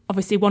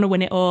 obviously, want to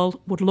win it all,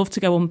 would love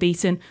to go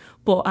unbeaten,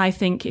 but I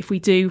think if we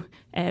do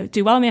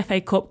well in the FA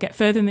Cup, get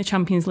further in the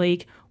Champions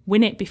League,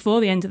 win it before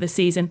the end of the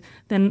season,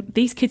 then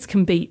these kids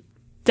can beat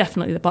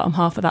definitely the bottom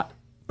half of that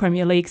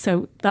Premier League.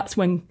 So that's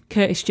when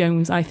Curtis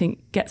Jones, I think,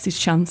 gets his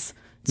chance.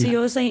 So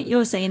you're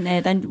saying there,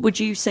 then, would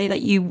you say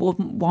that you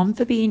wouldn't want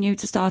Fabinho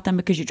to start then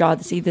because you'd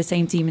rather see the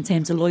same team in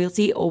terms of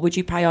loyalty, or would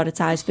you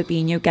prioritise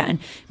Fabinho getting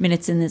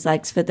minutes in his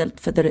legs for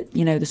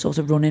the sort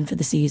of run-in for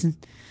the season?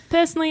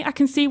 Personally, I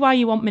can see why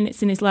you want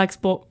minutes in his legs,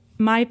 but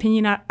my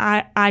opinion,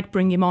 I'd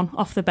bring him on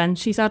off the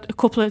bench. He's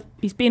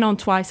been on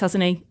twice,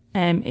 hasn't he?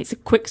 It's a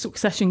quick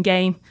succession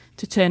game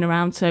to turn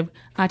around, so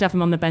I'd have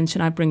him on the bench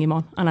and I'd bring him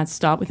on and I'd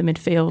start with the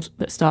midfield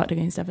that started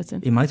against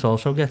Everton. He might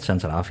also get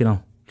centre half, you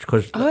know.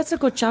 It's a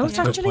good shout,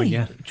 actually.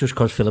 Just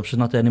because Phillips is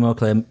not there anymore,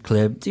 Claire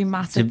do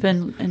Matip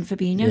and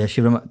Fabinho.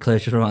 Yeah, Claire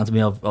just reminded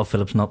me of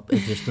Phillips not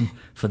existing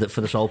for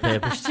the sole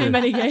purpose too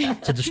many games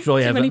to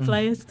destroy too Everton, many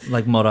players,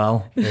 like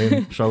morale.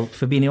 So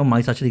Fabinho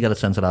might actually get a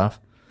centre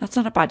half. That's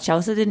not a bad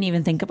shout. I didn't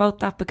even think about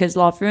that because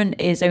Lovren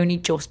is only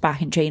just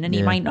back in training.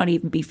 He might not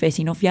even be fit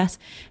enough yet.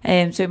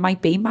 So it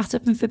might be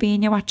Matip and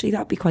Fabinho, actually.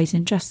 That'd be quite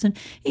interesting.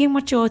 Ian,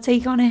 what's your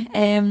take on it?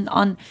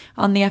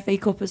 On the FA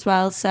Cup as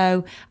well.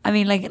 So, I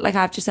mean, like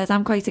I've just said,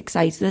 I'm quite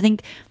excited. I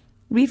think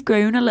we've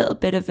grown a little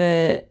bit of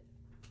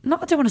I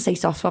don't want to say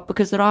soft spot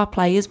because there are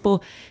players,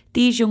 but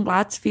these young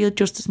lads feel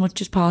just as much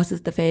as part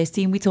of the first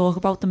team. We talk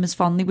about them as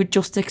fondly. We're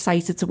just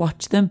excited to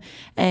watch them,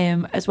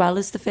 as well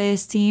as the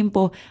first team.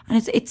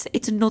 And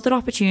it's another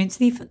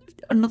opportunity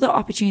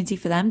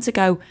for them to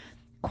go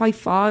quite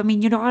far. I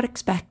mean, you're not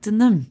expecting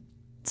them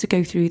to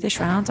go through this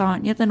round,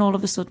 aren't you? Then all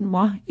of a sudden,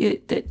 they're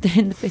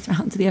in the fifth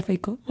round of the FA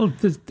Cup. Well,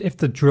 if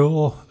the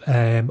draw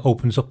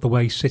opens up the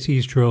way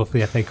City's draw for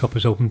the FA Cup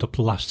has opened up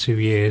the last 2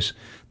 years,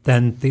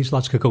 then these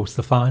lads could go to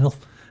the final.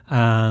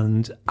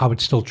 And I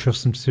would still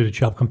trust them to do the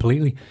job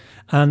completely.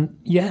 And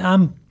yeah,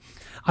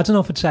 I don't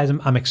know if it says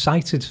I'm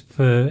excited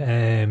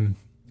for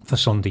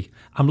Sunday.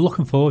 I'm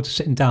looking forward to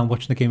sitting down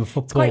watching the game of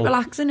football. It's quite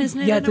relaxing,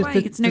 isn't it? Yeah,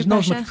 there's not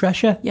as much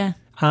pressure. Yeah,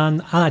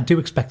 and I do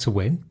expect to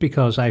win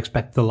because I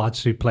expect the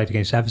lads who played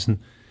against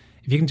Everton.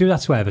 If you can do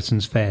that to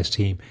Everton's first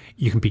team,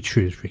 you can beat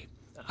Shrewsbury.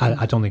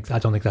 I don't think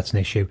that's an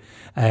issue.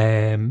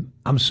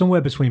 I'm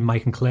somewhere between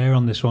Mike and Claire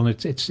on this one.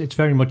 It's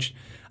very much.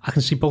 I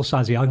can see both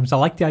sides of the arguments. I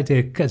like the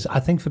idea because I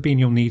think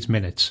Fabinho needs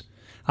minutes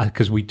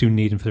because we do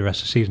need him for the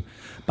rest of the season.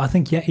 But I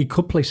think, he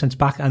could play centre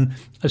back. And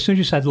as soon as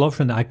you said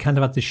Lovren, I kind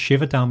of had this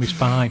shiver down my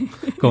spine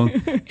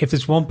going, if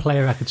there's one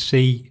player I could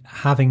see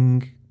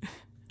having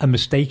a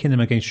mistake in him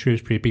against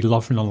Shrewsbury, it'd be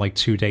Lovren on like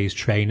 2 days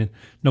training.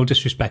 No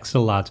disrespect to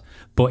the lad,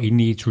 but he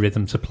needs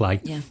rhythm to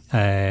play. Yeah.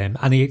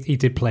 And he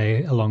did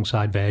play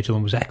alongside Virgil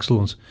and was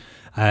excellent.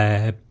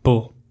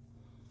 But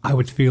I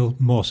would feel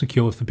more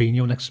secure with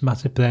Fabinho next to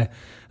Matip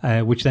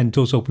there, which then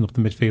does open up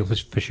the midfield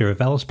for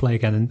Chiravella's play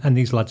again, and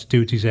these lads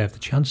do deserve the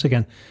chance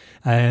again.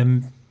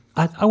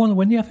 I want to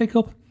win the FA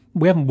Cup.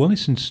 We haven't won it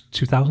since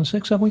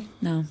 2006, have we?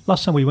 No.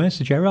 Last time we went, it's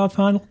the Gerrard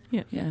final.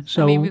 Yeah.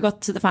 So, I mean, we got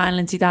to the final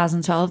in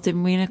 2012,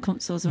 didn't we? And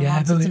it sort of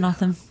amounted to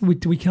nothing.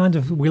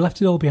 We left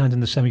it all behind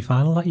in the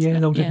semi-final that year,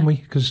 though, didn't we?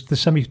 Because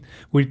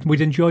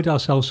we'd enjoyed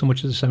ourselves so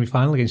much at the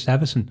semi-final against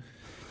Everton.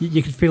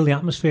 You could feel the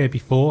atmosphere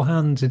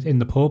beforehand in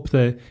the pub.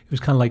 It was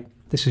kind of like,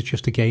 this is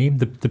just a game.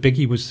 The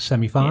biggie was the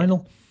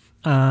semi-final.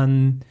 Yeah.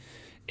 And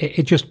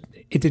it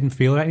didn't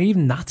feel right. And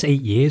even that's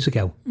 8 years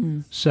ago.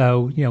 Mm.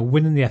 So,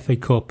 winning the FA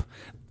Cup,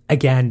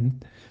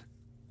 again,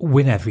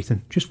 win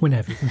everything. Just win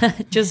everything.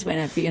 Just win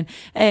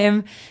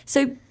everything.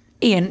 So,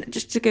 Ian,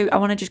 I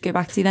want to just go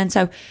back to you then.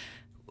 So,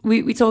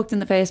 we talked in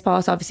the first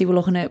part, obviously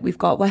we've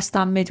got West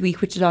Ham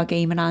midweek, which is our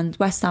game in hand.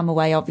 West Ham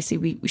away, obviously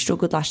we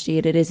struggled last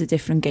year. It is a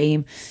different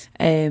game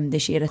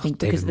this year, I think,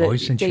 because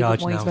David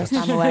Moyes, West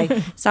Ham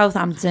away.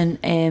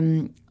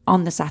 Southampton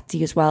on the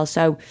Saturday as well.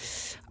 So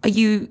are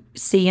you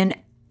seeing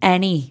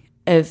any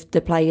of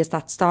the players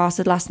that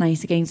started last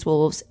night against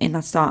Wolves in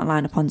that starting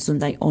lineup on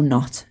Sunday or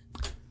not?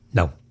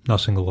 No,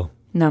 not a single one.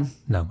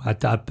 No,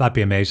 I'd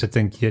be amazed. I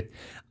think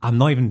I'm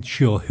not even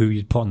sure who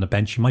you'd put on the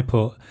bench. You might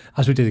put,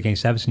 as we did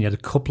against Everton, you had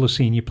a couple of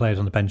senior players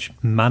on the bench.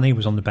 Manny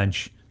was on the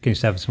bench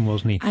against Everton,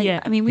 wasn't he?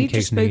 I mean, we've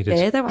just spoke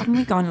there, though, haven't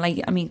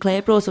we?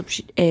 Claire brought up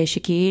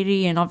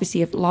Shaqiri, and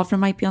obviously if Lovren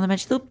might be on the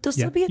bench, there'll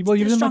still be a strong bench. Well,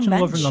 you imagine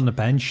Lovren on the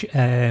bench.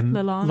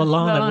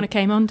 Lallana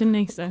came on, didn't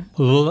he? So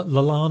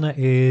Lallana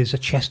is a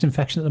chest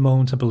infection at the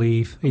moment, I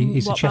believe.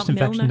 He's a chest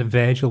infection that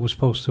Virgil was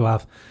supposed to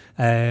have.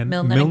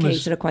 Milner and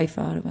Cater are quite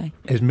far away.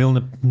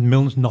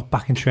 Milner's not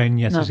back in training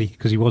yet, is he?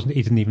 Because he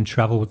didn't even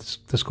travel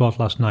with the squad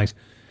last night.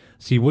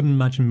 So you wouldn't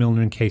imagine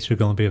Milner and Cater are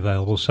going to be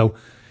available. So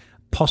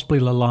possibly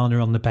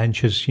Lallana on the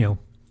bench as,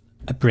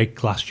 a break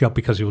glass job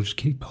because he will just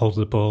keep hold of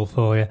the ball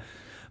for you.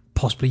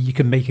 Possibly you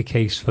can make a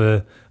case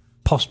for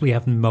possibly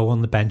having Mo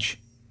on the bench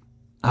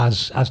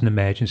as an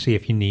emergency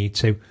if you need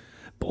to.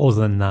 But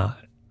other than that,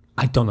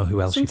 I don't know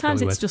who else.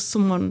 Sometimes it's just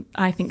someone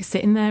I think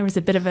sitting there is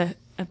a bit of a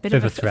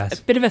threat.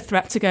 A bit of a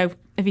threat to go,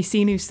 have you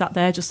seen who's sat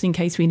there just in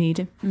case we need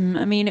him?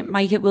 I mean,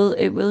 it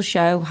will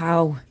show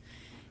how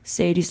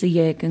seriously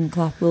Jurgen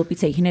Klopp will be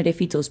taking it if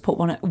he does put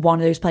one of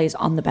those players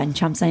on the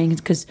bench. I'm saying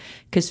because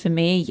for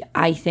me,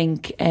 I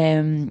think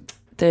we're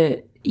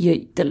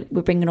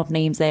bringing up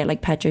names there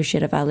like Pedro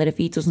Chirivella. If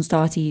he doesn't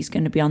start, he's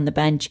going to be on the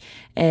bench.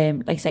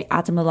 Like say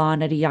Adam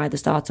Lallana, he either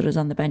started or is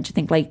on the bench. I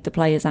think like the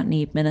players that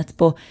need minutes,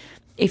 but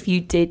if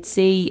you did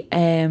see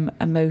a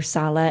Mo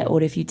Salah,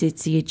 or if you did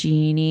see a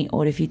Gini,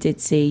 or if you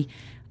did see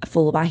a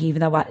fullback,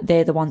 even though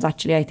they're the ones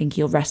actually I think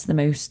he'll rest the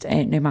most,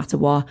 no matter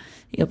what,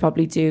 he'll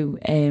probably do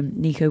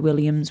Nico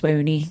Williams,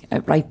 won't he,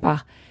 at right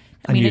back.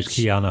 And use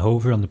Kiana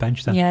Hover on the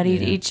bench then. Yeah,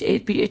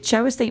 it'd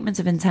show a statement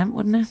of intent,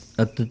 wouldn't it?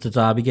 At the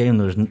Derby game,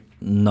 there was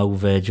no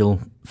Virgil,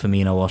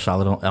 Firmino or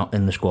Salah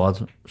in the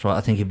squad, so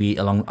I think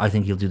I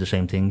think he'll do the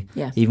same thing.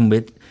 Yeah. Even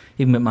with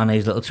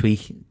Mane's little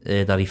tweak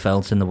that he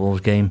felt in the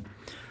Wolves game,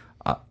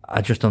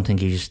 I just don't think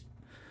he's.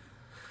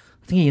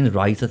 I think he's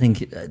right. I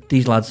think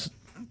these lads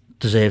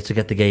deserve to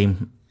get the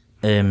game.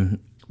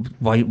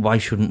 Why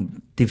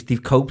shouldn't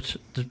they've coped?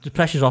 The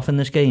pressure's off in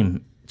this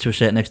game to a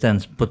certain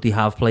extent, but they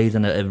have played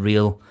in a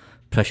real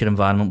pressure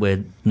environment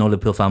where no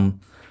Liverpool fan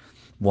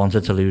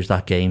wanted to lose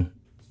that game.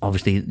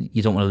 Obviously,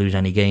 you don't want to lose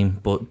any game,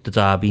 but the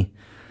Derby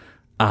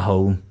at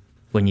home,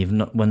 when your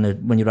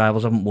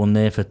rivals haven't won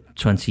there for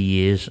 20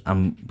 years,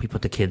 and we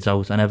put the kids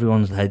out, and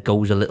everyone's head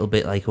goes a little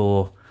bit like,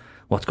 oh,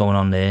 what's going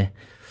on there?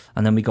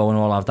 And then we go and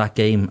all have that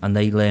game, and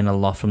they learn a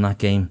lot from that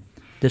game.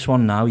 This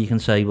one now, you can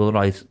say, well,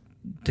 right,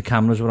 the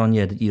cameras were on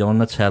you, you're on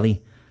the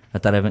telly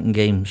at that Everton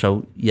game,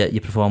 so yeah,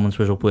 your performance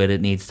was up where it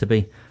needs to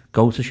be.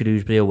 Go to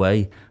Shrewsbury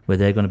away, where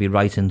they're going to be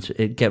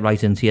get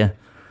right into you.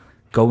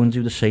 Go and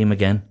do the same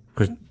again,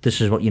 because this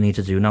is what you need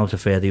to do now to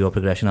further your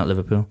progression at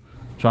Liverpool.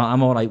 So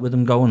I'm all right with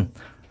them going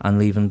and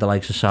leaving the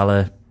likes of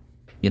Salah,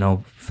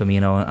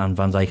 Firmino and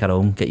Van Dijk at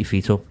home. Get your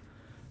feet up,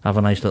 have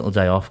a nice little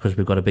day off, because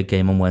we've got a big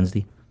game on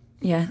Wednesday.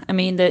 Yeah, I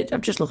mean,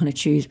 I'm just looking at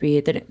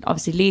Shrewsbury.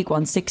 Obviously, League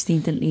One,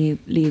 16th in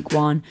League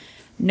One.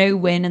 No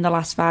win in the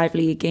last 5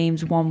 league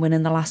games, 1 win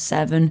in the last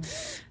 7.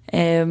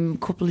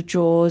 Couple of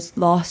draws,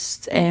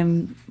 lost.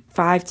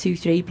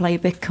 5-2-3, play a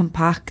bit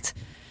compact.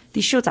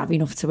 They should have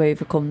enough to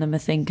overcome them, I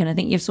think. And I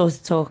think you've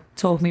sort of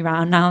talked me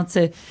round now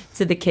to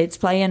the kids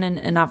playing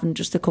and having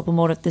just a couple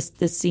more of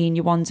the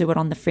senior ones who are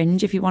on the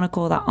fringe, if you want to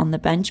call that, on the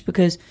bench.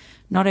 Because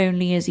not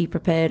only is he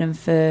preparing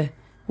for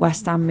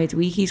West Ham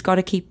midweek, he's got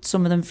to keep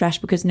some of them fresh,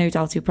 because no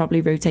doubt he'll probably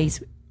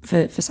rotate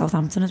for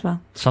Southampton as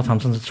well.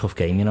 Southampton's a tough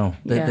game,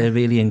 They're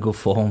really in good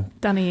form.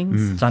 Danny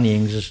Ings. Danny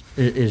Ings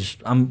is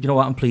you know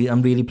what,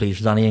 I'm really pleased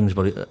with Danny Ings,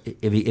 but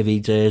if he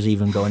dares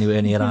even go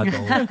anywhere near our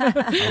goal,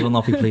 I will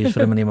not be pleased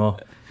for him anymore.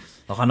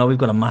 Look, I know we've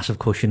got a massive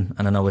cushion,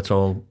 and I know it's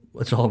all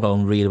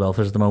going really well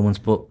for us at the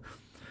moment, but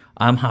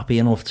I'm happy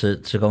enough to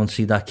go and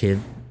see that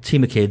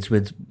team of kids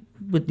with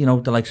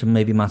the likes of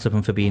maybe Matip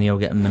and Fabinho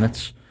getting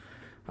minutes.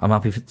 I'm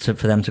happy for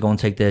them to go and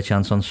take their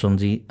chance on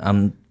Sunday.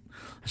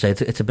 I say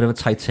it's a bit of a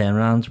tight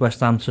turnaround, West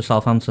Ham to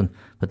Southampton,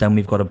 but then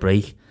we've got a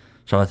break.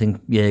 So I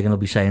think Jürgen will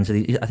be saying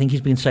I think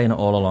he's been saying it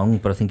all along,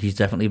 but I think he's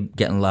definitely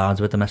getting loud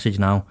with the message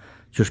now.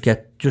 Just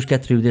get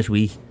through this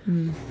week.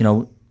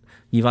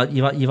 You've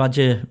had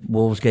your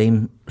Wolves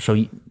game,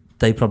 so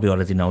they probably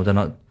already know. They're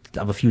not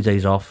have a few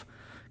days off.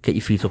 Get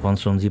your feet up on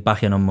Sunday,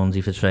 back in on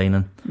Monday for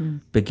training.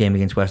 Big game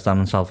against West Ham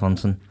and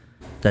Southampton.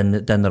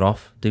 Then they're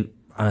off. And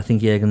I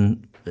think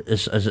Jürgen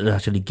has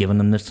actually given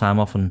them this time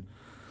off, and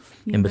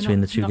in between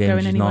the two games, not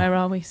going anywhere,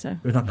 are we? So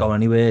we're not going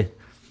anywhere.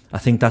 I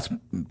think that's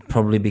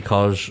probably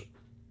because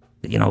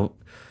we've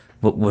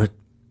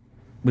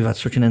had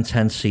such an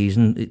intense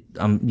season.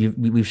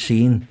 We've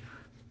seen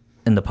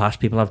in the past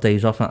people have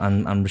days off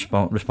and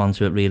respond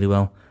to it really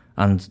well,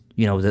 and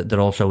there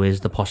also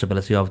is the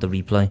possibility of the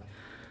replay.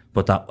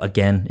 But that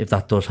again, if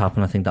that does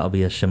happen, I think that'll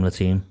be a similar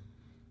team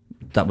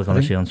that we're going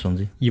to see on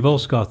Sunday. You've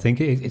also got to think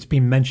it's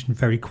been mentioned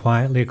very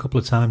quietly a couple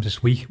of times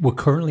this week. We're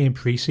currently in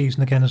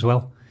pre-season again as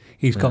well.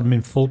 He's got them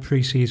in full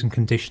pre-season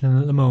conditioning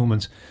at the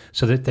moment,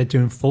 so that they're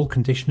doing full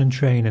conditioning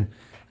training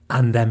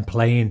and then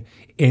playing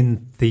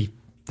in the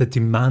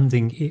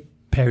demanding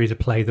period of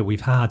play that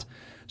we've had.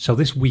 So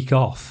this week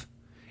off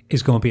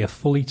is going to be a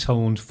fully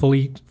toned,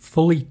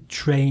 fully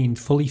trained,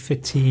 fully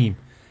fit team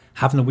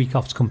having a week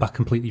off to come back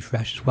completely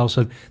fresh as well.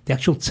 So the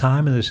actual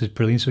time of this is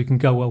brilliant. So we can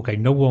go, okay,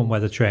 no warm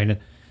weather training.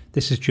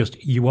 This is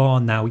just, you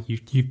are now,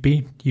 you've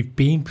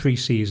been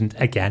pre-seasoned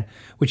again,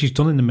 which he's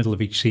done in the middle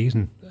of each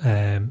season,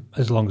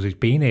 as long as he's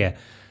been here.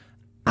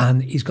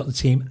 And he's got the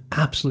team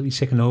absolutely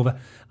ticking over.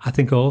 I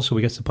think also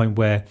we get to the point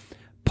where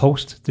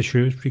post the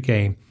Shrewsbury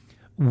game,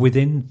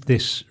 within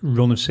this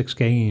run of 6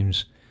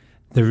 games,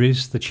 there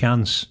is the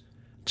chance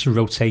to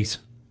rotate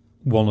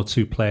 1 or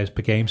 2 players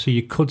per game. So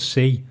you could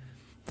see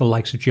the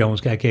likes of Jones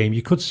get a game.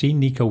 You could see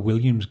Nico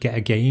Williams get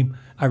a game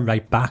at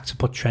right back to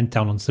put Trent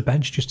down onto the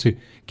bench just to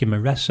give him a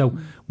rest. So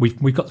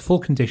we've got the full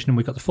conditioning,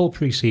 we've got the full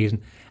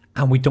pre-season,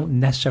 and we don't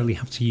necessarily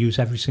have to use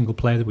every single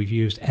player that we've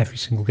used every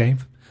single game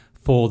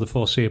for the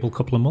foreseeable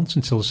couple of months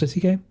until the City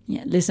game.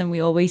 Yeah, listen, we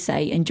always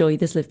say enjoy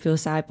this Liverpool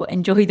side, but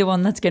enjoy the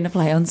one that's going to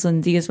play on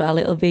Sunday as well.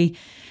 It'll be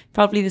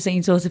probably the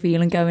same sort of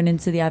feeling going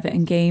into the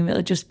Everton game.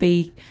 It'll just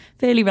be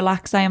fairly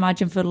relaxed, I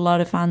imagine, for a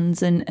lot of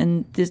fans,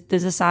 and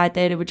there's a side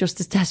there that were just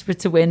as desperate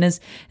to win as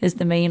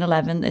the main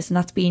 11, and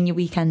that's being your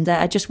weekender.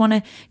 I just want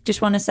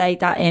to say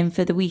that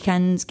for the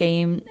weekend's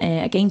game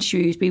against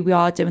Shrewsbury, we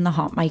are doing the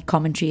hot mic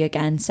commentary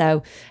again,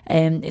 so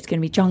it's going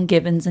to be John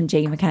Gibbons and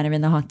Jay McKenna in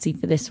the hot seat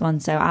for this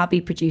one, so I'll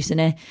be producing using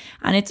it.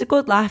 And it's a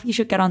good laugh. You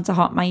should get onto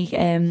Hot Mic.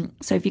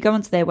 So if you go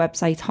onto their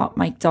website,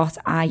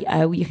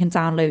 hotmic.io, you can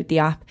download the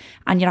app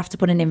and you have to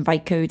put an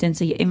invite code in.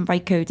 So your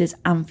invite code is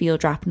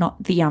Anfield Rap,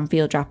 not the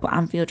Anfield Rap, but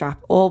Anfield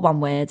Rap, all one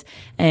word.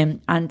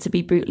 And to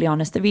be brutally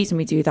honest, the reason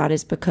we do that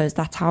is because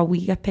that's how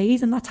we get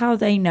paid and that's how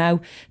they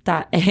know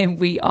that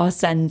we are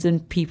sending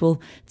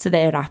people to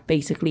their app,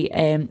 basically.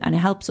 And it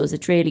helps us.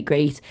 It's really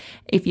great.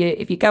 If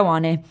you go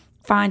on it,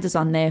 find us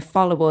on there,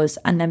 follow us,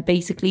 and then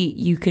basically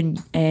you can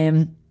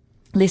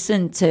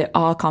listen to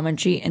our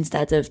commentary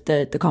instead of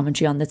the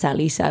commentary on the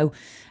telly. So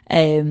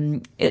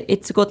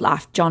it's a good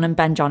laugh. John and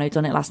Ben Jono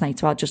done it last night,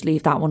 so I'll just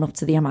leave that one up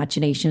to the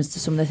imaginations,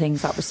 to some of the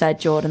things that were said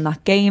during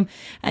that game.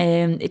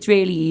 It's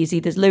really easy.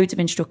 There's loads of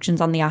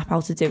instructions on the app how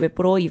to do it,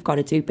 but all you've got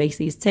to do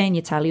basically is turn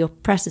your telly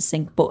up, press the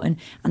sync button,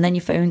 and then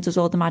your phone does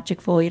all the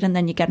magic for you, and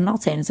then you get an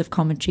alternative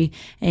commentary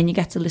and you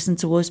get to listen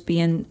to us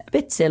being a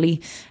bit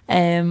silly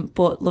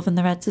but loving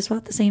the Reds as well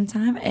at the same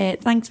time.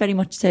 Thanks very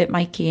much to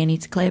Mike Kearney,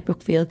 to Claire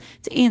Brookfield,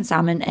 to Ian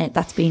Salmon.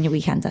 That's been your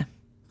Weekender.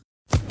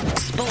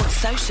 Sports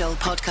Social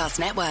Podcast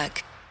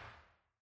Network.